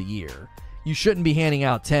Game of the Year. You shouldn't be handing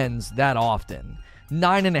out 10s that often.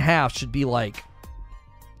 9.5 should be like...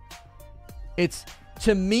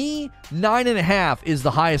 To me, 9.5 is the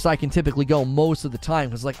highest I can typically go most of the time.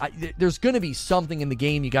 Because there's going to be something in the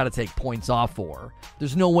game you got to take points off for.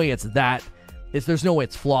 There's no way there's no way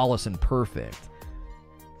it's flawless and perfect.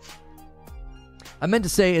 I meant to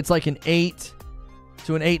say it's like an 8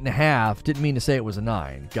 to an 8.5. Didn't mean to say it was a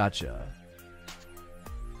 9. Gotcha.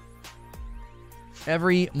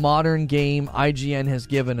 Every modern game IGN has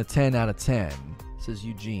given a 10 out of 10, says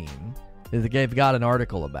Eugene. They've got an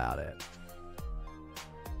article about it.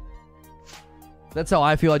 That's how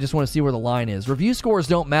I feel. I just want to see where the line is. Review scores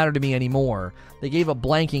don't matter to me anymore. They gave a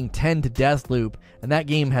blanking 10 to Deathloop, and that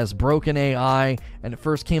game has broken AI, and it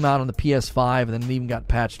first came out on the PS5, and then it even got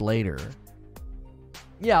patched later.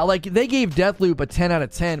 Yeah, like, they gave Deathloop a 10 out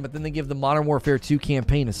of 10, but then they give the Modern Warfare 2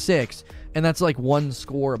 campaign a 6, and that's like one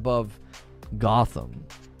score above Gotham.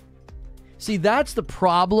 See, that's the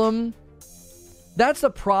problem. That's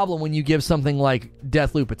the problem when you give something like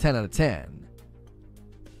Deathloop a 10 out of 10.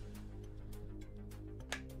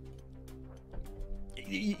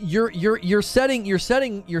 You're setting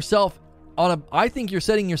yourself on a... I think you're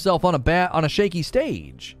setting yourself on a shaky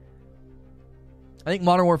stage. I think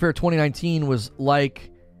Modern Warfare 2019 was liked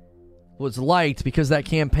because that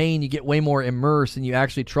campaign you get way more immersed and you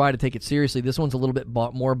actually try to take it seriously. This one's a little bit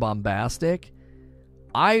more bombastic.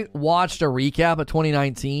 I watched a recap of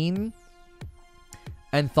 2019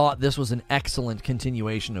 and thought this was an excellent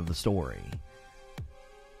continuation of the story.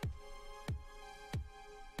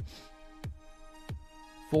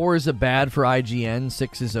 Four is a bad for IGN.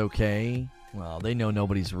 6 is okay. Well, they know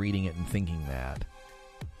nobody's reading it and thinking that.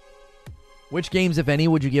 Which games, if any,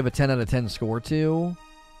 would you give a 10 out of 10 score to?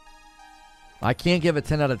 I can't give a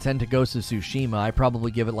 10 out of 10 to Ghost of Tsushima. I probably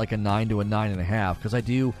give it like a 9 to a 9.5 because I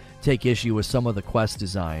do take issue with some of the quest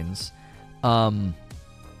designs. Yeah,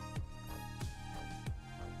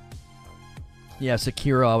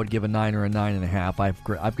 Sekiro I would give a 9 or a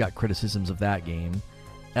 9.5. I've got criticisms of that game.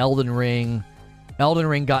 Elden Ring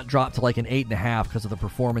got dropped to like an 8.5 because of the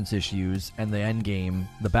performance issues and the end game,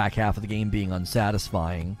 the back half of the game being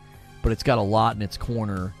unsatisfying. But it's got a lot in its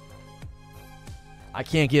corner. I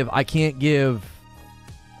cannot give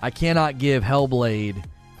Hellblade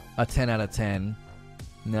a 10 out of 10.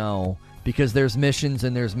 No, because there's missions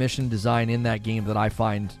and there's mission design in that game that I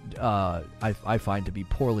find I find to be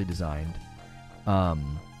poorly designed.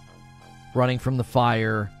 Running from the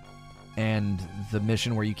fire and the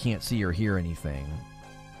mission where you can't see or hear anything.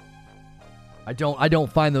 I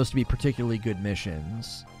don't find those to be particularly good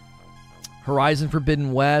missions. Horizon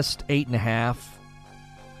Forbidden West, 8.5.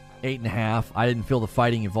 8.5. I didn't feel the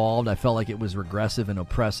fighting evolved. I felt like it was regressive and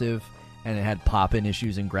oppressive, and it had pop-in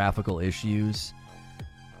issues and graphical issues.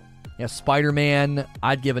 Yeah, Spider-Man,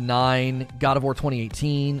 I'd give a 9. God of War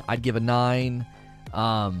 2018, I'd give a 9.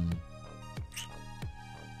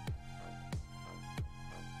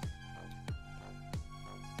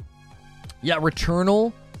 Yeah,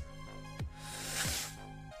 Returnal.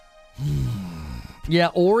 Yeah,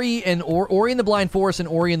 Ori and the Blind Forest and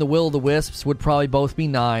Ori and the Will of the Wisps would probably both be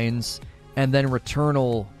 9s. And then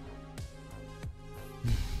Returnal,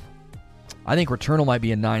 I think Returnal might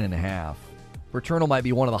be a 9.5. Returnal might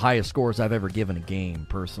be one of the highest scores I've ever given a game,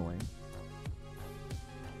 personally.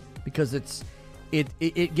 Because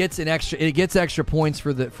it gets extra points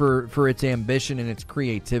for its ambition and its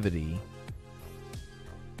creativity.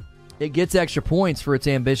 It gets extra points for its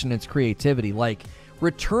ambition and its creativity. Like,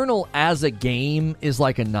 Returnal as a game is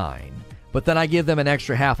like a 9, but then I give them an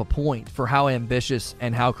extra half a point for how ambitious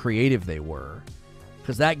and how creative they were,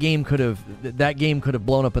 because that game could have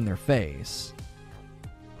blown up in their face.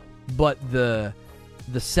 But the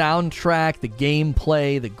soundtrack, the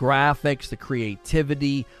gameplay, the graphics, the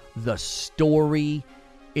creativity, the story,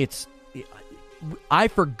 I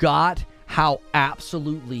forgot how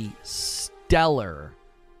absolutely stellar,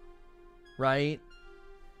 right?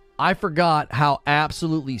 I forgot how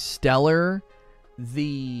absolutely stellar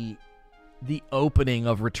the opening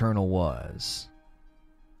of Returnal was.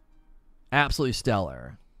 Absolutely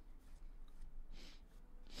stellar.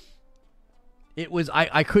 It was,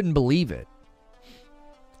 I couldn't believe it.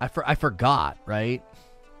 I forgot, right?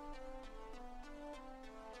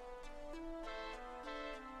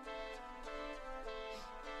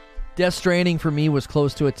 Death Stranding for me was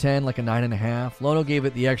close to a 10, like a 9.5. Lono gave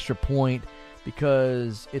it the extra point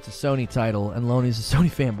because it's a Sony title, and Loney's a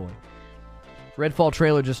Sony fanboy. Redfall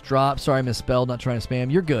trailer just dropped. Sorry, I misspelled. Not trying to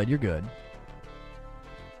spam. You're good. You're good.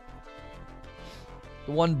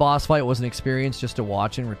 The one boss fight was an experience just to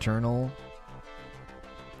watch in Returnal.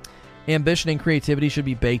 Ambition and creativity should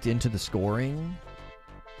be baked into the scoring.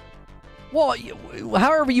 Well,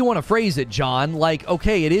 however you want to phrase it, John. Like,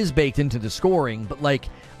 okay, it is baked into the scoring, but like,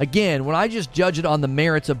 again, when I just judge it on the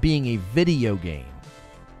merits of being a video game,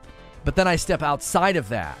 but then I step outside of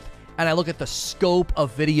that, and I look at the scope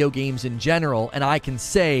of video games in general, and I can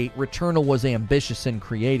say Returnal was ambitious and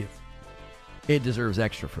creative. It deserves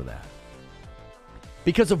extra for that.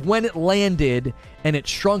 Because of when it landed, and it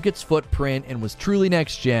shrunk its footprint, and was truly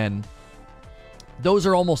next-gen, those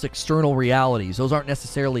are almost external realities. Those aren't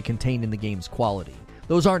necessarily contained in the game's quality.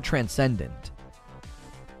 Those aren't transcendent.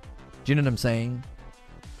 Do you know what I'm saying?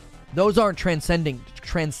 Those aren't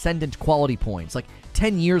transcendent quality points. Like,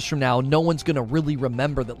 10 years from now, no one's going to really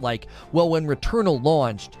remember that, like, well, when Returnal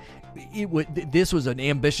launched, this was an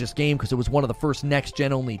ambitious game because it was one of the first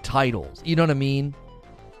next-gen only titles. You know what I mean?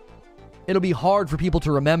 It'll be hard for people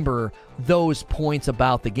to remember those points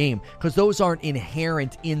about the game because those aren't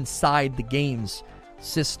inherent inside the game's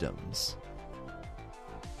systems.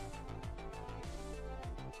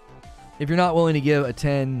 If you're not willing to give a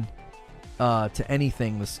 10 to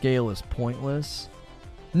anything, the scale is pointless.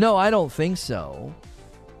 No, I don't think so.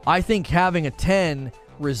 I think having a 10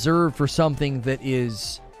 reserved for something that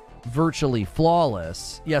is virtually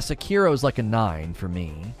flawless. Yeah, Sekiro is like a 9 for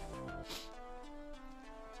me.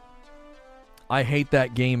 I hate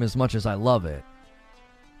that game as much as I love it.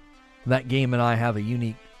 That game and I have a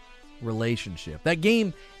unique relationship. That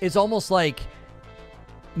game is almost like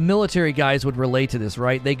military guys would relate to this,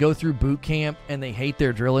 right? They go through boot camp and they hate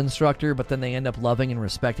their drill instructor, but then they end up loving and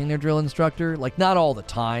respecting their drill instructor. Like, not all the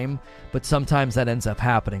time, but sometimes that ends up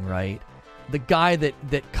happening, right? The guy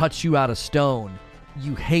that cuts you out of stone,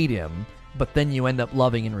 you hate him, but then you end up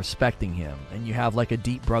loving and respecting him, and you have like a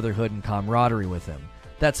deep brotherhood and camaraderie with him.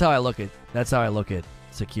 That's how I look at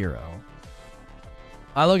Sekiro.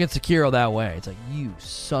 I look at Sekiro that way. It's like, you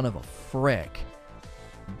son of a frick.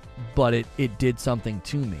 But it did something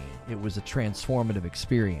to me. It was a transformative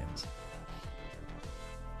experience.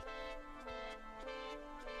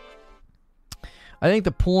 I think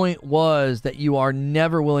the point was that you are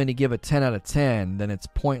never willing to give a 10 out of 10, then it's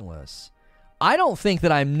pointless. I don't think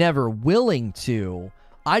that I'm never willing to.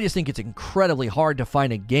 I just think it's incredibly hard to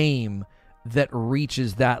find a game that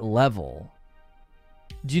reaches that level.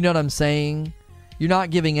 Do you know what I'm saying? you're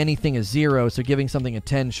not giving anything a 0, so giving something a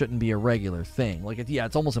 10 shouldn't be a regular thing. Like,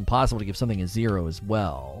 it's almost impossible to give something a 0 as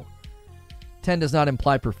well. 10 does not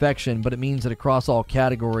imply perfection, but it means that across all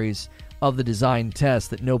categories of the design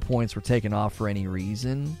test that no points were taken off for any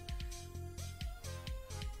reason.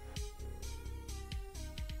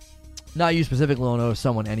 Not you specifically, no,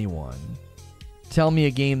 someone, anyone. Tell me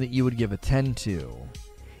a game that you would give a 10 to.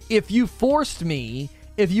 If you forced me,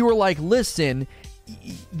 if you were like, listen,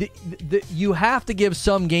 you have to give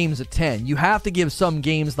some games a 10. You have to give some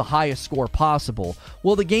games the highest score possible.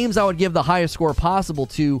 Well, the games I would give the highest score possible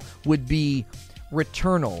to would be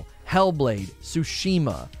Returnal, Hellblade,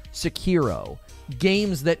 Tsushima, Sekiro.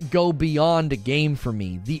 Games that go beyond a game for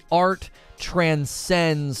me. The art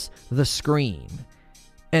transcends the screen.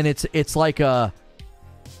 And it's like a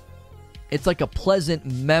pleasant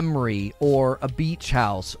memory or a beach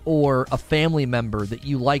house or a family member that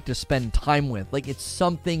you like to spend time with. Like, it's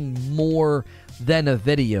something more than a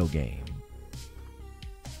video game.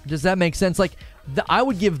 Does that make sense? Like, I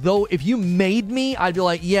would give, though, if you made me, I'd be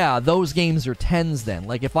like, yeah, those games are 10s then.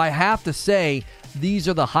 Like, if I have to say these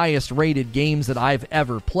are the highest rated games that I've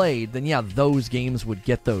ever played, then yeah, those games would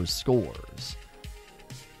get those scores.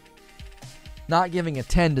 Not giving a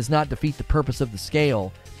 10 does not defeat the purpose of the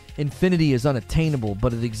scale. Infinity is unattainable,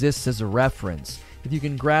 but it exists as a reference. If you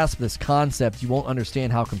can grasp this concept, you won't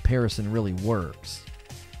understand how comparison really works.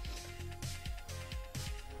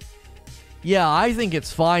 Yeah, I think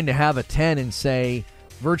it's fine to have a 10 and say,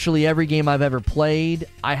 virtually every game I've ever played,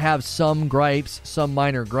 I have some gripes, some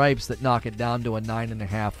minor gripes that knock it down to a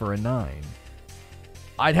 9.5 or a 9.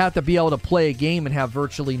 I'd have to be able to play a game and have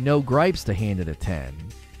virtually no gripes to hand it a 10.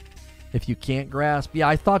 If you can't grasp, yeah,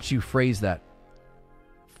 I thought you phrased that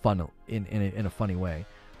fun in a funny way.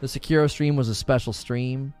 The Sekiro stream was a special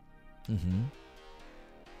stream.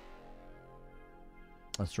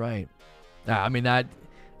 That's right. I mean, that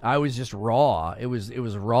I was just raw. It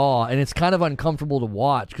was raw, and it's kind of uncomfortable to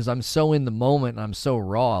watch because I'm so in the moment and I'm so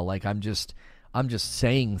raw. Like I'm just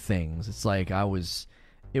saying things. It's like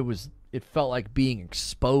it felt like being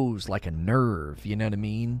exposed like a nerve. You know what I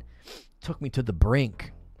mean? Took me to the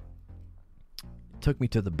brink.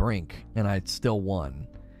 And I still won.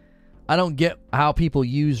 I don't get how people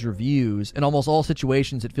use reviews. In almost all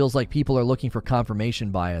situations, it feels like people are looking for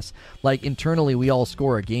confirmation bias. Like, internally, we all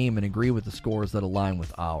score a game and agree with the scores that align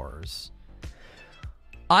with ours.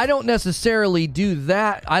 I don't necessarily do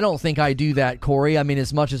that. I don't think I do that, Corey. I mean,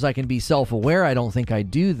 as much as I can be self-aware, I don't think I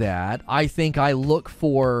do that. I think I look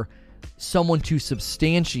for someone to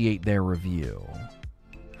substantiate their review.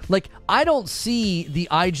 Like, I don't see the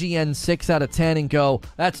IGN 6 out of 10 and go,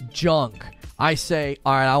 that's junk. I say,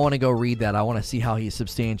 all right, I want to go read that. I want to see how he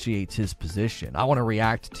substantiates his position. I want to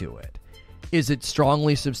react to it. Is it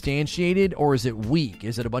strongly substantiated or is it weak?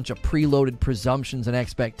 Is it a bunch of preloaded presumptions and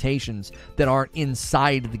expectations that aren't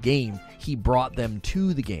inside the game? He brought them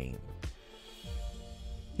to the game.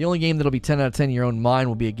 The only game that'll be 10 out of 10 in your own mind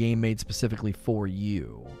will be a game made specifically for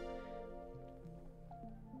you.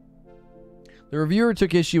 The reviewer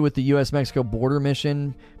took issue with the U.S.-Mexico border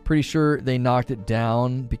mission. Pretty sure they knocked it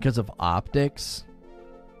down because of optics.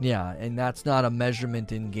 Yeah, and that's not a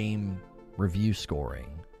measurement in game review scoring.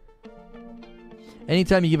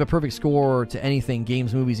 Anytime you give a perfect score to anything,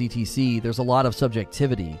 games, movies, etc., there's a lot of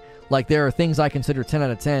subjectivity. Like, there are things I consider 10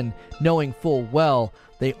 out of 10, knowing full well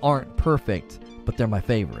they aren't perfect, but they're my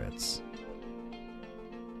favorites.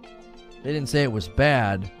 They didn't say it was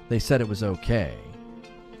bad, they said it was okay.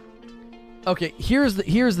 Okay, here's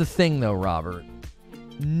the thing though, Robert.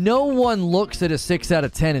 No one looks at a 6 out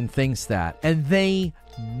of 10 and thinks that, and they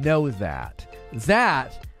know that.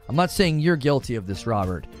 That, I'm not saying you're guilty of this,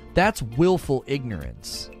 Robert. That's willful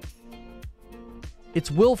ignorance. It's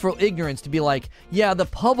willful ignorance to be like, yeah, the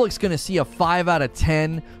public's going to see a 5 out of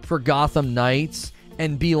 10 for Gotham Knights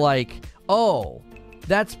and be like, oh,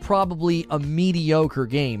 that's probably a mediocre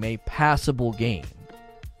game, a passable game,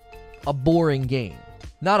 a boring game.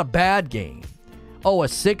 Not a bad game. Oh, a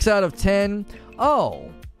 6 out of 10?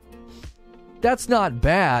 Oh, that's not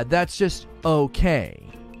bad. That's just okay.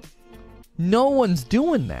 No one's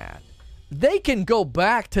doing that. They can go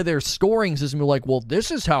back to their scoring system and be like, well,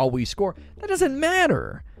 this is how we score. That doesn't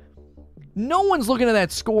matter. No one's looking at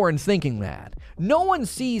that score and thinking that. No one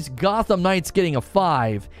sees Gotham Knights getting a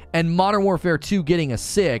 5 and Modern Warfare 2 getting a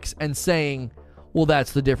 6 and saying, well,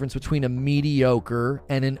 that's the difference between a mediocre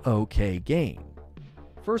and an okay game.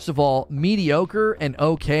 First of all, mediocre and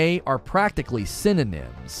okay are practically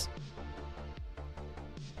synonyms.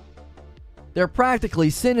 They're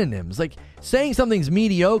practically synonyms. Like, saying something's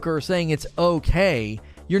mediocre or saying it's okay,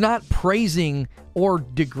 you're not praising or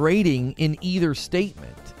degrading in either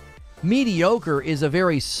statement. Mediocre is a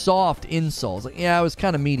very soft insult. It's like, yeah, it was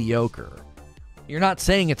kind of mediocre. You're not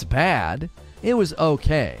saying it's bad. It was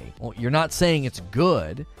okay. Well, you're not saying it's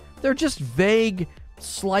good. They're just vague,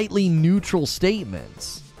 slightly neutral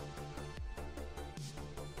statements.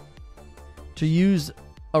 To use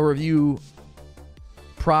a review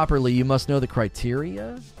properly, you must know the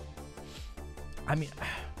criteria. I mean,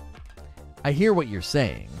 I hear what you're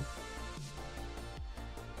saying.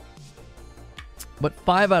 But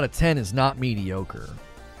 5 out of 10 is not mediocre.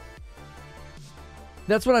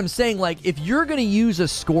 That's what I'm saying. Like, if you're going to use a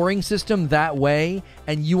scoring system that way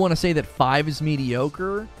and you want to say that 5 is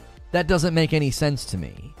mediocre, that doesn't make any sense to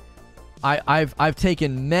me. I've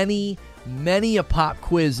taken many a pop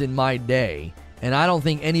quiz in my day, and I don't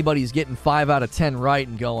think anybody's getting 5 out of 10 right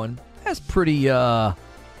and going, that's pretty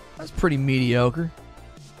mediocre.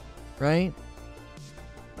 Right?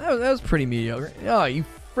 That was pretty mediocre. Oh, you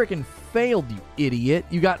freaking failed, you idiot.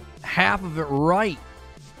 You got half of it right.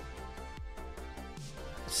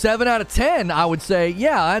 7 out of 10, I would say,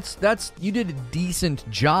 yeah, that's you did a decent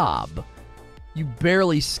job. You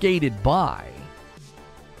barely skated by.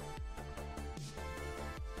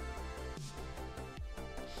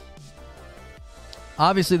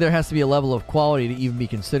 Obviously, there has to be a level of quality to even be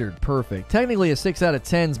considered perfect. Technically, a 6 out of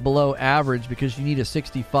 10 is below average because you need a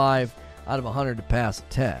 65 out of 100 to pass a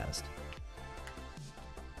test.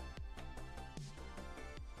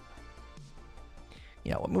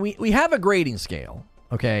 You know, we have a grading scale,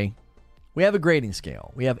 okay? We have a grading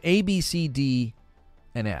scale. We have A, B, C, D,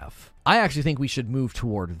 and F. I actually think we should move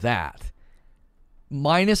toward that.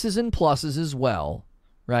 Minuses and pluses as well,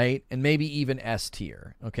 right? And maybe even S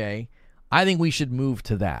tier, okay? I think we should move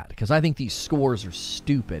to that because I think these scores are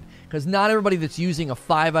stupid because not everybody that's using a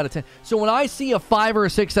 5 out of 10. So when I see a 5 or a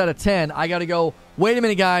 6 out of 10, I got to go, wait a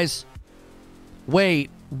minute, guys. Wait,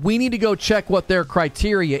 we need to go check what their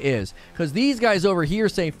criteria is because these guys over here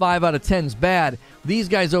say 5 out of 10's bad. These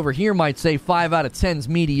guys over here might say 5 out of 10's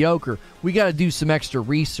mediocre. We got to do some extra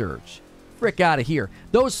research. Frick out of here.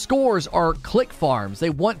 Those scores are click farms. They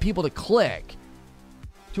want people to click.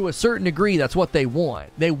 To a certain degree, that's what they want.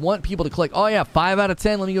 They want people to click, oh yeah, 5 out of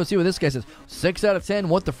 10, let me go see what this guy says. 6 out of 10,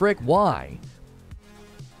 what the frick, why?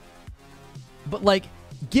 But like,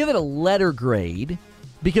 give it a letter grade,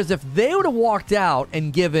 because if they would have walked out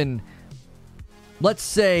and given, let's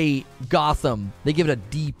say, Gotham, they give it a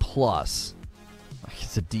D+.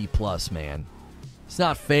 It's a D+, man. It's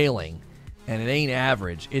not failing, and it ain't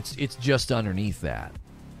average. It's just underneath that.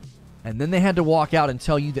 And then they had to walk out and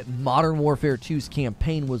tell you that Modern Warfare 2's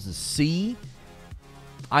campaign was a C,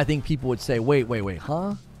 I think people would say, wait,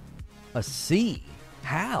 huh? A C?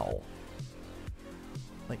 How?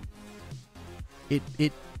 Like,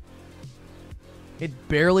 it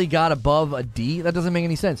barely got above a D? That doesn't make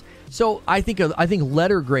any sense. So I think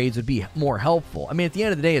letter grades would be more helpful. I mean, at the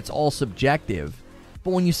end of the day, it's all subjective.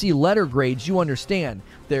 But when you see letter grades, you understand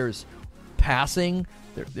there's passing,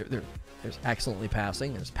 there's excellently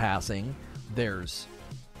passing, there's passing, there's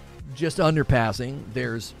just under passing,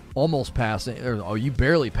 there's almost passing, or you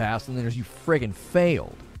barely passed, and then there's you friggin'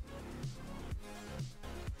 failed.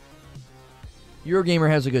 Eurogamer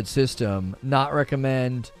has a good system. Not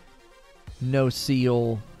recommend, no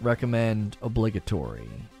seal, recommend obligatory.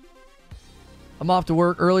 I'm off to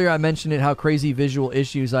work. Earlier I mentioned it, how crazy visual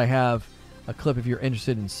issues I have. A clip if you're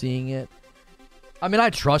interested in seeing it. I mean, I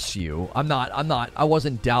trust you. I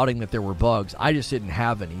wasn't doubting that there were bugs. I just didn't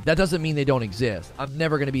have any. That doesn't mean they don't exist. I'm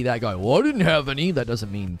never going to be that guy. Well, I didn't have any. That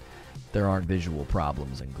doesn't mean there aren't visual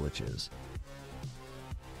problems and glitches.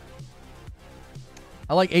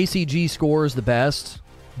 I like ACG scores the best.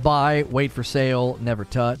 Buy, wait for sale, never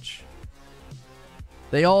touch.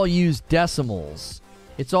 They all use decimals.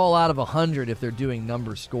 It's all out of 100 if they're doing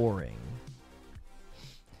number scoring.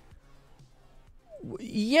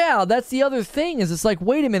 Yeah, that's the other thing, is it's like,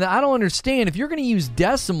 wait a minute, I don't understand. If you're going to use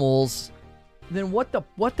decimals, then what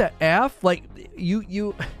the F? Like,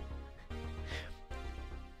 you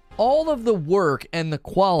all of the work and the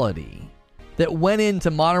quality that went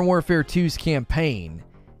into Modern Warfare 2's campaign,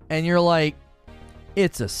 and you're like,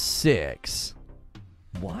 it's a 6.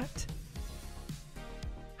 What?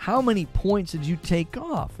 How many points did you take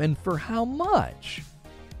off, and for how much?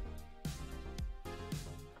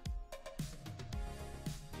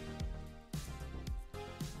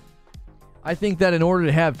 I think that in order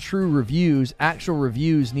to have true reviews, actual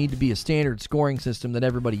reviews need to be a standard scoring system that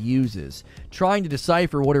everybody uses. Trying to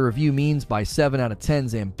decipher what a review means by 7 out of 10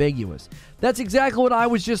 is ambiguous. That's exactly what I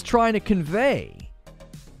was just trying to convey.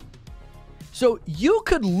 So you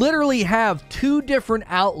could literally have two different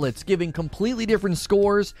outlets giving completely different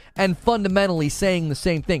scores and fundamentally saying the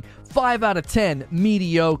same thing. 5 out of 10,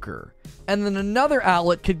 mediocre. And then another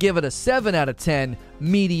outlet could give it a 7 out of 10,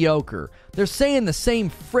 mediocre. They're saying the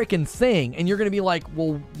same freaking thing, and you're going to be like,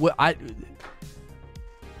 well,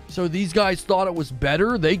 so these guys thought it was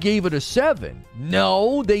better? They gave it a 7.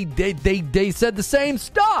 No, they said the same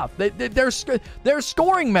stuff. Their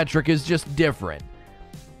scoring metric is just different.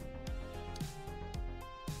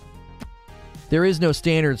 There is no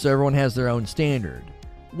standard, so everyone has their own standard.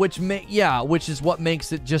 Which is what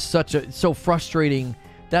makes it just so frustrating.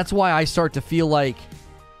 That's why I start to feel like...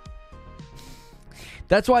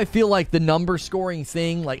 That's why I feel like the number scoring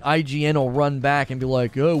thing, like IGN will run back and be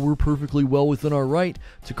like, oh, we're perfectly well within our right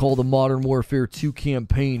to call the Modern Warfare 2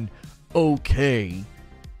 campaign okay.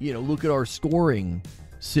 You know, look at our scoring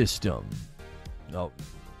system. Oh,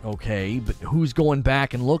 okay, but who's going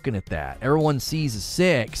back and looking at that? Everyone sees a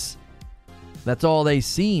 6. That's all they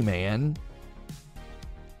see, man.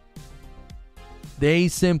 They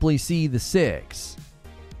simply see the 6.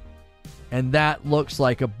 And that looks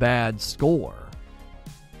like a bad score.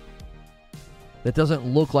 That doesn't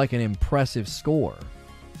look like an impressive score.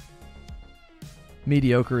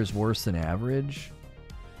 Mediocre is worse than average.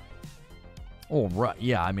 Oh, right.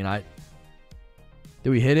 Yeah, I mean,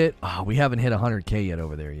 did we hit it? Oh, we haven't hit 100K yet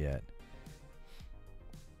over there yet.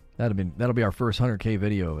 That'll be our first 100K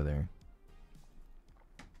video over there.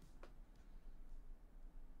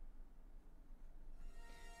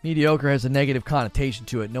 Mediocre has a negative connotation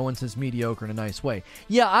to it. No one says mediocre in a nice way.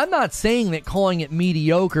 Yeah, I'm not saying that calling it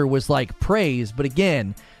mediocre was like praise, but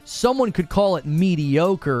again, someone could call it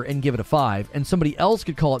mediocre and give it a 5, and somebody else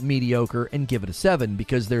could call it mediocre and give it a 7,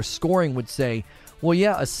 because their scoring would say, well,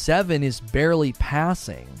 yeah, a 7 is barely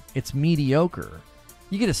passing. It's mediocre.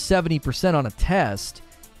 You get a 70% on a test,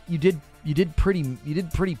 you did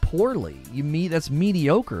pretty poorly. That's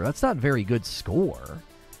mediocre. That's not a very good score.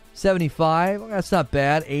 75, that's not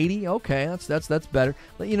bad. 80, okay, that's better.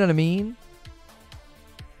 You know what I mean?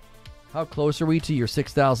 How close are we to your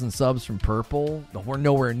 6,000 subs from Purple? We're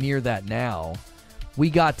nowhere near that now.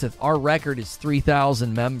 Our record is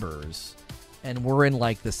 3,000 members, and we're in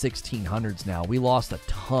like the 1,600s now. We lost a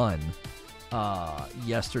ton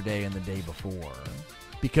yesterday and the day before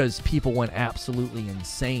because people went absolutely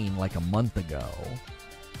insane like a month ago.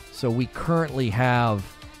 So we currently have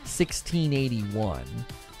 1,681.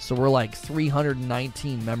 So we're like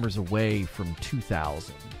 319 members away from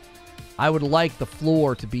 2,000. I would like the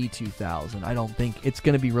floor to be 2,000. I don't think it's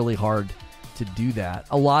going to be really hard to do that.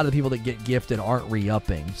 A lot of the people that get gifted aren't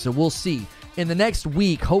re-upping. So we'll see. In the next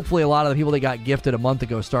week, hopefully a lot of the people that got gifted a month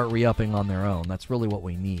ago start re-upping on their own. That's really what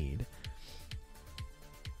we need.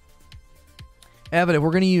 Evan, if we're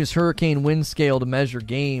going to use Hurricane Wind Scale to measure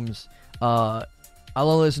games, I'll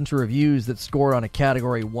only listen to reviews that score on a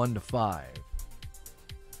category 1 to 5.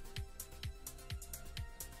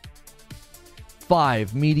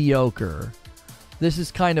 5, mediocre. This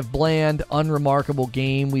is kind of bland, unremarkable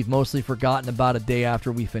game we've mostly forgotten about a day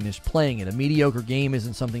after we finish playing it. A mediocre game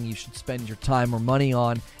isn't something you should spend your time or money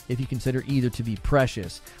on if you consider either to be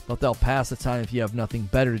precious, but they'll pass the time if you have nothing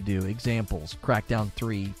better to do. Examples, Crackdown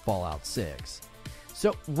 3, Fallout 6.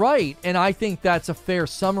 So, right, and I think that's a fair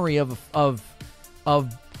summary of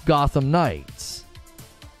Gotham Knights.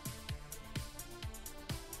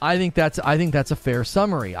 I think that's a fair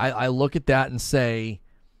summary. I look at that and say,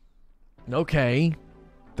 okay,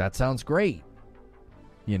 that sounds great.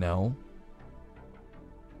 You know,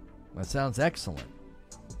 that sounds excellent.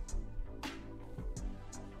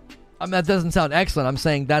 I mean, that doesn't sound excellent. I'm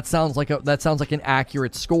saying that sounds like an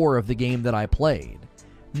accurate score of the game that I played.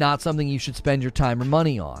 Not something you should spend your time or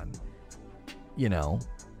money on. You know.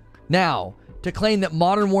 Now, to claim that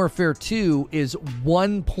Modern Warfare 2 is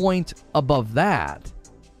 1 point above that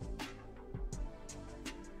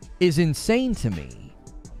is insane to me.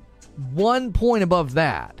 1 point above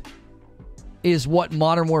that is what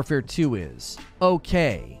Modern Warfare 2 is.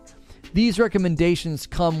 Okay. These recommendations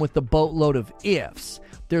come with the boatload of ifs.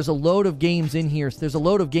 There's a load of games in here. There's a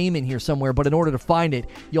load of game in here somewhere, but in order to find it,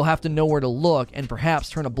 you'll have to know where to look and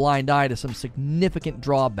perhaps turn a blind eye to some significant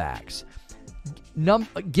drawbacks.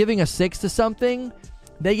 Giving a 6 to something,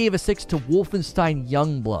 they gave a 6 to Wolfenstein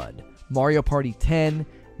Youngblood, Mario Party 10,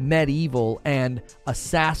 Medieval, and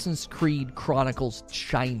Assassin's Creed Chronicles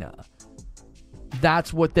China.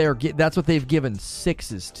 That's what they've given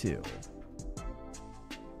 6s to.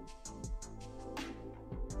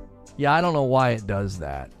 Yeah, I don't know why it does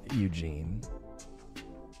that, Eugene.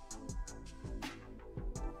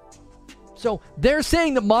 So they're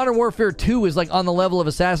saying that Modern Warfare 2 is like on the level of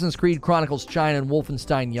Assassin's Creed Chronicles China and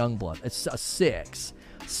Wolfenstein Youngblood. It's a 6.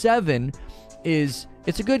 7 is,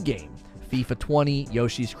 it's a good game. FIFA 20,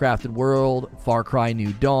 Yoshi's Crafted World, Far Cry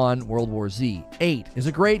New Dawn, World War Z. 8 is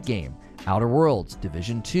a great game. Outer Worlds,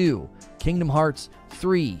 Division 2, Kingdom Hearts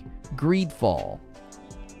 3, Greedfall.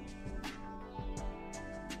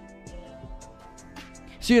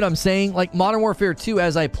 See what I'm saying? Like Modern Warfare 2,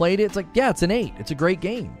 as I played it, it's like, yeah, it's an 8. It's a great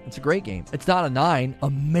game. It's a great game. It's not a 9.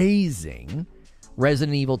 Amazing.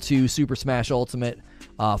 Resident Evil 2, Super Smash Ultimate,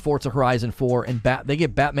 Forza Horizon 4, and they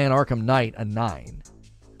give Batman Arkham Knight a 9.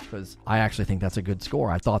 Because I actually think that's a good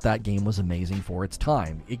score. I thought that game was amazing for its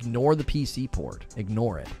time. Ignore the PC port.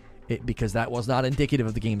 Ignore it. Because that was not indicative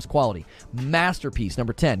of the game's quality. Masterpiece,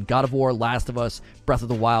 number 10, God of War, Last of Us, Breath of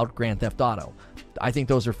the Wild, Grand Theft Auto. I think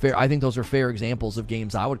those are fair. I think those are fair examples of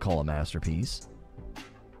games I would call a masterpiece.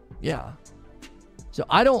 Yeah. So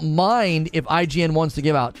I don't mind if IGN wants to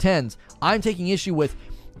give out 10s. I'm taking issue with,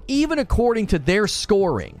 even according to their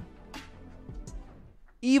scoring,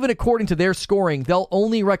 they'll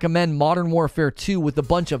only recommend Modern Warfare 2 with a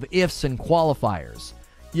bunch of ifs and qualifiers.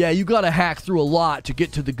 Yeah, you got to hack through a lot to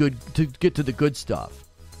get to the good stuff.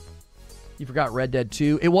 You forgot Red Dead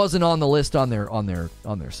 2. It wasn't on the list on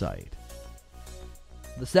their site.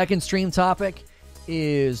 The second stream topic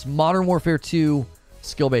is Modern Warfare 2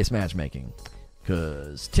 skill-based matchmaking.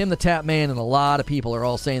 Because Tim the Tap Man and a lot of people are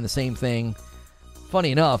all saying the same thing.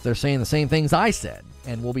 Funny enough, they're saying the same things I said.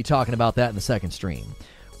 And we'll be talking about that in the second stream.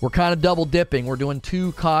 We're kind of double dipping. We're doing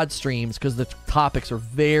 2 COD streams because the topics are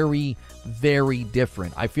very, very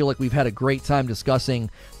different. I feel like we've had a great time discussing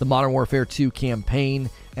the Modern Warfare 2 campaign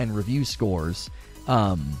and review scores.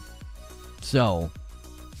 So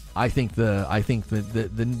I think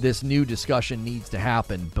this new discussion needs to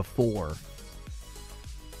happen before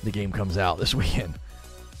the game comes out this weekend.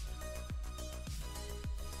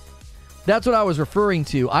 That's what I was referring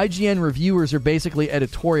to. IGN reviewers are basically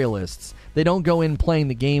editorialists. They don't go in playing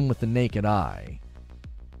the game with the naked eye.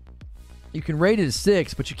 You can rate it a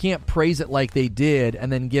 6, but you can't praise it like they did and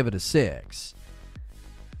then give it a 6.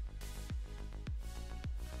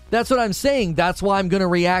 That's what I'm saying. That's why I'm going to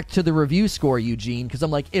react to the review score, Eugene, because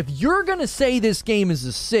I'm like, if you're going to say this game is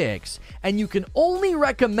a 6 and you can only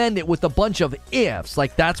recommend it with a bunch of ifs,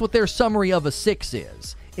 like that's what their summary of a 6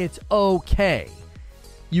 is, it's okay.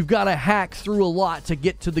 You've got to hack through a lot to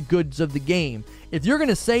get to the goods of the game. If you're going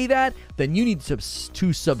to say that, then you need to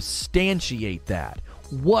substantiate that.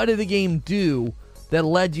 What did the game do that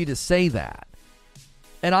led you to say that?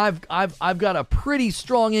 And I've got a pretty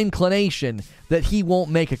strong inclination that he won't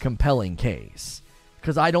make a compelling case.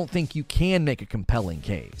 Because I don't think you can make a compelling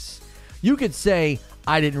case. You could say,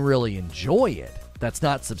 I didn't really enjoy it. That's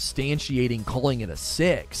not substantiating calling it a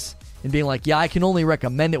 6. And being like, yeah, I can only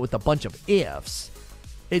recommend it with a bunch of ifs.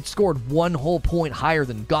 It scored 1 whole point higher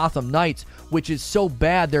than Gotham Knights, which is so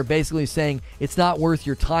bad they're basically saying it's not worth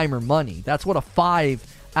your time or money. That's what a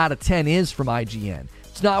 5 out of 10 is from IGN.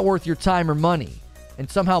 It's not worth your time or money. And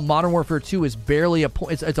somehow Modern Warfare 2 is barely a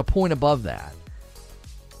point. It's a point above that.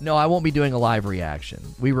 No, I won't be doing a live reaction.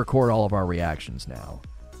 We record all of our reactions now.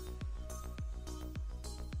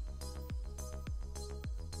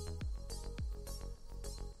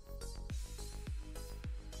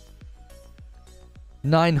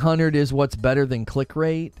 $900 is what's better than click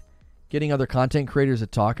rate. Getting other content creators to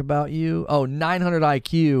talk about you. Oh, 900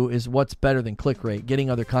 IQ is what's better than click rate. Getting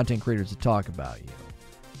other content creators to talk about you.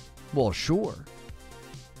 Well, sure.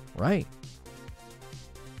 Right.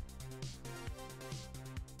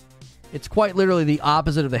 It's quite literally the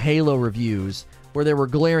opposite of the Halo reviews, where there were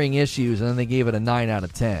glaring issues and then they gave it a 9 out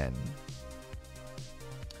of 10.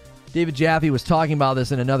 David Jaffe was talking about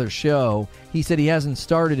this in another show. He said he hasn't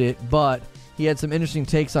started it, but he had some interesting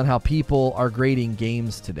takes on how people are grading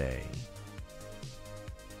games today.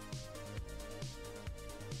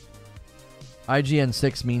 IGN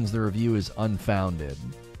 6 means the review is unfounded.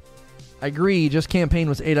 I agree, just campaign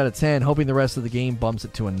was 8 out of 10, hoping the rest of the game bumps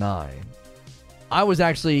it to a 9. I was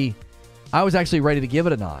actually ready to give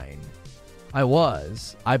it a 9. I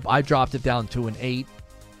was. I dropped it down to an 8.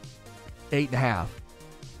 8.5.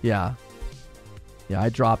 Yeah. Yeah, I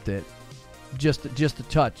dropped it. Just a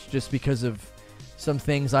touch, just because of some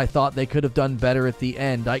things I thought they could have done better at the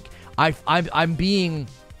end. I'm being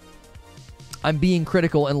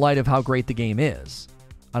critical in light of how great the game is,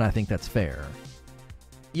 and I think that's fair.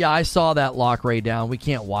 Yeah, I saw that lock Ray down. We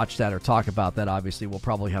can't watch that or talk about that. Obviously, we'll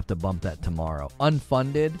probably have to bump that tomorrow.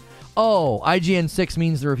 Unfunded? Oh, IGN 6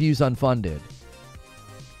 means the review's unfunded.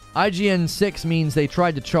 IGN 6 means they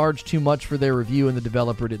tried to charge too much for their review and the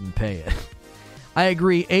developer didn't pay it. I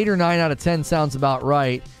agree. 8 or 9 out of 10 sounds about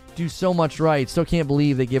right. do so much right. Still can't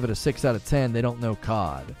believe they give it a 6 out of 10. They don't know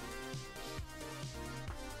COD.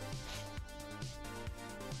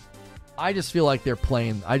 I just feel like they're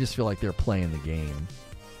playing the game.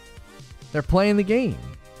 They're playing the game.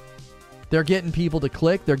 They're getting people to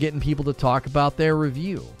click. They're getting people to talk about their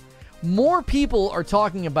review. More people are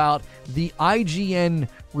talking about the IGN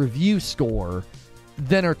review score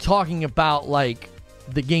than are talking about, like,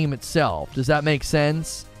 the game itself. Does that make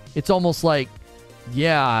sense? It's almost like,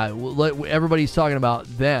 yeah, everybody's talking about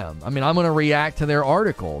them. I mean, I'm going to react to their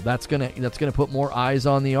article. That's gonna put more eyes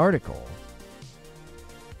on the article.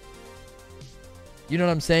 You know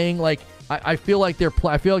what I'm saying? Like, I feel like they're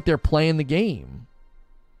playing the game,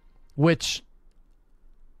 which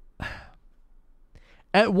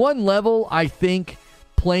at one level, I think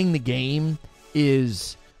playing the game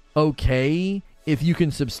is okay if you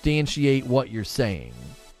can substantiate what you're saying,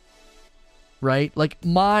 right? Like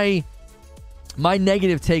my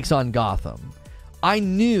negative takes on Gotham. I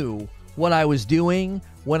knew what I was doing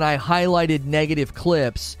when I highlighted negative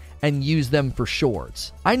clips and used them for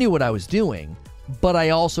shorts. I knew what I was doing, but I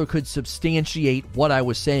also could substantiate what I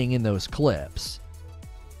was saying in those clips.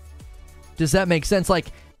 Does that make sense? Like,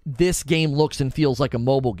 this game looks and feels like a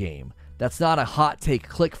mobile game. That's not a hot take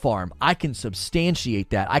click farm. I can substantiate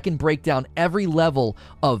that. I can break down every level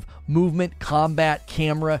of movement, combat,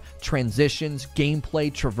 camera, transitions,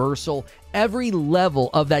 gameplay, traversal, every level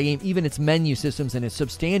of that game, even its menu systems, and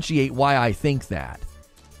substantiate why I think that.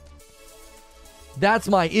 That's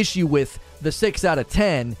my issue with the 6 out of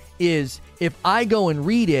 10 is if I go and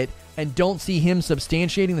read it and don't see him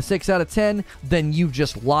substantiating the 6 out of 10, then you've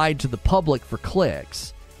just lied to the public for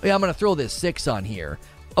clicks. Yeah, I'm going to throw this 6 on here.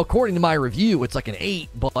 According to my review, it's like an 8,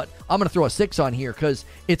 but I'm going to throw a 6 on here because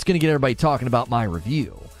it's going to get everybody talking about my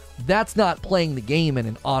review. That's not playing the game in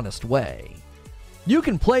an honest way. You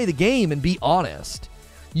can play the game and be honest.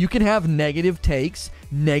 You can have negative takes,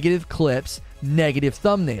 negative clips, negative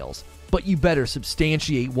thumbnails, but you better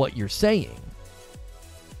substantiate what you're saying.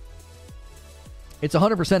 It's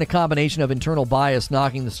 100% a combination of internal bias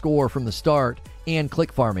knocking the score from the start and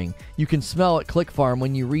click farming. You can smell it click farm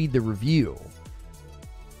when you read the review.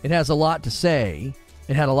 It has a lot to say.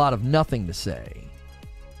 It had a lot of nothing to say.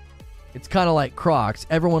 It's kind of like Crocs.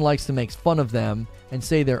 Everyone likes to make fun of them and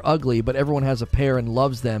say they're ugly, but everyone has a pair and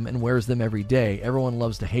loves them and wears them every day. Everyone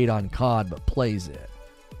loves to hate on COD, but plays it.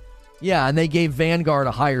 Yeah, and they gave Vanguard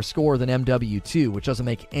a higher score than MW2, which doesn't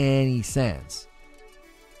make any sense.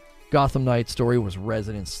 Gotham Knights story was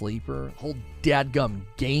Resident Sleeper. Whole dadgum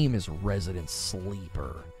game is Resident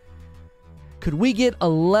Sleeper. Could we get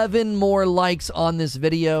 11 more likes on this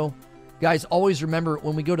video? Guys, always remember,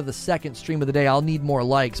 when we go to the second stream of the day, I'll need more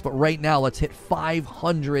likes. But right now, let's hit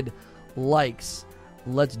 500 likes.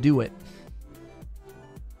 Let's do it.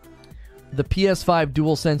 The PS5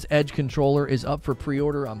 DualSense Edge controller is up for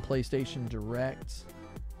pre-order on PlayStation Direct.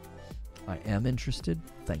 I am interested.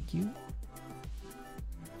 Thank you.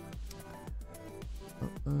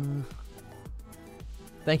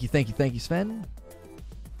 Thank you, Sven.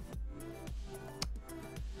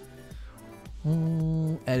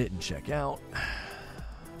 Edit and check out.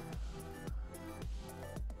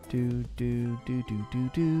 Do.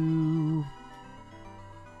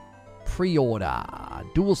 Pre-order.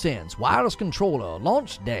 DualSense wireless controller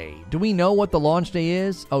launch day. Do we know what the launch day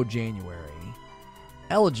is? Oh, January.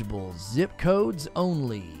 Eligible zip codes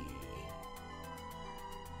only.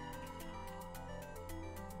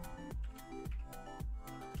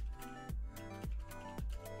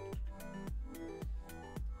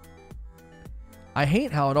 I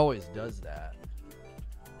hate how it always does that.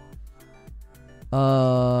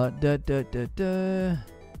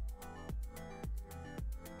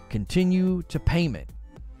 Continue to payment.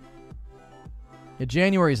 Yeah,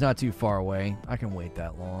 January is not too far away. I can wait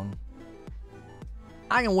that long.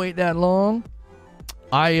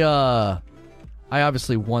 I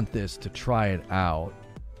obviously want this to try it out.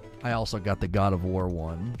 I also got the God of War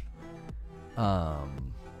one.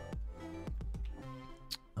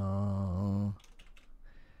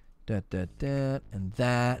 And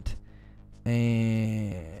that,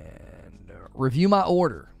 and review my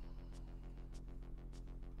order.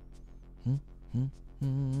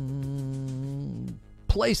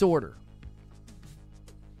 Place order.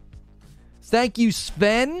 Thank you,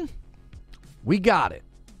 Sven. We got it.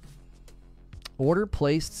 Order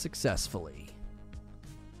placed successfully.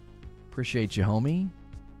 Appreciate you, homie.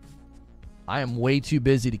 I am way too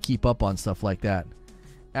busy to keep up on stuff like that.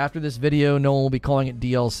 After this video, no one will be calling it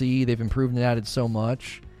DLC. They've improved and added so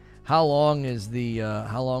much. How long is the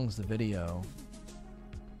video?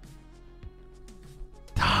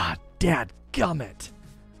 Ah, dadgummit.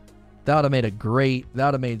 That would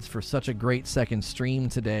have made for such a great second stream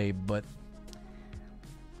today, but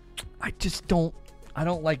I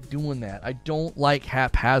don't like doing that. I don't like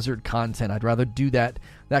haphazard content. I'd rather do that.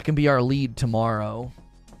 That can be our lead tomorrow.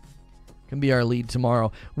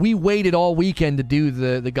 We waited all weekend to do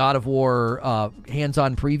the God of War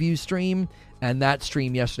hands-on preview stream, and that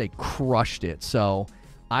stream yesterday crushed it. So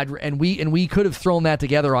we could have thrown that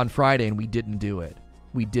together on Friday, and we didn't do it.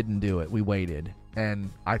 We waited,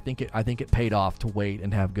 and I think it paid off to wait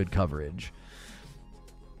and have good coverage.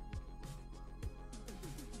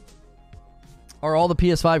 Are all the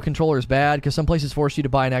PS5 controllers bad? Because some places force you to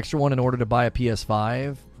buy an extra one in order to buy a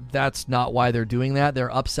PS5. That's not why they're doing that. They're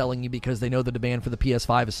upselling you because they know the demand for the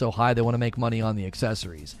PS5 is so high they want to make money on the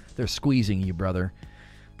accessories. They're squeezing you, brother.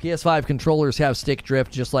 PS5 controllers have stick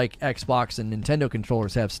drift just like Xbox and Nintendo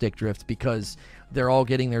controllers have stick drift because they're all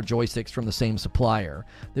getting their joysticks from the same supplier.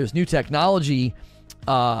 There's new technology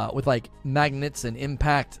with like magnets and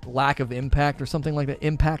lack of impact or something like that.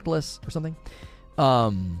 Impactless or something.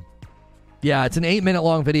 Yeah, it's an 8-minute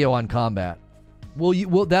long video on combat.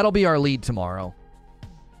 That'll be our lead tomorrow.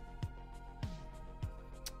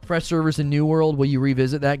 Fresh servers in New World. Will you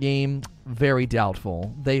revisit that game? Very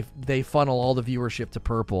doubtful. They funnel all the viewership to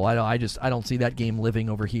purple. I don't see that game living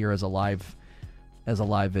over here as a live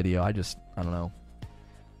video. I don't know.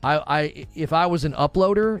 If I was an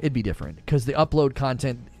uploader, it'd be different because the upload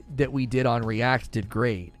content that we did on React did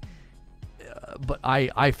great. But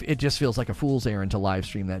it just feels like a fool's errand to live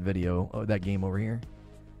stream that video, that game over here.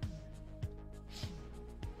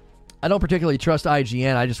 I don't particularly trust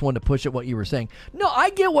IGN. I just wanted to push at what you were saying. No, I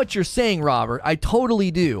get what you're saying, Robert. I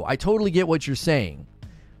totally do. I totally get what you're saying.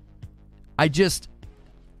 I don't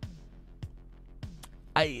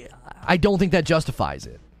think that justifies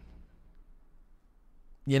it.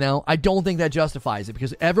 You know, I don't think that justifies it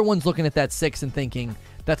because everyone's looking at that 6 and thinking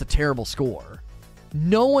that's a terrible score.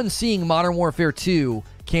 No one's seeing Modern Warfare 2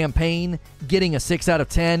 campaign getting a 6 out of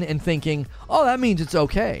 10 and thinking, oh, that means it's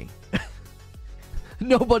okay.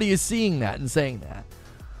 Nobody is seeing that and saying that.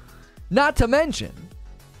 Not to mention,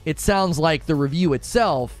 it sounds like the review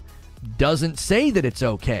itself doesn't say that it's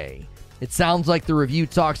okay. It sounds like the review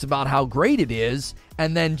talks about how great it is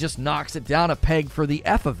and then just knocks it down a peg for the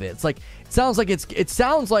F of it. It sounds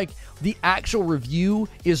like the actual review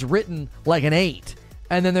is written like an 8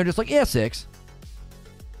 and then they're just like, yeah, 6.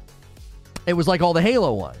 It was like all the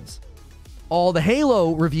Halo ones. All the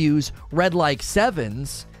Halo reviews read like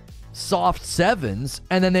 7s, soft 7s,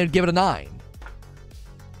 and then they'd give it a 9.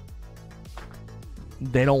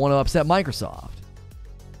 They don't want to upset Microsoft.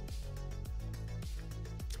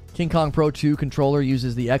 King Kong Pro 2 controller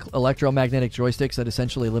uses the electromagnetic joysticks that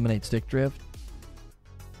essentially eliminate stick drift.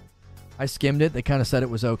 I skimmed it. They kind of said it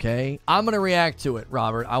was okay. I'm going to react to it,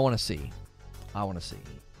 Robert. I want to see.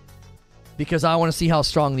 Because I want to see how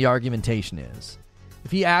strong the argumentation is.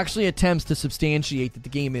 If he actually attempts to substantiate that the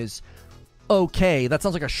game is okay, that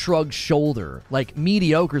sounds like a shrugged shoulder. Like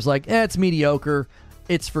mediocre's like, it's mediocre.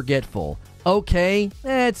 It's forgetful. Okay,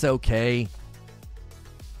 it's okay.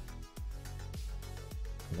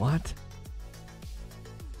 What?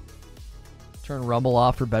 Turn Rumble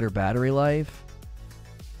off for better battery life?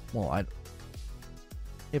 Well,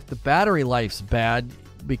 if the battery life's bad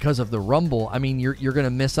because of the Rumble, I mean, you're going to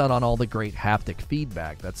miss out on all the great haptic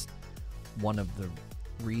feedback. That's one of the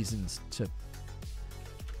reasons to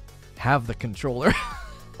have the controller.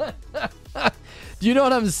 Do you know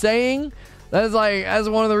what I'm saying? That's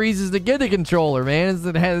one of the reasons to get the controller, man. Is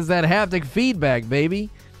it has that haptic feedback, baby.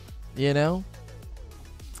 You know?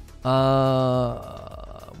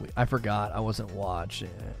 I forgot. I wasn't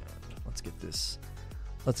watching. Let's get this.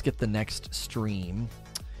 Let's get the next stream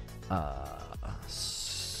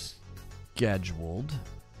scheduled.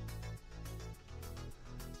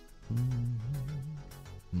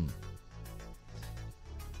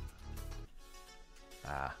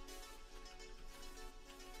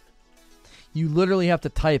 You literally have to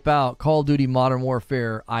type out Call of Duty Modern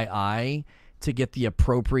Warfare II to get the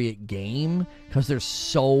appropriate game because there's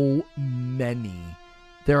so many.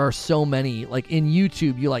 There are so many. Like in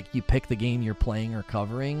YouTube, you pick the game you're playing or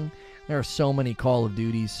covering. There are so many Call of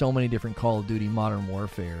Duties, so many different Call of Duty Modern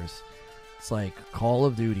Warfares. It's like Call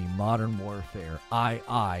of Duty Modern Warfare II,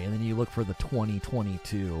 and then you look for the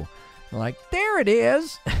 2022. You're like, there it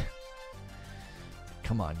is.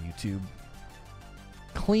 Come on, YouTube.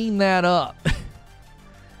 Clean that up.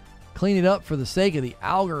 Clean it up for the sake of the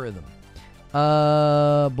algorithm.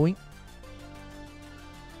 Boink.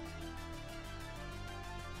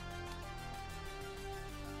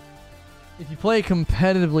 If you play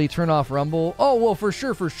competitively, turn off Rumble. Oh, well, for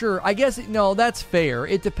sure. I guess, no, that's fair.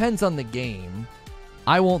 It depends on the game.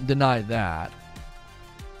 I won't deny that.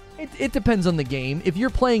 It depends on the game. If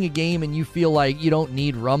you're playing a game and you feel like you don't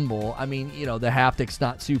need rumble, I mean, you know, the haptic's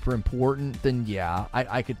not super important, then yeah,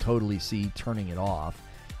 I could totally see turning it off.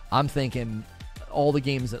 I'm thinking all the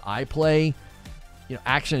games that I play, you know,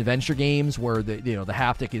 action adventure games where the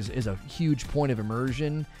haptic is a huge point of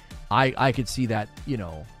immersion, I could see that, you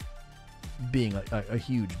know, being a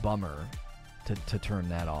huge bummer to turn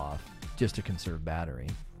that off just to conserve battery.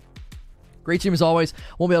 Great stream as always.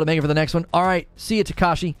 Won't be able to make it for the next one. All right, see you,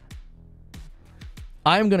 Takashi.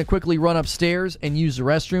 I'm going to quickly run upstairs and use the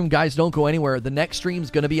restroom. Guys, don't go anywhere. The next stream's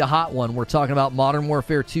going to be a hot one. We're talking about Modern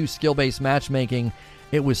Warfare 2 skill-based matchmaking.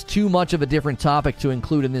 It was too much of a different topic to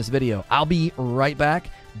include in this video. I'll be right back.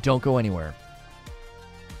 Don't go anywhere.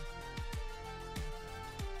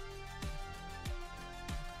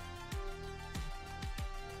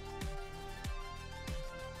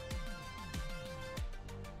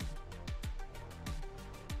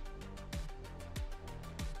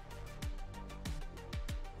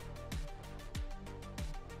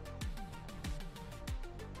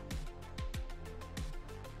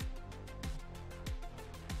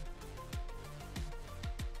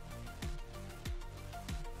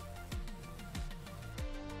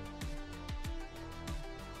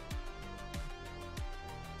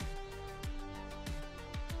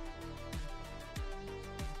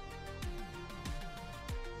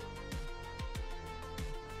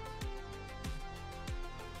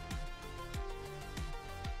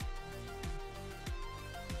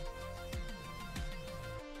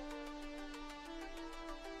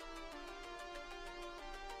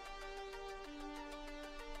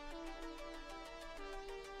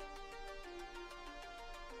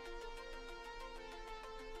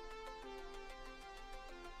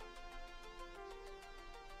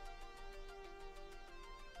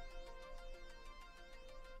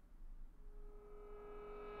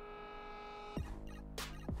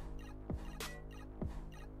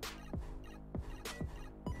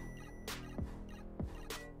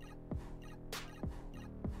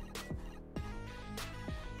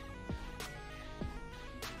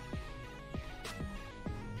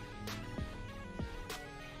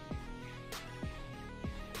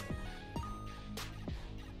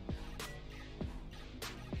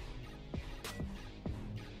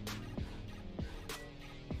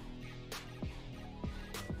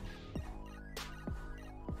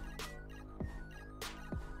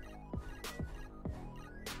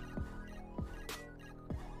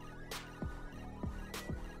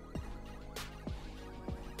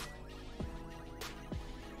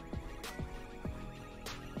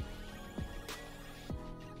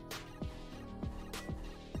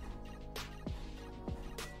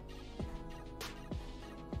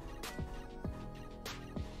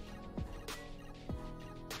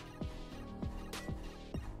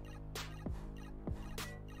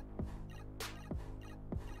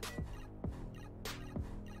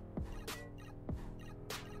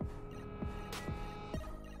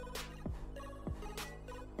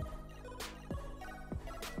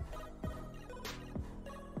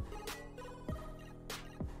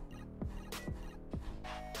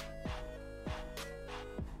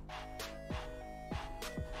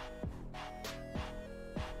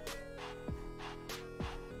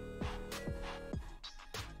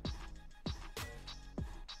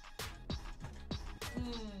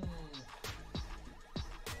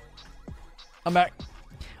 I'm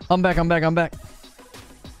back. I'm back.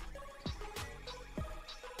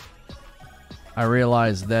 I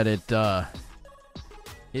realized that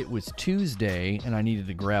it was Tuesday and I needed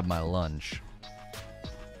to grab my lunch.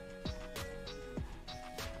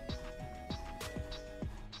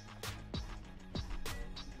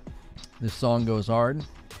 This song goes hard.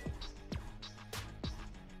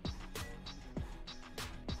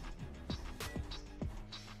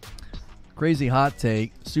 Crazy hot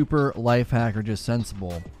take. Super life hack or just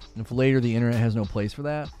sensible. If later the internet has no place for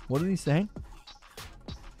that. What did he say?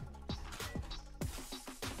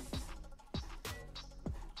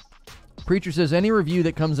 Preacher says, any review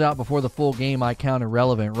that comes out before the full game I count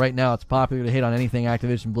irrelevant. Right now it's popular to hit on anything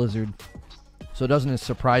Activision Blizzard. So doesn't it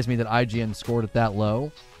surprise me that IGN scored it that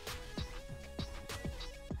low?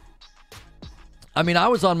 I mean, I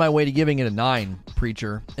was on my way to giving it a 9,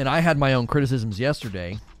 Preacher, and I had my own criticisms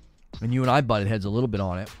yesterday, and you and I butted heads a little bit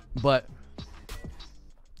on it, but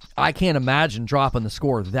I can't imagine dropping the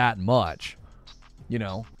score that much, you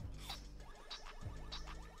know?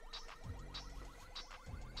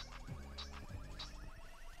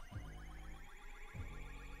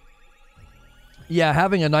 Yeah,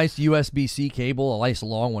 having a nice USB-C cable, a nice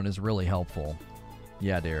long one, is really helpful.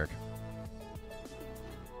 Yeah, Derek.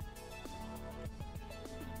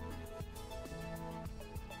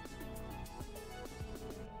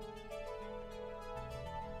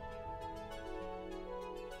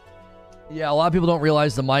 Yeah, a lot of people don't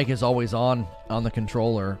realize the mic is always on the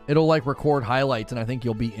controller. It'll like record highlights, and I think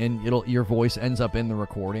you'll be in. Your voice ends up in the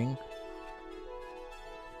recording.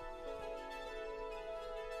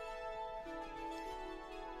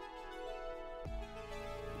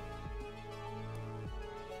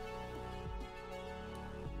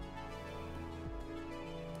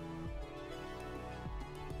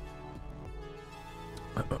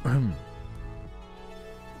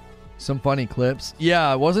 Some funny clips.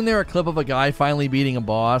 Yeah, wasn't there a clip of a guy finally beating a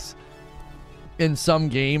boss in some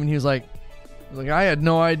game, and he was like, I had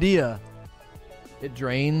no idea. It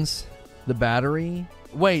drains the battery.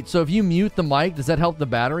 Wait, so if you mute the mic, does that help the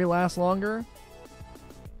battery last longer?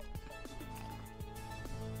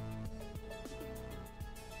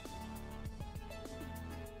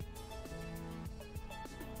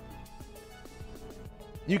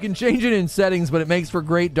 You can change it in settings, but it makes for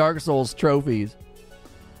great Dark Souls trophies.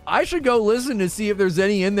 I should go listen to see if there's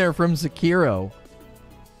any in there from Sekiro.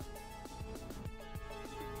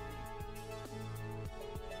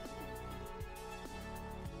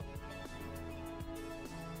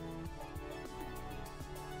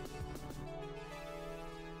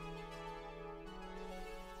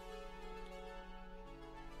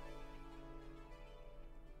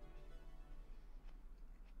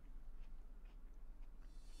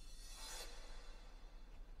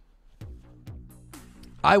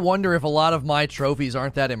 I wonder if a lot of my trophies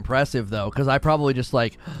aren't that impressive, though, because I probably just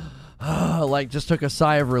just took a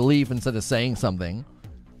sigh of relief instead of saying something.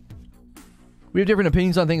 We have different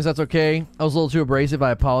opinions on things. That's okay. I was a little too abrasive.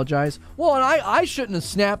 I apologize. Well, and I shouldn't have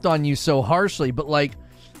snapped on you so harshly, but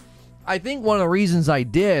I think one of the reasons I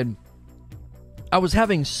did, I was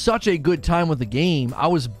having such a good time with the game. I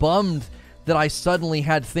was bummed that I suddenly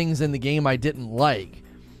had things in the game I didn't like.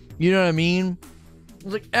 You know what I mean? It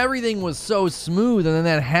was like everything was so smooth, and then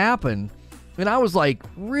that happened, and I was like,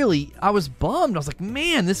 I was bummed. I was like,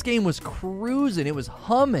 man, this game was cruising. It was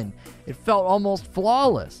humming. It felt almost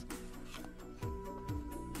flawless.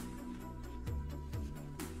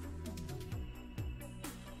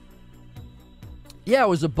 Yeah, it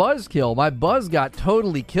was a buzzkill. My buzz got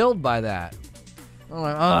totally killed by that. I'm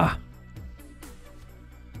like, ugh.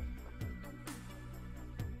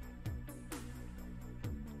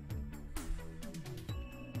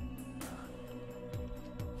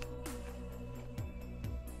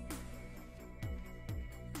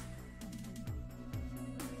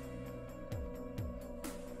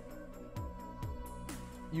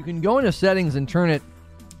 You can go into settings and turn it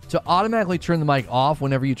to automatically turn the mic off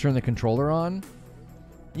whenever you turn the controller on.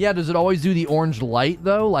 Yeah, does it always do the orange light,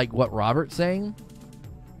 though, like what Robert's saying?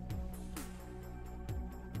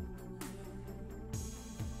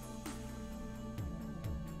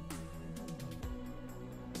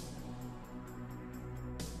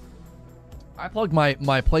 I plugged my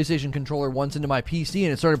PlayStation controller once into my PC,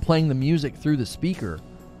 and it started playing the music through the speaker.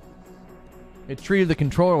 It treated the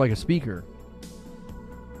controller like a speaker.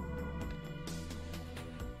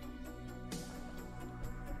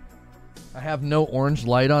 I have no orange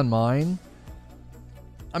light on mine.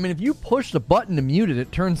 I mean, if you push the button to mute it,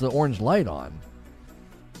 it turns the orange light on.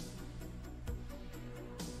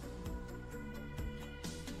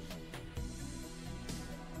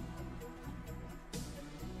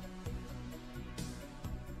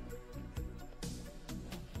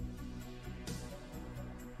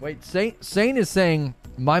 Wait, Saint is saying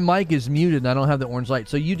my mic is muted and I don't have the orange light.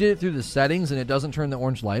 So you did it through the settings and it doesn't turn the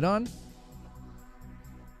orange light on?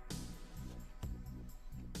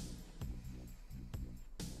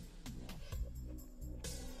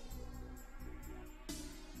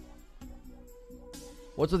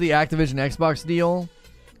 What's with the Activision Xbox deal?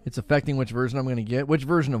 It's affecting which version I'm going to get. Which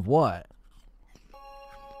version of what?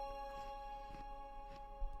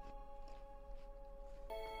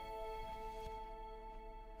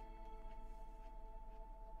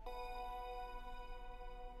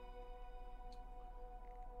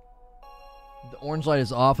 The orange light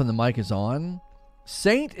is off and the mic is on.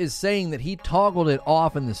 Saint is saying that he toggled it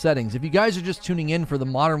off in the settings. If you guys are just tuning in for the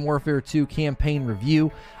Modern Warfare 2 campaign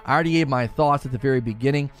review, I already gave my thoughts at the very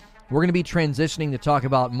beginning. We're going to be transitioning to talk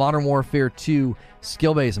about Modern Warfare 2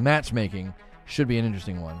 skill-based matchmaking. Should be an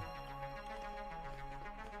interesting one.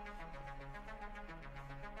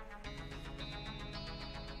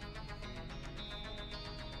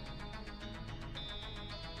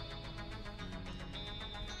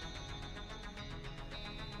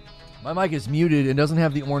 My mic is muted and doesn't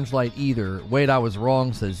have the orange light either. Wait, I was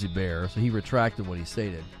wrong, says Zubair, so he retracted what he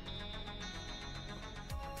stated.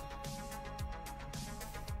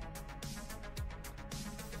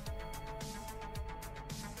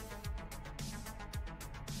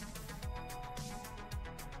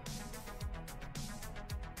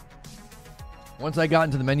 Once I got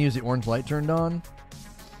into the menus, the orange light turned on.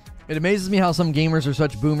 It amazes me how some gamers are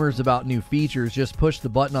such boomers about new features. Just push the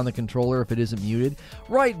button on the controller if it isn't muted.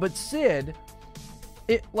 Right, but Sid,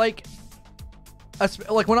 it like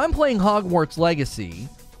when I'm playing Hogwarts Legacy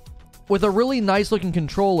with a really nice looking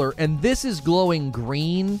controller and this is glowing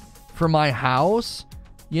green for my house,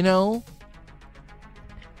 you know?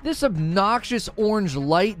 This obnoxious orange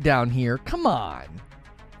light down here, come on.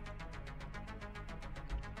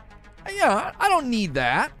 Yeah, I don't need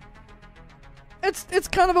that. It's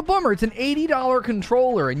kind of a bummer. It's an $80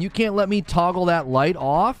 controller and you can't let me toggle that light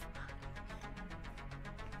off?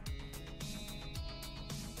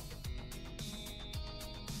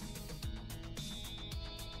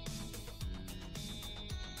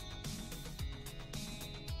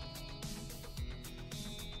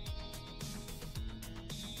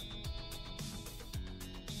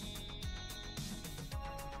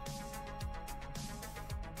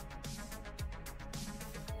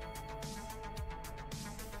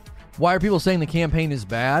 Why are people saying the campaign is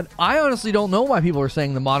bad? I honestly don't know why people are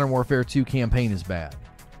saying the Modern Warfare 2 campaign is bad.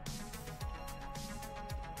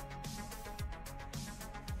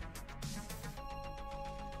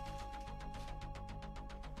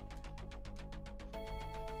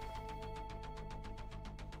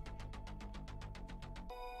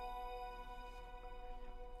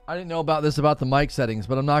 I didn't know about this about the mic settings,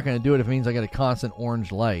 but I'm not going to do it if it means I get a constant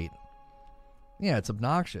orange light. Yeah, it's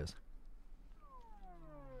obnoxious.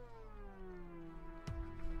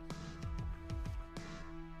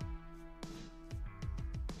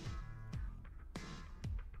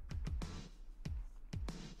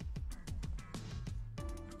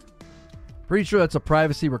 Pretty sure that's a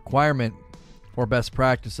privacy requirement or best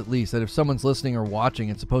practice at least, that if someone's listening or watching,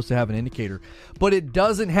 it's supposed to have an indicator. But it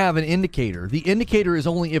doesn't have an indicator. The indicator is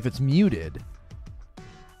only if it's muted.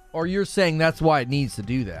 Or you're saying that's why it needs to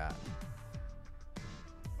do that.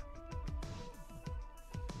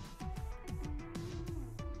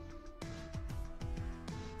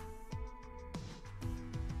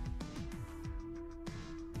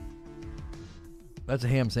 That's a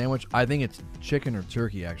ham sandwich. I think it's chicken or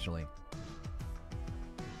turkey, actually.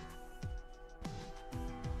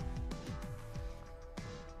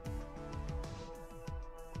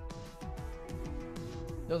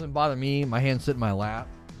 Doesn't bother me. My hands sit in my lap.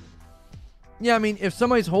 Yeah, I mean, if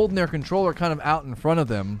somebody's holding their controller kind of out in front of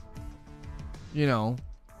them, you know,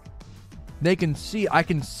 they can see. I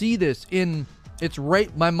can see this in. It's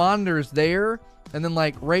right. My monitor's there, and then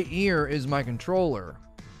like right here is my controller.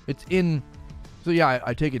 It's in. So yeah,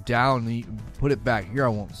 I take it down and you put it back here. I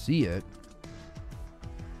won't see it.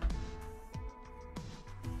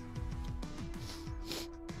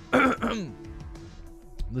 The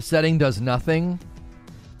setting does nothing.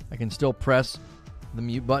 I can still press the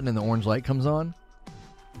mute button and the orange light comes on.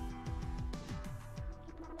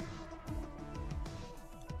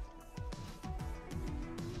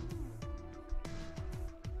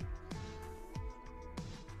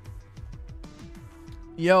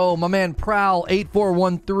 Yo, my man Prowl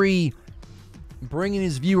 8413 bringing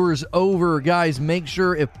his viewers over. Guys, make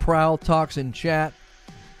sure if Prowl talks in chat,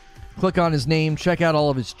 click on his name, check out all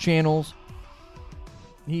of his channels.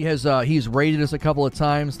 He's rated us a couple of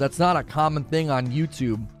times. That's not a common thing on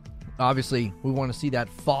YouTube. Obviously, we want to see that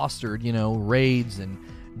fostered, you know, raids and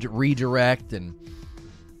redirect and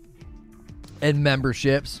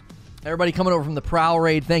memberships. Everybody coming over from the Prowl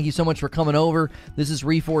raid, thank you so much for coming over. This is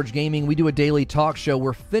Reforge Gaming. We do a daily talk show.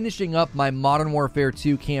 We're finishing up my Modern Warfare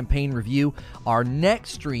 2 campaign review. Our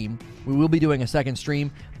next stream, we will be doing a second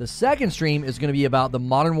stream. The second stream is going to be about the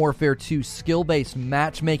Modern Warfare 2 skill-based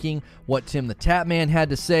matchmaking, what Tim the Tapman had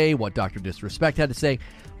to say, what Dr. Disrespect had to say.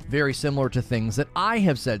 Very similar to things that I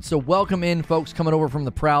have said. So welcome in, folks, coming over from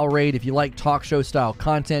the Prowl raid. If you like talk show style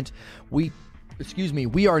content, we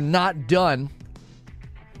are not done.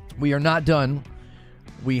 We are not done.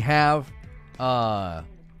 We have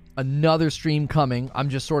another stream coming. I'm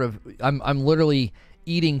just sort of, I'm literally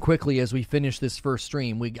eating quickly as we finish this first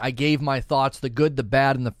stream. I gave my thoughts, the good, the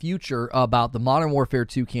bad, and the future about the Modern Warfare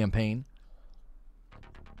 2 campaign.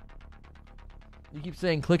 You keep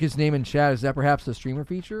saying click his name in chat. Is that perhaps the streamer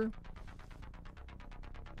feature?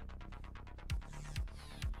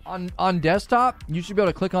 On desktop, you should be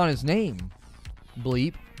able to click on his name.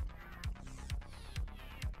 Bleep.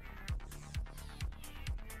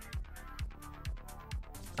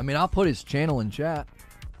 I mean, I'll put his channel in chat.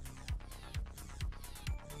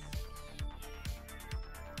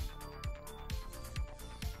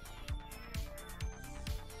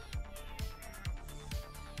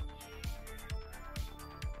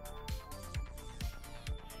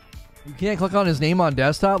 You can't click on his name on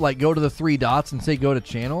desktop? Like, go to the three dots and say go to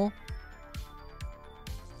channel?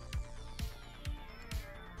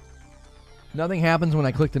 Nothing happens when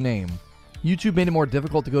I click the name. YouTube made it more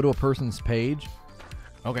difficult to go to a person's page.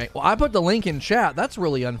 Okay, well, I put the link in chat. That's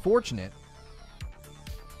really unfortunate.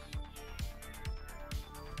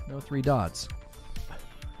 No 3 dots.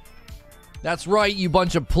 That's right, you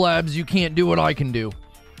bunch of plebs. You can't do what I can do.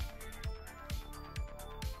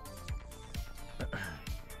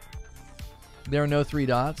 There are no 3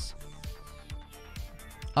 dots.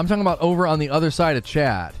 I'm talking about over on the other side of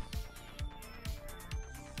chat.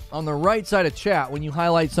 On the right side of chat, when you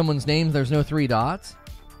highlight someone's name, there's no 3 dots.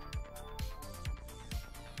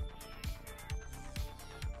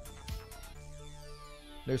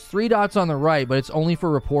 There's 3 dots on the right, but it's only for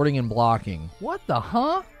reporting and blocking. What the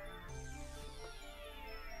huh?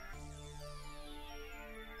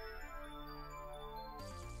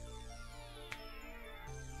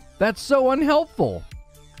 That's so unhelpful.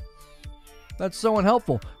 That's so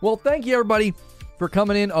unhelpful. Well, thank you, everybody, for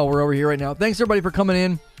coming in. Oh, we're over here right now. Thanks, everybody, for coming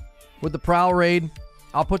in with the Prowl Raid.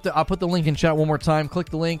 I'll put the link in chat one more time. Click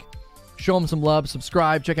the link. Show him some love.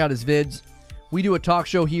 Subscribe. Check out his vids. We do a talk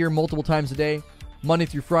show here multiple times a day, Monday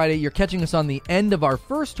through Friday. You're catching us on the end of our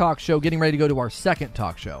first talk show, getting ready to go to our second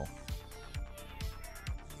talk show.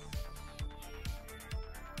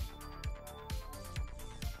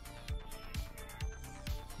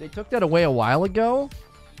 They took that away a while ago.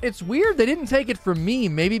 It's weird they didn't take it from me.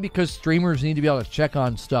 Maybe because streamers need to be able to check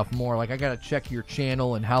on stuff more. Like, I got to check your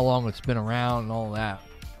channel and how long it's been around and all that.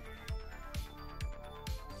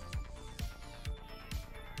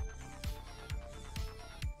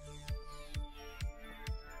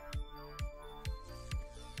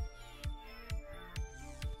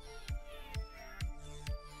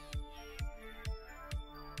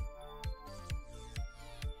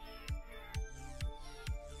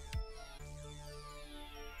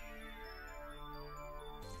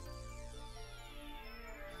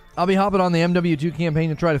 I'll be hopping on the MW2 campaign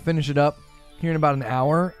to try to finish it up here in about an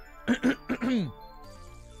hour.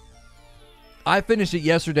 I finished it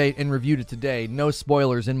yesterday and reviewed it today. No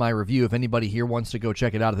spoilers in my review if anybody here wants to go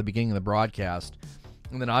check it out at the beginning of the broadcast.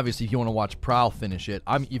 And then obviously if you want to watch Prowl finish it,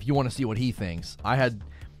 if you want to see what he thinks.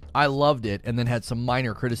 I loved it and then had some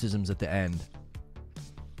minor criticisms at the end.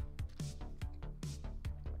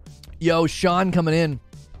 Yo, Sean coming in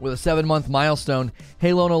with a 7-month milestone.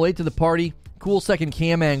 Hey, Lono, late to the party. Cool second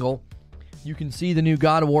cam angle. You can see the new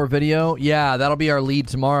God of War video. Yeah, that'll be our lead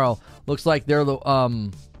tomorrow. Looks like they're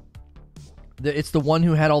it's the one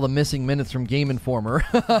who had all the missing minutes from Game Informer.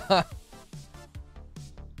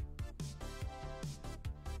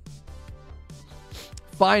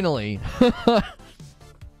 Finally.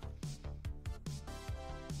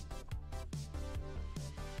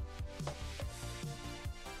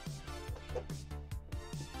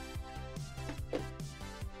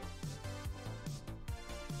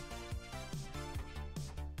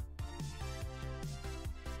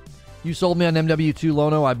 You sold me on MW2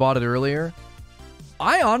 Lono. I bought it earlier.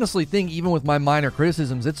 I honestly think even with my minor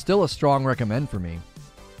criticisms, it's still a strong recommend for me.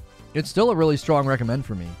 It's still a really strong recommend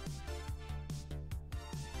for me.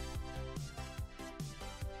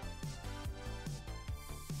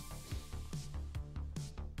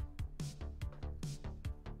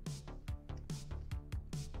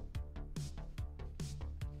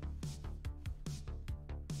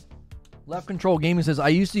 Left Control Gaming says, I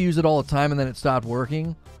used to use it all the time and then it stopped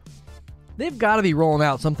working. They've got to be rolling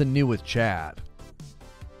out something new with chat.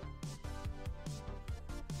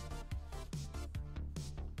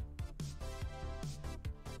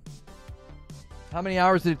 How many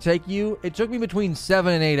hours did it take you? It took me between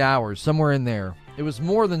 7 and 8 hours, somewhere in there. It was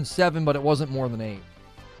more than 7, but it wasn't more than 8.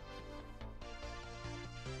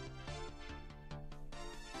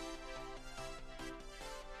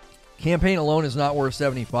 Campaign alone is not worth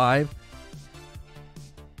 75.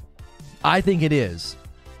 I think it is.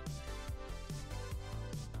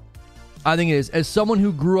 I think it is. As someone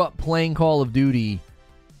who grew up playing Call of Duty,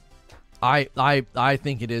 I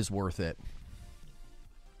think it is worth it.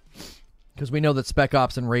 Because we know that Spec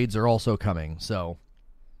Ops and Raids are also coming, so.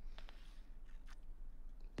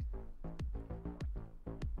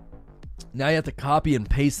 Now you have to copy and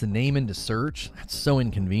paste the name into search. That's so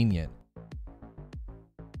inconvenient.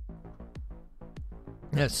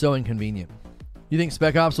 That's so inconvenient. You think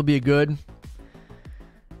Spec Ops will be a good?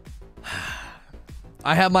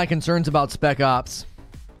 I have my concerns about Spec Ops,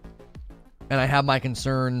 and I have my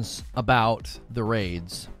concerns about the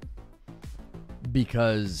raids,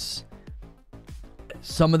 because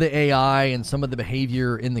some of the AI and some of the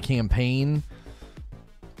behavior in the campaign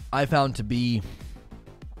I found to be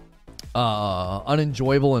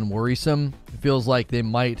unenjoyable and worrisome. It feels like they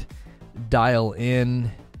might dial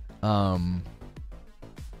in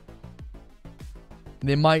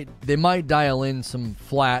They might dial in some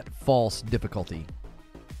flat, false difficulty.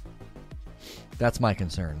 That's my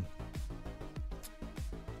concern.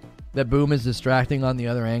 That boom is distracting on the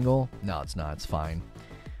other angle? No, it's not. It's fine.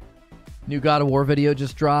 New God of War video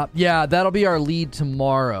just dropped. Yeah, that'll be our lead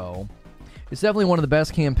tomorrow. It's definitely one of the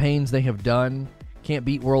best campaigns they have done. Can't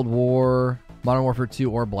beat World War, Modern Warfare 2,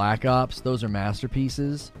 or Black Ops. Those are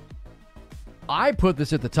masterpieces. I put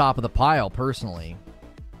this at the top of the pile, personally.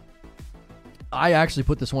 I actually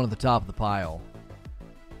put this one at the top of the pile.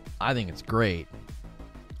 I think it's great.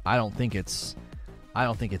 I don't think it's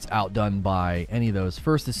outdone by any of those.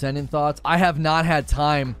 First Descendant thoughts. I have not had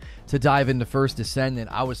time to dive into First Descendant.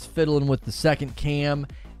 I was fiddling with the second cam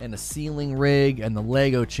and the ceiling rig and the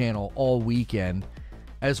Lego channel all weekend,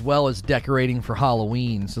 as well as decorating for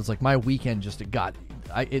Halloween. So it's like my weekend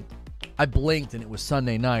I blinked and it was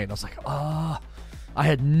Sunday night. I was like, I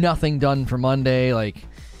had nothing done for Monday.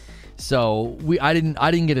 So I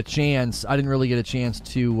didn't get a chance. I didn't really get a chance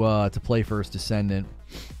to play First Descendant.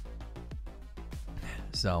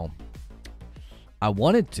 So I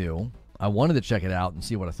wanted to check it out and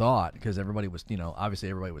see what I thought, because everybody was, obviously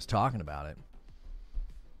everybody was talking about it.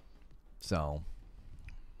 So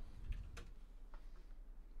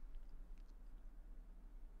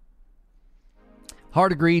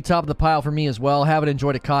hard agree, top of the pile for me as well. Haven't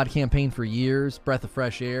enjoyed a COD campaign for years. Breath of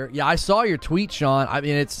fresh air. Yeah, I saw your tweet, Sean. I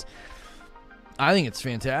mean, I think it's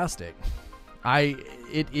fantastic.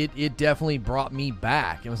 It definitely brought me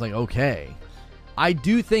back. It was like, okay. I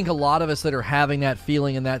do think a lot of us that are having that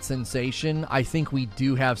feeling and that sensation, I think we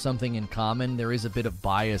do have something in common. There is a bit of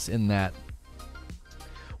bias in that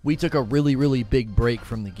we took a really, really big break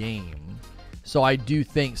from the game. So I do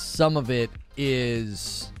think some of it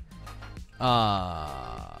is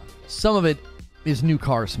new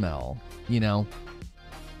car smell,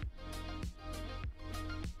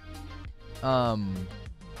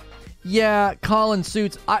 Yeah, Colin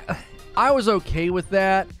Suits. I was okay with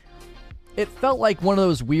that. It felt like one of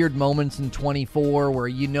those weird moments in 24 where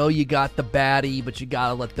you got the baddie, but you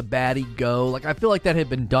gotta let the baddie go. I feel like that had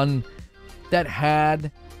been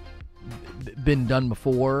done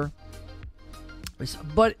before.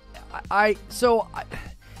 But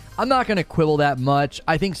I'm not gonna quibble that much.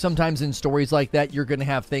 I think sometimes in stories like that, you're gonna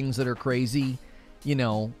have things that are crazy.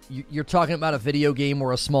 You're talking about a video game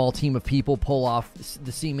where a small team of people pull off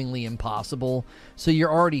the seemingly impossible. So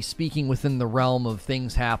you're already speaking within the realm of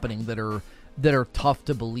things happening that are tough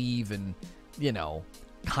to believe and,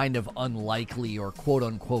 kind of unlikely or quote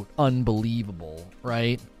unquote unbelievable,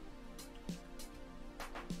 right?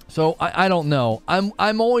 So I don't know.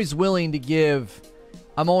 I'm always willing to give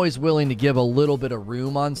a little bit of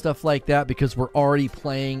room on stuff like that, because we're already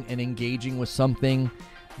playing and engaging with something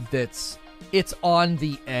it's on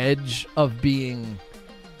the edge of being,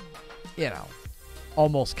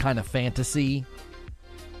 almost kind of fantasy.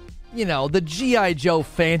 The G.I. Joe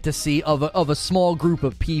fantasy of a small group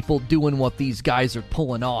of people doing what these guys are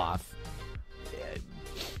pulling off.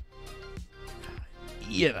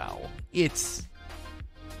 It's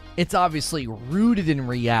obviously rooted in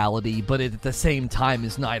reality, but at the same time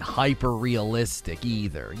is not hyper realistic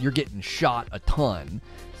either. You're getting shot a ton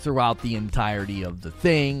throughout the entirety of the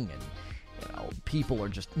thing, and people are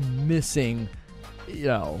just missing,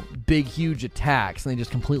 big, huge attacks, and they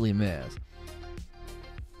just completely miss.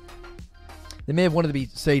 They may have wanted to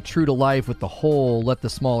say true to life with the whole let the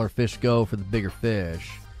smaller fish go for the bigger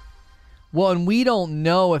fish. Well, and we don't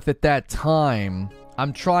know if at that time,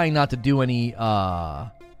 I'm trying not to do any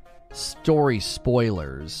story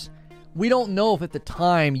spoilers. We don't know if at the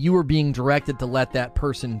time you were being directed to let that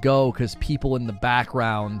person go because people in the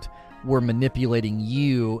background were manipulating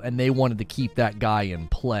you and they wanted to keep that guy in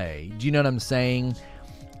play. Do you know what I'm saying?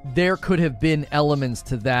 There could have been elements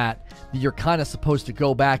to that you're kind of supposed to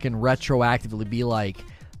go back and retroactively be like,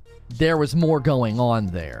 there was more going on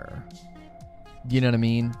there. Do you know what I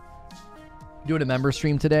mean? Doing a member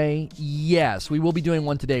stream today? Yes, we will be doing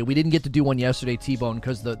one today. We didn't get to do one yesterday, T-Bone,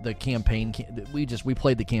 because the campaign, we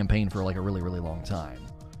played the campaign for like a really, really long time.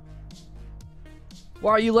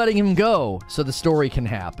 Why are you letting him go? So the story can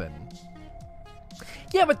happen.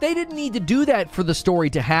 Yeah, but they didn't need to do that for the story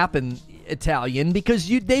to happen, Italian, because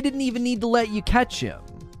they didn't even need to let you catch him.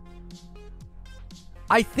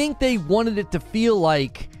 I think they wanted it to feel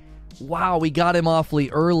like, wow, we got him awfully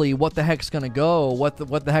early. What the heck's going to go? What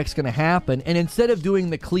the heck's going to happen? And instead of doing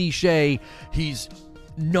the cliche, he's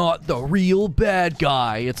not the real bad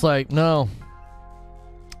guy, it's like, no,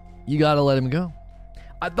 you got to let him go.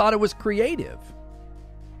 I thought it was creative.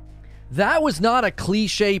 That was not a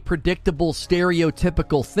cliche, predictable,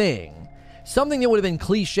 stereotypical thing. Something that would have been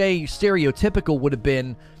cliche, stereotypical would have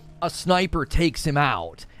been a sniper takes him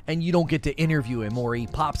out and you don't get to interview him, or he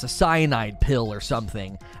pops a cyanide pill or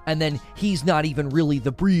something, and then he's not even really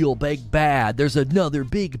the real big bad. There's another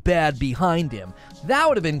big bad behind him. That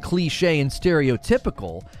would have been cliche and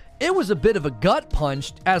stereotypical. It was a bit of a gut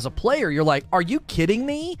punch as a player. You're like, are you kidding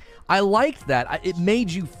me? I liked that. It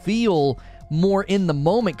made you feel more in the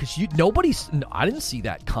moment because I didn't see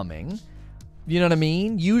that coming. You know what I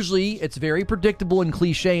mean? Usually it's very predictable and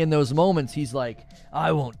cliche in those moments. He's like,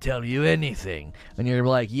 I won't tell you anything. And you're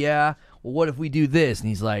like, yeah, well, what if we do this? And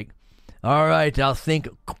he's like, all right, I'll think.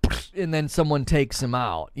 And then someone takes him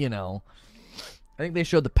out, you know. I think they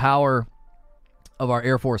showed the power of our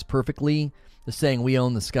Air Force perfectly. The saying, we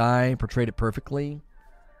own the sky, portrayed it perfectly.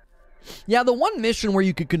 Yeah, the one mission where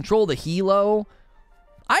you could control the helo,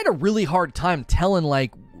 I had a really hard time telling,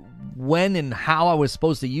 like, when and how I was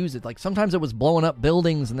supposed to use it. Like, sometimes it was blowing up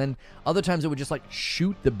buildings, and then other times it would just, like,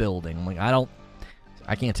 shoot the building. I'm like,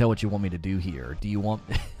 I can't tell what you want me to do here. Do you want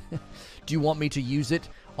me to use it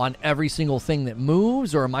on every single thing that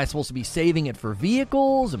moves, or am I supposed to be saving it for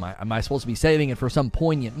vehicles? Am I supposed to be saving it for some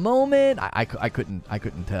poignant moment? I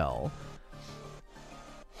couldn't tell.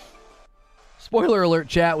 Spoiler alert,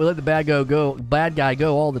 chat. We let the bad guy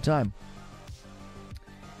go all the time.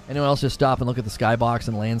 Anyone else just stop and look at the skybox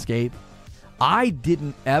and landscape? I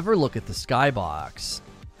didn't ever look at the skybox.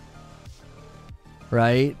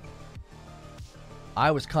 Right?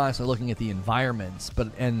 I was constantly looking at the environments,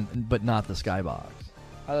 but not the skybox.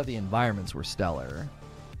 I thought the environments were stellar.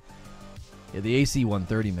 Yeah, the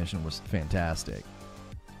AC-130 mission was fantastic.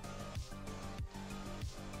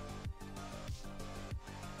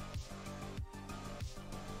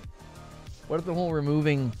 What if the whole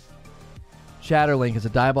removing Chatterlink is a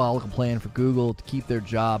diabolical plan for Google to keep their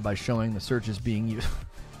job by showing the searches being used?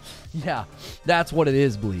 Yeah, that's what it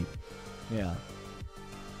is, Bleep. Yeah.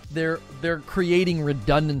 They're creating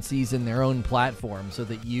redundancies in their own platform so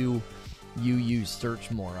that you use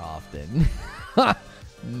search more often.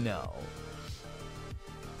 No.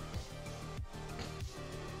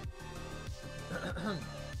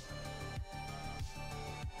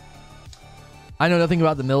 I know nothing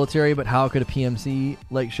about the military, but how could a PMC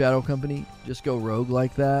like Shadow Company just go rogue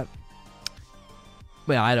like that?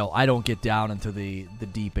 Well, I don't get down into the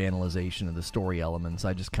deep analyzation of the story elements.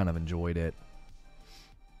 I just kind of enjoyed it.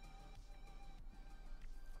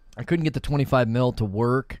 I couldn't get the 25 mil to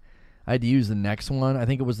work. I had to use the next one. I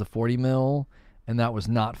think it was the 40 mil, and that was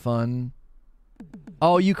not fun.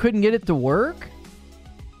 Oh, you couldn't get it to work?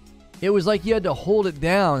 It was like you had to hold it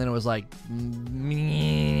down, and it was like,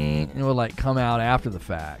 and it would like come out after the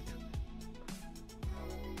fact.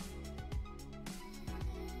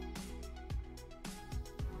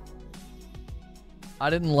 I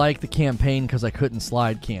didn't like the campaign because I couldn't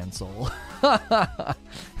slide cancel.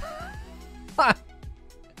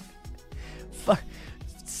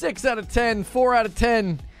 6 out of 10, 4 out of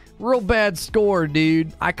 10. Real bad score,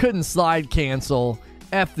 dude. I couldn't slide cancel.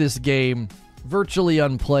 F this game. Virtually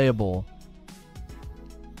unplayable.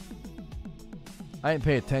 I didn't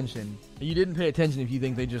pay attention. You didn't pay attention if you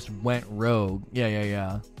think they just went rogue.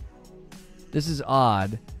 Yeah. This is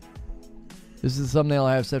odd. This is the thumbnail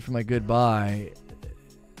I have set for my goodbye.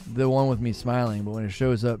 The one with me smiling, but when it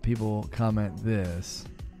shows up, people comment this.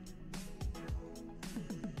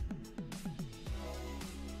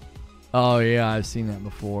 Oh, yeah, I've seen that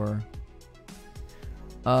before.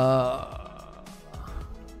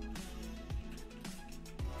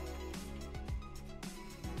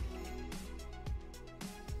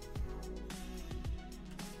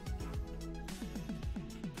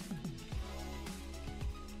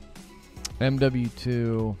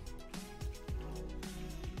 MW2.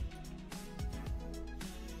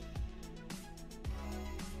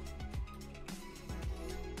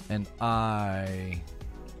 And I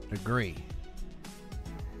agree.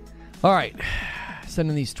 All right.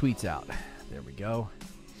 Sending these tweets out. There we go.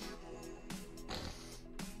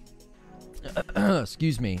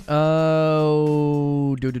 Excuse me.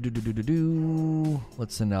 Oh,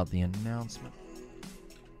 let's send out the announcement.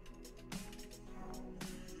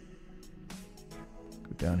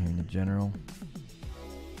 Go down here in the general.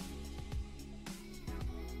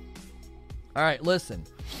 All right, listen.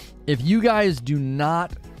 If you guys do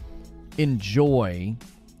not enjoy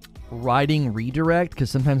writing redirect, because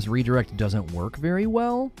sometimes redirect doesn't work very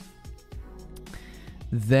well,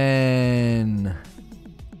 then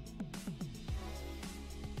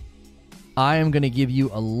I am going to give you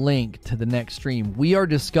a link to the next stream. We are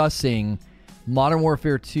discussing Modern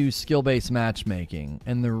Warfare 2 skill-based matchmaking,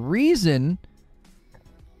 and the reason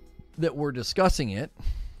that we're discussing it,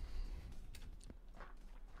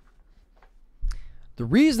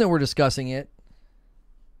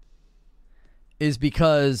 is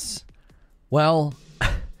because, well,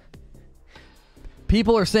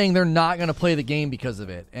 people are saying they're not going to play the game because of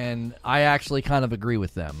it, and I actually kind of agree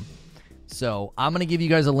with them. So I'm going to give you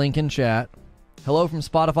guys a link in chat. Hello from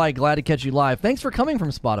Spotify. Glad to catch you live. Thanks for coming from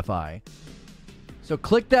Spotify. So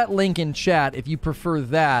click that link in chat if you prefer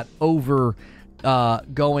that over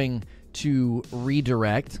going to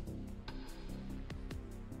redirect.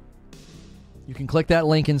 You can click that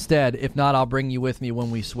link instead. If not, I'll bring you with me when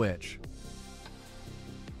we switch.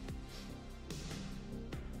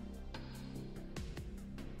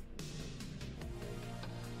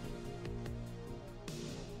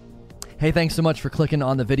 Hey, thanks so much for clicking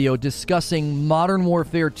on the video discussing Modern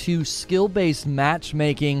Warfare 2 skill-based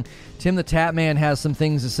matchmaking. Tim the Tatman has some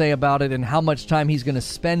things to say about it and how much time he's going to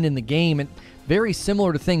spend in the game. And very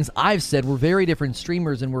similar to things I've said, we're very different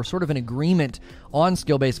streamers and we're sort of in agreement on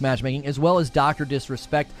skill-based matchmaking, as well as Dr.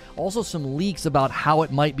 Disrespect. Also some leaks about how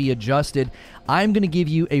it might be adjusted. I'm going to give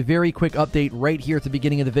you a very quick update right here at the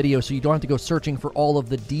beginning of the video so you don't have to go searching for all of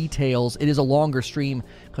the details. It is a longer stream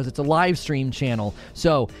because it's a live stream channel.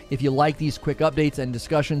 So if you like these quick updates and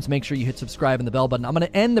discussions, make sure you hit subscribe and the bell button. I'm going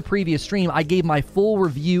to end the previous stream. I gave my full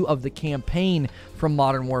review of the campaign from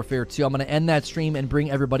Modern Warfare 2. I'm going to end that stream and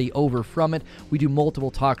bring everybody over from it. We do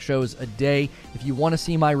multiple talk shows a day. If you want to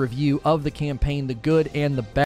see my review of the campaign, the good and the bad,